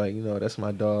 He was like, that's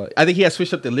my dog. I think he had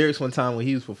switched up the lyrics one time when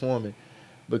he was performing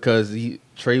because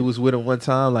Trey was with him one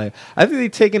time. Like, I think they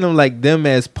taking him like them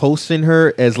as posting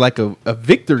her as like a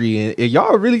victory. And if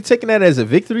y'all are really taking that as a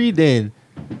victory, then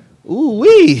ooh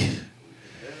wee.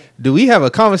 Do we have a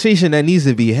conversation that needs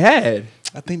to be had?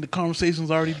 I think the conversation's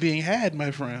already being had,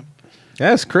 my friend.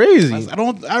 That's crazy.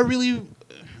 I really.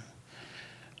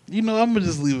 I'm gonna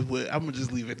just leave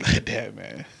it like that,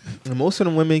 man. And most of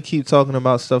the women keep talking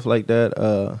about stuff like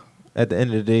that. At the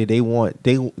end of the day, they want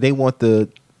the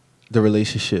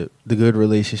relationship, the good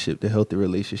relationship, the healthy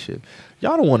relationship.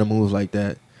 Y'all don't want to move like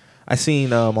that. I seen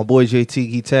my boy JT.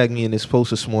 He tagged me in this post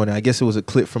this morning. I guess it was a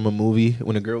clip from a movie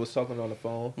when a girl was talking on the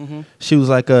phone. Mm-hmm. She was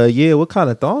like, "Yeah, what kind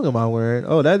of thong am I wearing?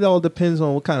 Oh, that all depends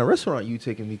on what kind of restaurant you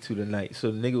taking me to tonight." So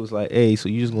the nigga was like, "Hey, so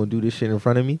you just gonna do this shit in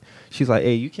front of me?" She's like,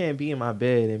 "Hey, you can't be in my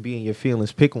bed and be in your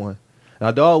feelings. Pick one."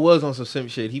 Now, dog was on some simp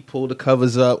shit. He pulled the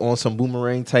covers up on some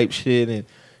boomerang type shit, and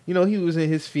he was in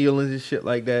his feelings and shit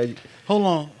like that. Hold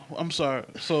on, I'm sorry.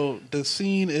 So the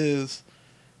scene is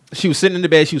she was sitting in the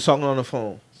bed. She was talking on the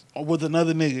phone. With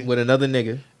another nigga. While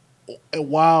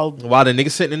the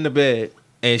nigga sitting in the bed,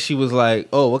 and she was like,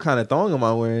 "Oh, what kind of thong am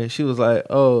I wearing?" She was like,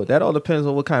 "Oh, that all depends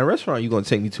on what kind of restaurant you gonna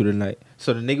take me to tonight."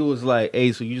 So the nigga was like,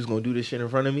 "Hey, so you just gonna do this shit in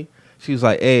front of me?" She was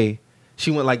like, "Hey," she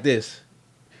went like this.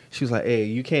 She was like, "Hey,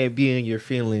 you can't be in your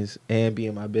feelings and be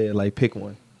in my bed. Like, pick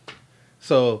one."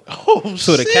 So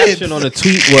the caption on the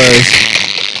tweet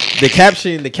was the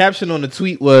caption on the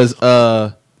tweet was,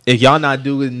 "If y'all not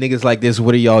doing niggas like this,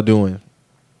 what are y'all doing?"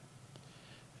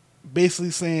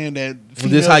 Basically saying that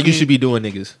this is how you should be doing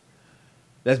niggas.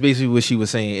 That's basically what she was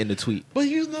saying in the tweet. But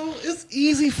it's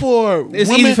easy for it's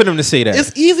women, easy for them to say that.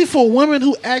 It's easy for women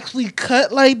who actually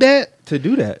cut like that to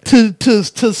do that. To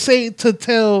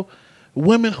tell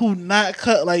women who not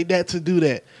cut like that to do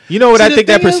that. You know what I think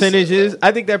that percentage is?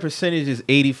 I think that percentage is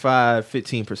 85,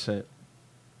 15%.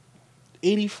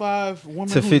 85 women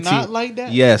to 15. Who not like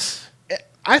that? Yes.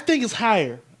 I think it's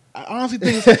higher. I honestly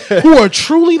think it's who are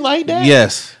truly like that.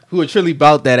 Yes. Who are truly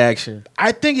about that action.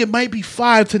 I think it might be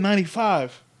 5 to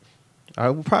 95.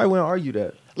 I probably wouldn't argue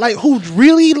that. Like who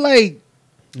really like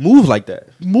move like that?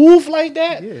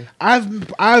 Yeah. I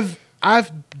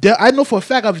know for a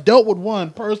fact I've dealt with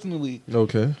one personally.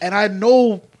 Okay. And I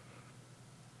know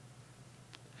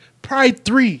probably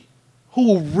 3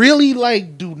 who really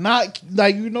like do not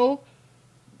like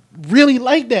really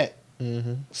like that.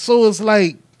 Mm-hmm. So it's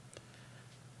like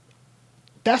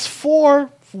that's 4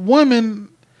 women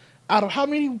out of how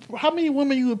many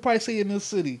women you would probably say in this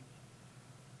city?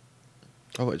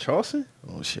 Oh, at Charleston?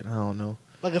 Oh shit, I don't know.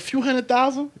 Like a few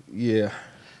 100,000? Yeah.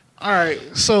 All right,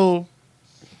 so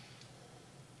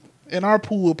in our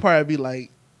pool would probably be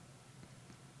like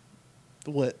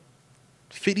what,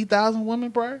 50,000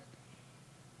 women, probably?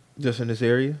 Just in this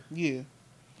area? Yeah.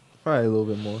 Probably a little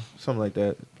bit more, something like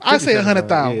that. I'd say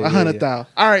 100,000. 100,000.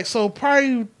 All right, so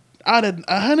probably out of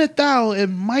 100,000, it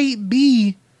might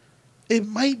be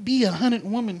 100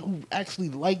 women who actually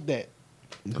like that.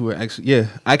 Who are actually, yeah,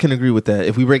 I can agree with that.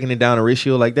 If we breaking it down a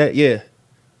ratio like that, yeah,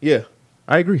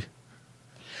 I agree.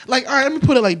 Like, all right, let me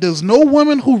put it like this: no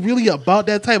woman who really about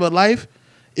that type of life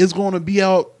is going to be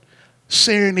out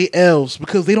sharing their L's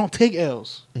because they don't take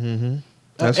L's. Mm-hmm.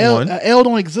 That's one. An L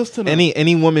don't exist to them.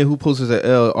 Any woman who posts an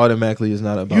L automatically is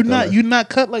not about. You're not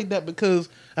cut like that because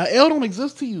an L don't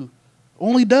exist to you.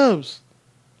 Only doves.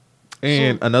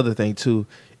 And another thing too,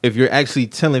 if you're actually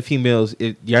telling females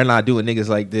if you're not doing niggas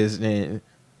like this, then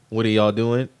what are y'all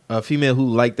doing? A female who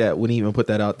like that wouldn't even put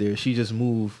that out there. She just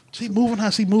move. She moving how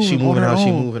she moving. She moving how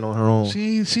she moving on her own.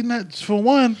 She not for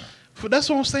one. That's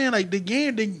what I'm saying. Like the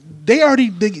game,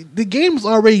 the game's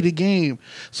already the game.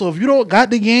 So if you don't got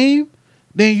the game,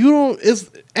 then you don't.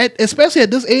 Especially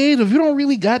at this age, if you don't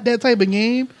really got that type of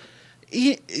game,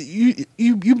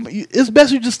 it's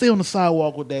best you just stay on the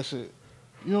sidewalk with that shit.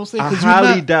 You know what I'm saying? I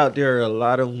highly doubt there are a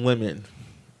lot of women,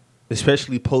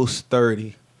 especially post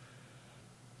 30.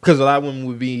 Because a lot of women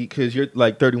would be, because you're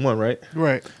like 31, right?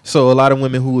 Right. So a lot of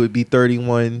women who would be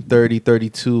 31, 30,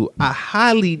 32, I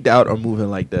highly doubt are moving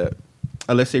like that.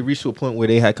 Unless they reach to a point where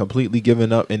they had completely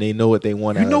given up and they know what they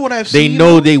want. You know what I've seen? They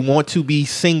know they want to be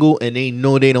single and they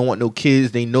know they don't want no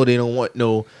kids. They know they don't want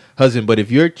no husband. But if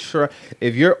you're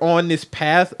on this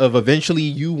path of eventually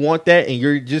you want that and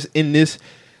you're just in this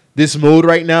mode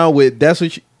right now with that's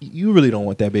what you really don't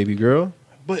want that, baby girl.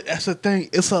 But that's the thing.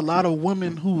 It's a lot of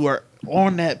women who are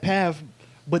on that path,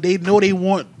 but they know they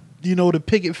want, the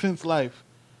picket fence life.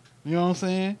 You know what I'm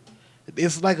saying?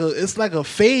 It's like a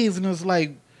phase, and it's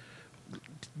like,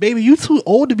 baby, you too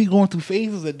old to be going through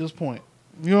phases at this point.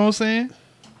 You know what I'm saying?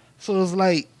 So it's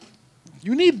like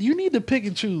You need to pick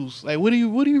and choose. Like, what do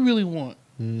you really want?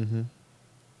 Mm-hmm.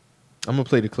 I'm gonna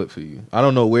play the clip for you. I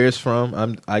don't know where it's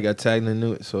from. I got tagged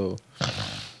into it, so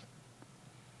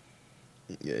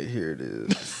yeah, here it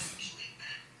is.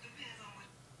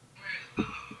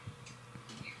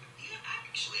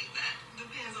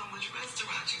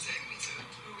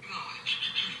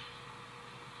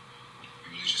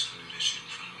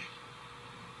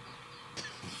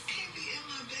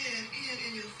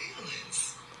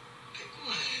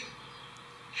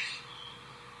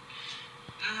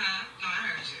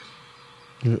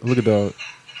 Look at dog.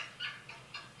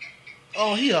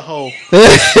 Oh, he a hoe.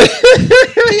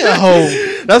 He a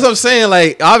hoe. That's what I'm saying.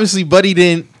 Like, obviously, Buddy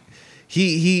didn't.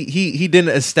 He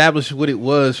didn't establish what it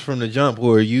was from the jump,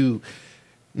 or you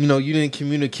didn't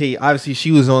communicate. Obviously, she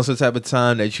was on some type of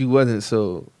time that you wasn't.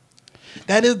 So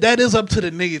that is up to the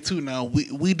nigga too. Now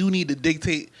we do need to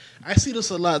dictate. I see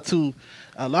this a lot too.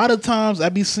 A lot of times I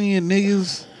be seeing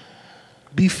niggas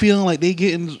be feeling like they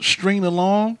getting stringed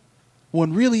along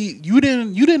when really you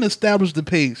didn't establish the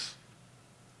pace.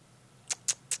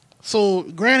 So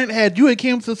granted, had you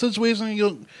came to a situation and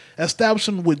you're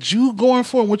establishing what you going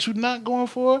for and what you're not going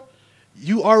for,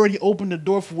 you already opened the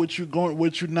door for what you're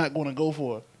not going to go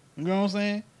for. You know what I'm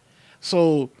saying?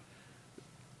 So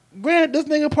granted, this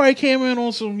nigga probably came in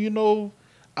on some,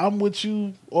 I'm with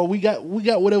you, or we got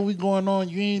whatever we going on.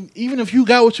 You ain't, even if you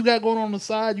got what you got going on the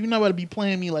side, you're not about to be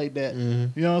playing me like that.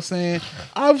 Mm-hmm. You know what I'm saying?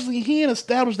 Obviously, he ain't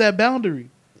established that boundary.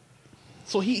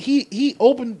 So he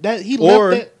opened that,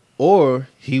 left that. Or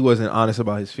he wasn't honest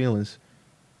about his feelings.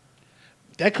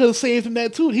 That could have saved him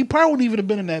that too. He probably wouldn't even have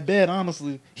been in that bed,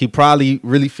 honestly. He probably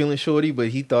really feeling shorty, but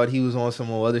he thought he was on some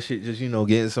more other shit, just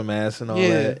getting some ass and all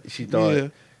that. She thought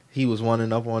he was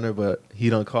wanting up on her, but he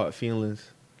done caught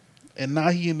feelings. And now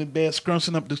he in the bed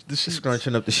scrunching up the sheets.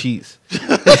 Scrunching up the sheets.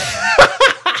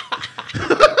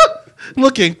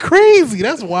 Looking crazy.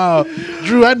 That's wild.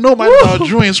 Drew, I know my dog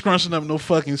Drew ain't scrunching up no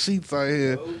fucking sheets out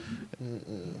here.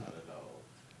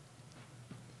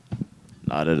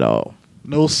 Not at all.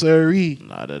 No siree.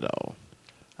 Not at all.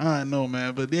 I don't know,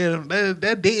 man. But yeah,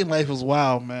 that dating life is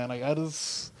wild, man. Like I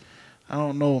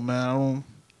don't know, man. I don't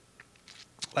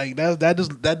like that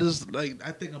just like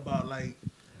I think about like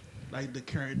the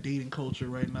current dating culture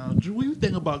right now. Drew, what do you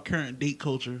think about current date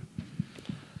culture?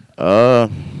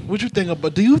 What you think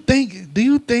about? Do you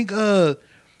think I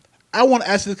want to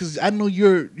ask this because I know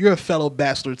you're a fellow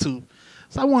bachelor too.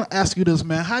 So I want to ask you this,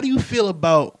 man. How do you feel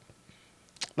about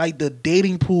like the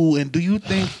dating pool, and do you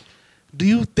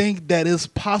think that it's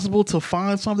possible to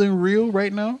find something real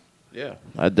right now? Yeah,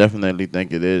 I definitely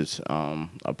think it is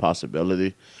a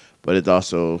possibility, but it's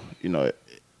also,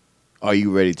 are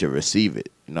you ready to receive it?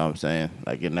 You know what I'm saying?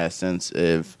 Like in that sense,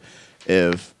 if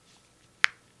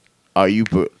are you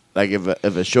like if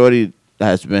a shorty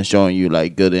has been showing you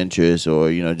like good interest,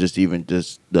 or just even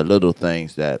just the little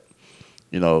things that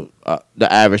the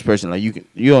average person, like you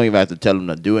don't even have to tell them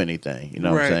to do anything. You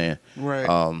know what I'm saying?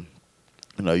 Right.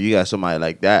 You got somebody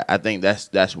like that. I think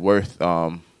that's worth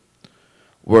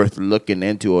looking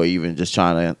into, or even just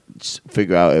trying to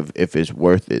figure out if it's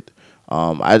worth it.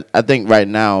 I think right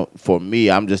now for me,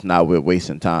 I'm just not with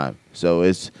wasting time. So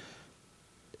it's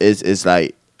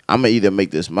like I'm gonna either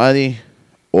make this money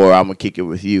or I'm gonna kick it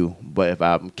with you. But if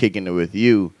I'm kicking it with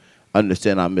you,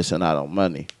 understand I'm missing out on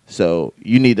money. So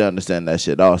you need to understand that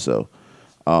shit also.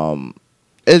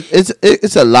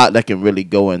 It's a lot that can really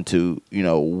go into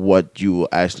what you will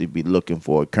actually be looking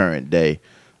for current day.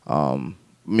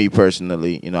 Me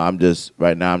personally, I'm just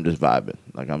vibing.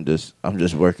 Like I'm just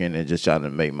working and just trying to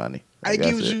make money. I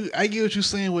get what you're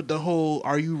saying with the whole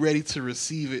are you ready to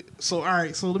receive it? So all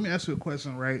right, so let me ask you a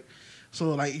question, right?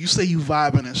 So like you say you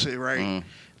vibing and shit, right?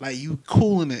 Like you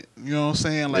cooling it, you know what I'm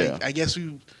saying? Like yeah. I guess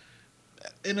you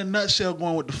in a nutshell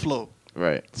going with the flow.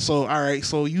 Right. So all right,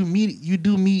 so you might meet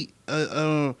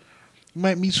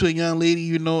you a young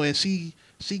lady, and she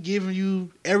giving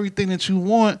you everything that you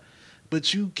want,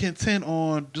 but you content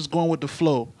on just going with the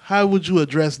flow. How would you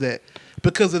address that?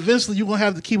 Because eventually you're gonna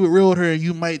have to keep it real with her, and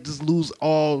you might just lose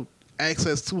all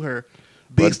access to her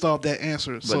based off that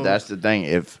answer. But that's the thing.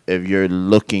 If you're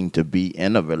looking to be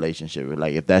in a relationship,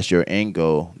 like if that's your end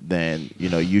goal, then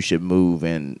you should move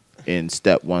in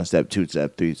step 1, step 2,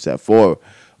 step 3, step 4,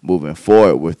 moving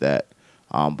forward with that.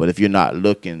 But if you're not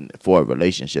looking for a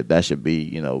relationship, that should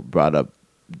be brought up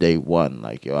day one.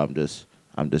 Like I'm just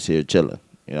here chilling.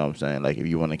 You know what I'm saying? Like if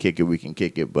you want to kick it, we can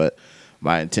kick it. But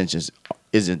my intentions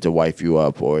isn't to wife you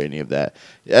up or any of that.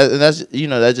 And that's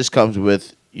that just comes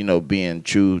with being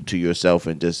true to yourself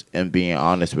and being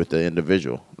honest with the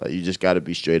individual. Like you just got to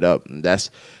be straight up, and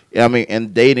that's Yeah, I mean,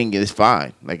 and dating is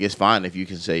fine. Like, it's fine if you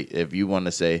can say, if you want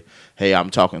to say, hey, I'm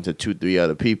talking to 2-3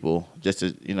 other people, just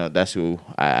to, that's who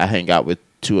I hang out with,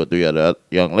 2 or 3 other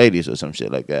young ladies or some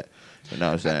shit like that. You know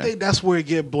what I'm saying? I think that's where it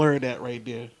get blurred at right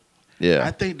there. Yeah.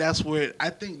 I think that's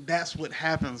what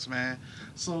happens, man.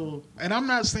 So, and I'm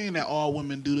not saying that all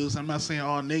women do this. I'm not saying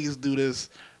all niggas do this.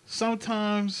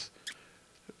 Sometimes,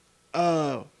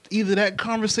 either that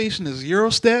conversation is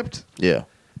Euro-stepped. Yeah.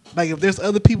 Like, if there's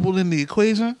other people in the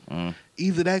equation,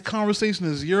 either that conversation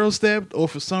is Euro-stepped or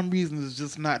for some reason it's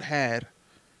just not had.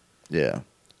 Yeah.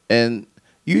 And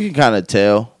you can kind of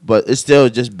tell, but it's still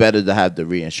just better to have the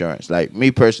reinsurance. Like,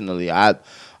 me personally, I'm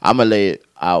going to lay it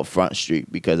out front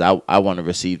street because I want to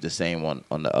receive the same one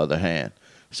on the other hand.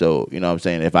 So, you know what I'm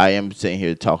saying? If I am sitting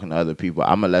here talking to other people,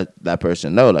 I'm going to let that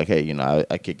person know, like, hey,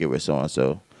 I kick it with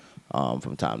so-and-so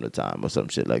from time to time or some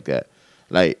shit like that.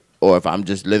 Like, or if I'm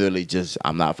just literally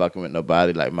I'm not fucking with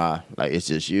nobody, like it's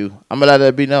just you, I'm going to let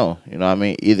that be known. You know what I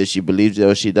mean? Either she believes it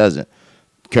or she doesn't.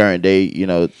 Current day,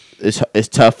 it's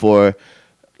tough for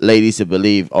ladies to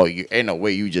believe, oh, you ain't no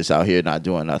way you just out here not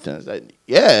doing nothing. It's like,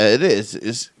 yeah, it is.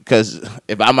 It's because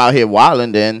if I'm out here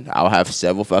wilding, then I'll have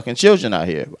several fucking children out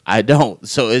here. I don't.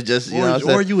 So it's just,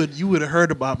 or you would have heard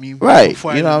about me. Right.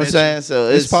 Before You know what I'm saying? So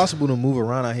it's possible to move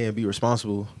around out here and be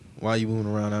responsible while you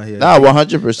moving around out here. No,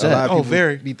 100%. A lot of people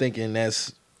very. be thinking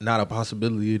that's not a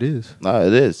possibility. It is. No,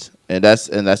 it is. And that's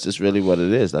just really what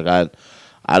it is. Like,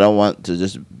 I don't want to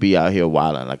just be out here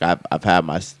wilding. Like, I've had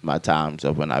my times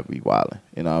of when I be wilding.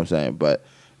 You know what I'm saying? But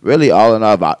really, all in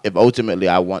all, if ultimately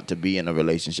I want to be in a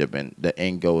relationship and the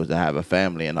end goal is to have a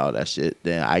family and all that shit,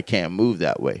 then I can't move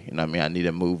that way. You know what I mean? I need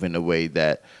to move in a way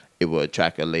that it will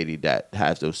attract a lady that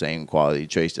has those same quality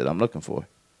traits that I'm looking for.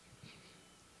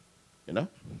 You know?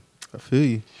 I feel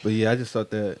you. But yeah, I just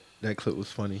thought that clip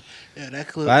was funny. Yeah, that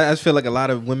clip. I just feel like a lot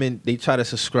of women, they try to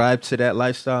subscribe to that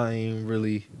lifestyle and ain't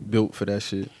really built for that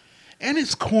shit. And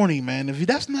it's corny, man. If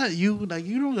that's not you, like,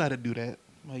 you don't got to do that.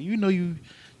 Like, you know you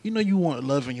want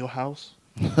love in your house.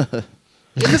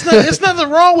 It's nothing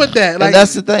wrong with that. Like, and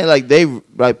that's the thing.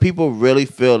 Like, people really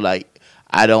feel like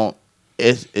I don't.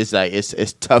 It's like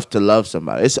it's tough to love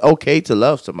somebody. It's okay to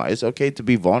love somebody. It's okay to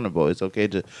be vulnerable. It's okay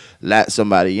to let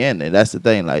somebody in. And that's the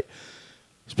thing. Like,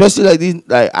 especially like these.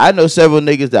 Like, I know several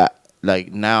niggas that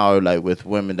like now are like with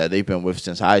women that they've been with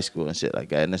since high school and shit like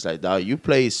that. And it's like, dog, you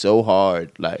played so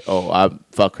hard. Like, oh, I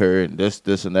fuck her and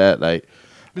this and that. Like,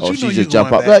 but oh, you know she just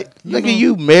jump up. Like, nigga,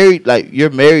 you married. Like, you're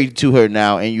married to her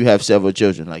now, and you have several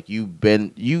children. Like, you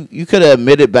could have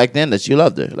admitted back then that you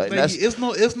loved her. Like, that's it's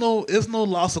no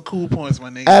loss of cool points, my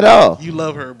nigga. At all. You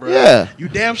love her, bro. Yeah. You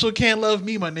damn sure can't love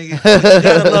me, my nigga. You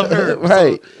gotta love her.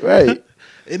 Right. So, Right.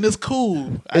 and it's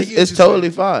cool. It's totally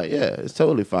fine. Yeah, it's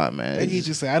totally fine, man. I get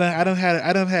you say I don't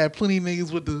have plenty of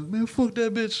niggas with the man. Fuck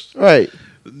that bitch. Right.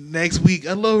 Next week,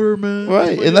 I love her, man.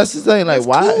 Right, and that's the thing. Like, it's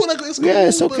why? Cool. Like, it's cool, yeah,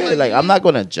 it's okay. but, Like, I'm not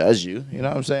gonna judge you. You know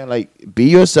what I'm saying? Like, be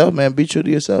yourself, man. Be true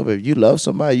to yourself. If you love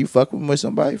somebody, you fuck with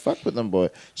somebody, fuck with them, boy.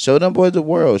 Show them boys the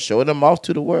world. Show them off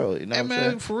to the world. You know hey, what I'm man,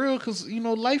 saying? for real, because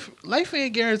life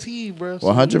ain't guaranteed, bro.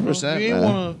 100%, You ain't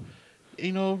man. want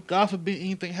to, God forbid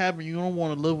anything happen. You don't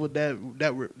want to live with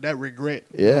that regret.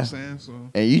 Yeah. You know what I'm saying? So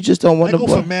And you just don't want I the go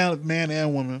boy. for man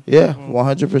and woman. Yeah, So,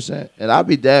 100%. And I'd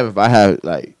be damned if I had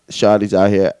like shawties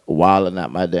out here wilding at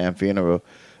my damn funeral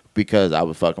because I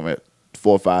was fucking with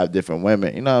 4 or 5 different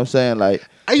women. You know what I'm saying? Like,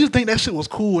 I used to think that shit was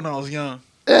cool when I was young.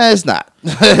 it's not.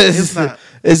 It's not.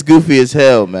 It's goofy as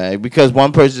hell, man. Because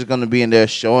one person's gonna be in there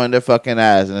showing their fucking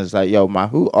ass, and it's like, yo,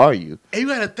 who are you? And you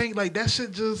gotta think like that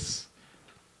shit just.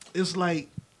 It's like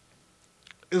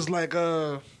you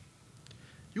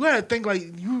gotta think like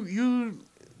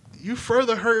you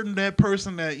further hurting that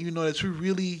person that you know that you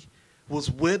really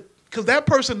was with. Because that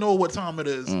person know what time it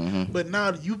is. Mm-hmm. But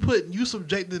now you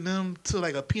subjected them to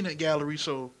like a peanut gallery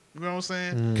show. You know what I'm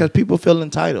saying? Because people feel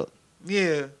entitled. Yeah. You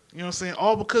know what I'm saying?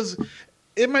 All because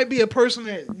it might be a person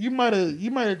that you might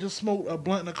have just smoked a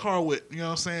blunt in a car with, you know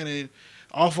what I'm saying? And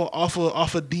off a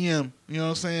DM, you know what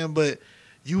I'm saying? But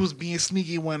you was being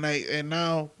sneaky one night and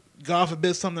now, God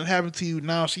forbid something happened to you,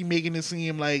 now she making it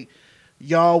seem like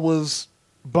y'all was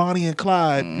Bonnie and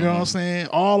Clyde, you know what I'm saying?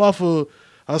 All off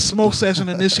a smoke session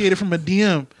initiated from a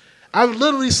DM. I've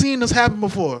literally seen this happen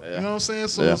before. You know what I'm saying?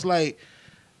 So it's like,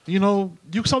 you know,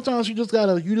 sometimes you just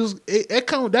gotta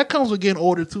that comes with getting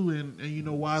older too and you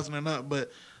know, wisening up.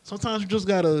 But sometimes you just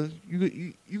gotta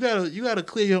you gotta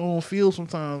clear your own field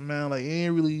sometimes, man. Like, it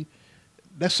ain't really,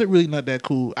 that shit really not that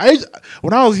cool.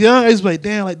 When I was young, I was like,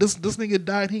 damn, like this nigga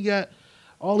died, he got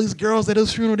all these girls at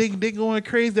his funeral, they going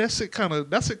crazy. That shit kinda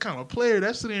player.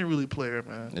 That shit ain't really player,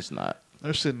 man. It's not.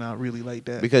 That shit not really like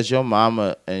that. Because your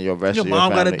mama and your rest Your of your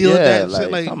mom family, gotta deal with that shit,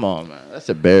 like, like- come on, man, that's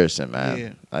embarrassing, man. Yeah.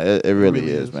 Like, it really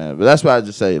is, man. But that's why I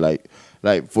just say, like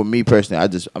for me personally,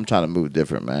 I'm trying to move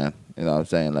different, man. You know what I'm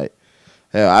saying? Like,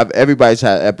 hell, everybody's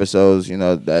had episodes, you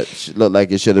know, that look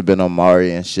like it should have been on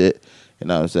Maury and shit. You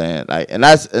know what I'm saying? Like, and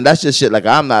that's just shit. Like,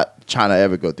 I'm not trying to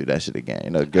ever go through that shit again. You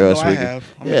know, girls I swinging. have.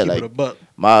 I'm Yeah, gonna keep like it a buck.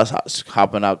 Miles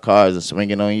hopping out cars and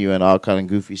swinging on you and all kind of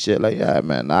goofy shit. Like, yeah,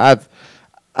 man,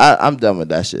 I'm done with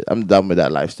that shit. I'm done with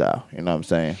that lifestyle. You know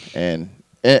what I'm saying?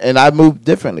 And I move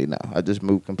differently now. I just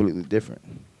move completely different.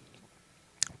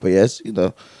 But yes, you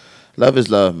know, love is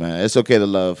love, man. It's okay to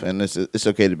love, and it's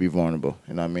okay to be vulnerable.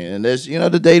 You know what I mean? And there's, you know,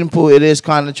 the dating pool, it is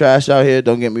kind of trash out here.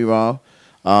 Don't get me wrong.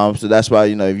 So that's why,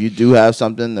 you know, if you do have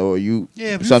something or if you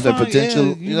something find- potential,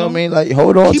 yeah, you know what I mean? Like,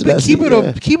 hold on to that. Keep shit,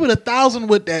 it keep it 1,000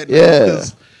 with that. now, Yeah.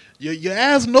 'cause Your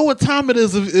ass know what time it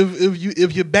is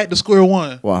if you're back to square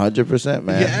one. 100%,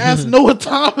 man. Your ass know what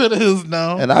time it is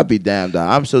now. And I'll be damned.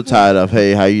 I'm so tired of,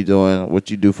 hey, how you doing?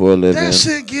 What you do for a living? That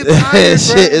shit get tired.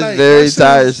 Shit is Like, very that shit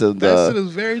tiresome, That dog. shit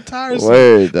is very tiresome.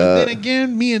 Word, But dog. then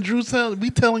again, me and Drew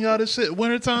telling y'all this shit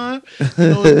wintertime. You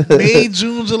know, May,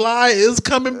 June, July is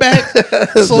coming back.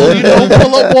 So you know,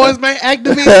 Pull Up Boys may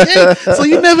activate again. So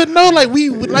you never know. Like we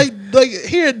like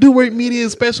here at Do Work Media,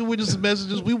 especially with just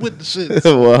messages, we with the shit.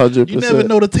 100%. You never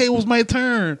know, the tables might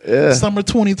turn. Yeah. Summer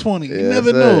 2020. You Yeah,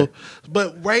 never sir. know.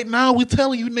 But right now, we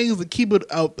telling you niggas to keep it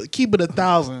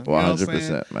 1,000.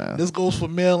 100%, man. This goes for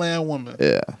male and woman.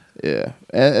 Yeah.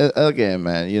 And again,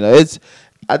 man, you know,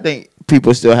 I think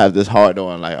people still have this hard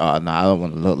on, like, oh, no, I don't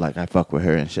want to look like I fuck with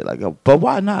her and shit. Like, but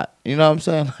why not? You know what I'm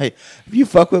saying? Like, if you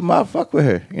fuck with my, fuck with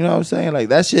her. You know what I'm saying? Like,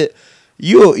 that shit,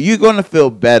 you're going to feel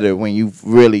better when you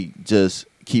really just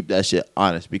keep that shit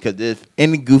honest. Because if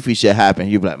any goofy shit happen,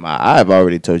 you be like, I've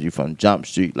already told you from Jump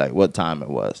Street, like, what time it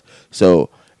was. So,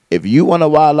 if you want to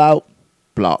wild out,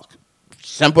 block.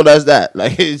 Simple as that.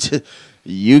 Like, it's just,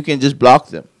 you can just block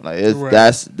them. Like, Right.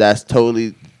 that's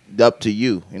totally up to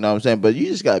you. You know what I'm saying? But you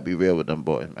just gotta be real with them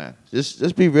boys, man.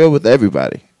 Just be real with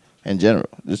everybody in general.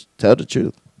 Just tell the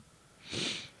truth.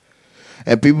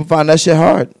 And people find that shit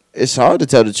hard. It's hard to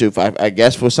tell the truth, I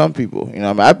guess, for some people. You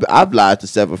know what I mean? I've lied to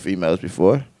several females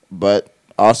before, but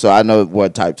also I know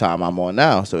what type time I'm on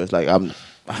now. So it's like I'm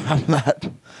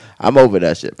over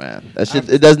that shit, man. That shit,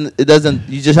 it doesn't.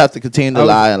 You just have to continue to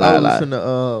lie and lie I and was lie. listening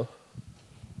to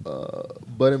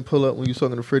Button Pull Up when you was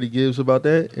talking to Freddie Gibbs about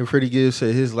that, and Freddie Gibbs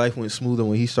said his life went smoother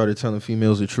when he started telling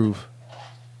females the truth.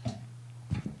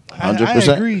 100%.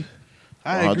 I agree.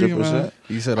 I agree, man.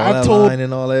 He said all I've that told- lying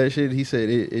and all that shit. He said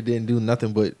it didn't do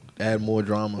nothing but add more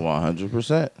drama.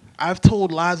 100%. I've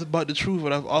told lies about the truth,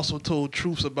 but I've also told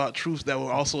truths about truths that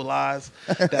were also lies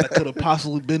that could have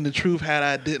possibly been the truth had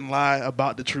I didn't lie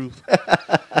about the truth.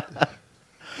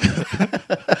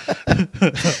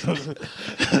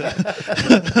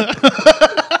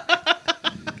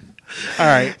 All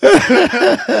right.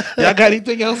 Y'all got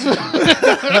anything else?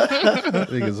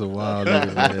 Niggas a wild nigga,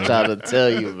 I'm man. trying to tell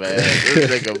you, man.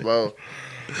 This nigga, bro.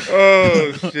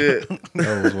 Oh, shit.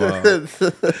 That was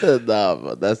wild. Nah,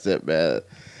 but that's it, man.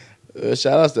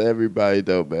 Shout outs to everybody,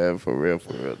 though, man. For real,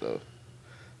 though.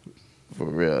 For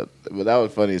real. But that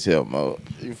was funny as hell, Mo.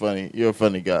 You funny. You're a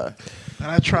funny guy. And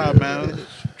I try, man.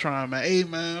 Trying, man. Hey,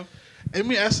 man. I'm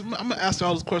gonna ask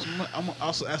y'all this question. I'm gonna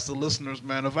also ask the listeners,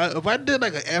 man. If I did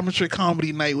like an amateur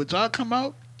comedy night, would y'all come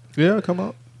out? Yeah, come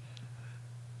out.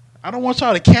 I don't want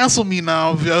y'all to cancel me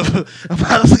now. If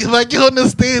I get on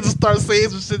this stage and start saying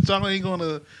some shit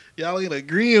y'all ain't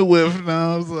agreeing with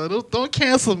now. So don't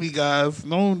cancel me, guys.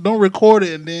 Don't record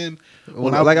it and then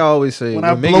Like I always say, when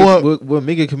I what blow up- what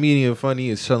make a comedian funny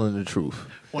is telling the truth.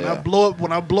 when Yeah. I blow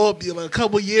up a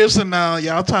couple years from now,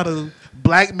 y'all try to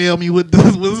blackmail me with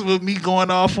this with me going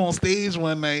off on stage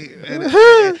one night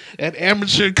at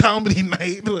amateur comedy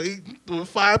night, like with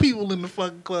 5 people in the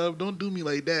fucking club. Don't do me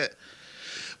like that.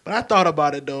 But I thought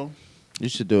about it though. You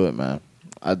should do it, man.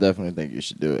 I definitely think you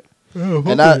should do it.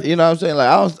 And I, you know what I'm saying? Like,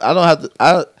 I don't have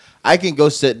to, I can go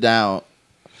sit down,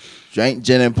 drink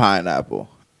gin and pineapple,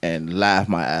 and laugh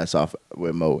my ass off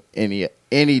with Mo any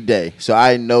day. So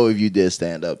I know if you did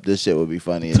stand up, this shit would be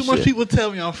funny as Too much shit. people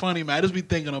tell me I'm funny, man. I just be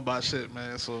thinking about shit,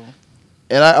 man. So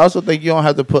And I also think you don't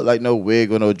have to put like no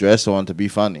wig or no dress on to be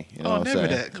funny. You know what I'm never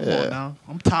saying? that. Come Yeah. on now.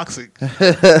 I'm toxic. Too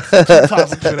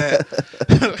toxic for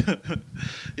that.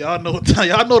 y'all know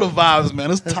the vibes,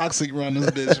 man. It's toxic around this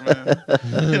bitch,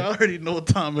 man. Y'all already know what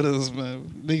time it is, man.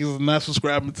 Niggas is not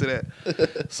subscribing to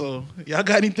that. So y'all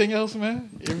got anything else, man?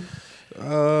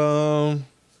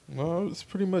 Well, it's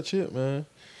pretty much it, man.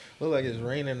 Look like it's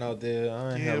raining out there.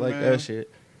 I ain't Yeah, like man. that shit.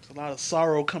 a lot of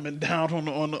sorrow coming down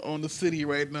on the city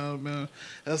right now, man.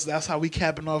 That's how we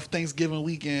capping off Thanksgiving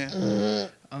weekend.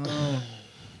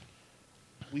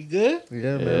 We good?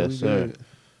 Yeah, man. Yes, We sir. good.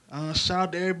 Shout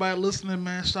out to everybody listening,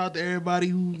 man. Shout out to everybody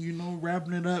who,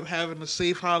 wrapping it up, having a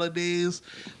safe holidays.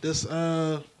 This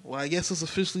I guess this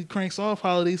officially cranks off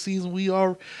holiday season.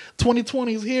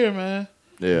 2020 is here, man.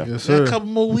 Yeah. Yes, We got sir. a couple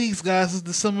more weeks, guys. It's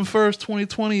December 1st,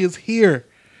 2020 is here.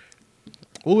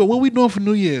 What we doing for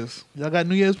New Year's? Y'all got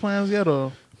New Year's plans yet,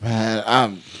 or? Man,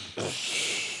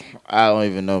 I don't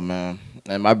even know, man.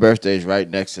 And my birthday's right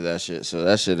next to that shit, so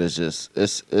that shit is just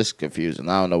it's confusing.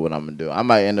 I don't know what I'm gonna do. I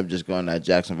might end up just going to that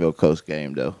Jacksonville Coast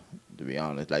game though, to be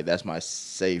honest. Like that's my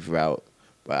safe route.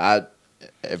 But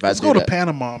Let's go to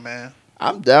Panama, man.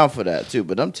 I'm down for that too.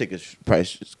 But them tickets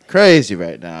price is crazy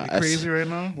right now. You crazy right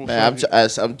now? Well, Man, fuck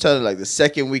it. I'm telling you, like the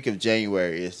second week of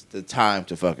January is the time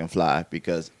to fucking fly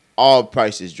because all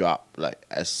prices drop. Like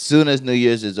as soon as New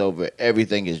Year's is over,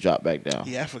 everything is dropped back down.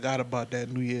 Yeah, I forgot about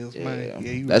that New Year's, man.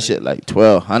 Yeah, you that right. shit like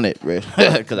 1,200,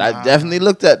 because I definitely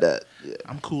looked at that. Yeah.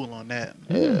 I'm cool on that.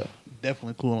 Yeah.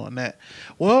 Definitely cool on that.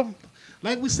 Well,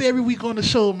 like we say every week on the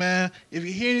show, man, if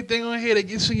you hear anything on here that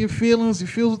gets you your feelings, you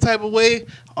feel the type of way,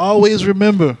 always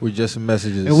remember. We're just some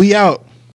messages. And we out.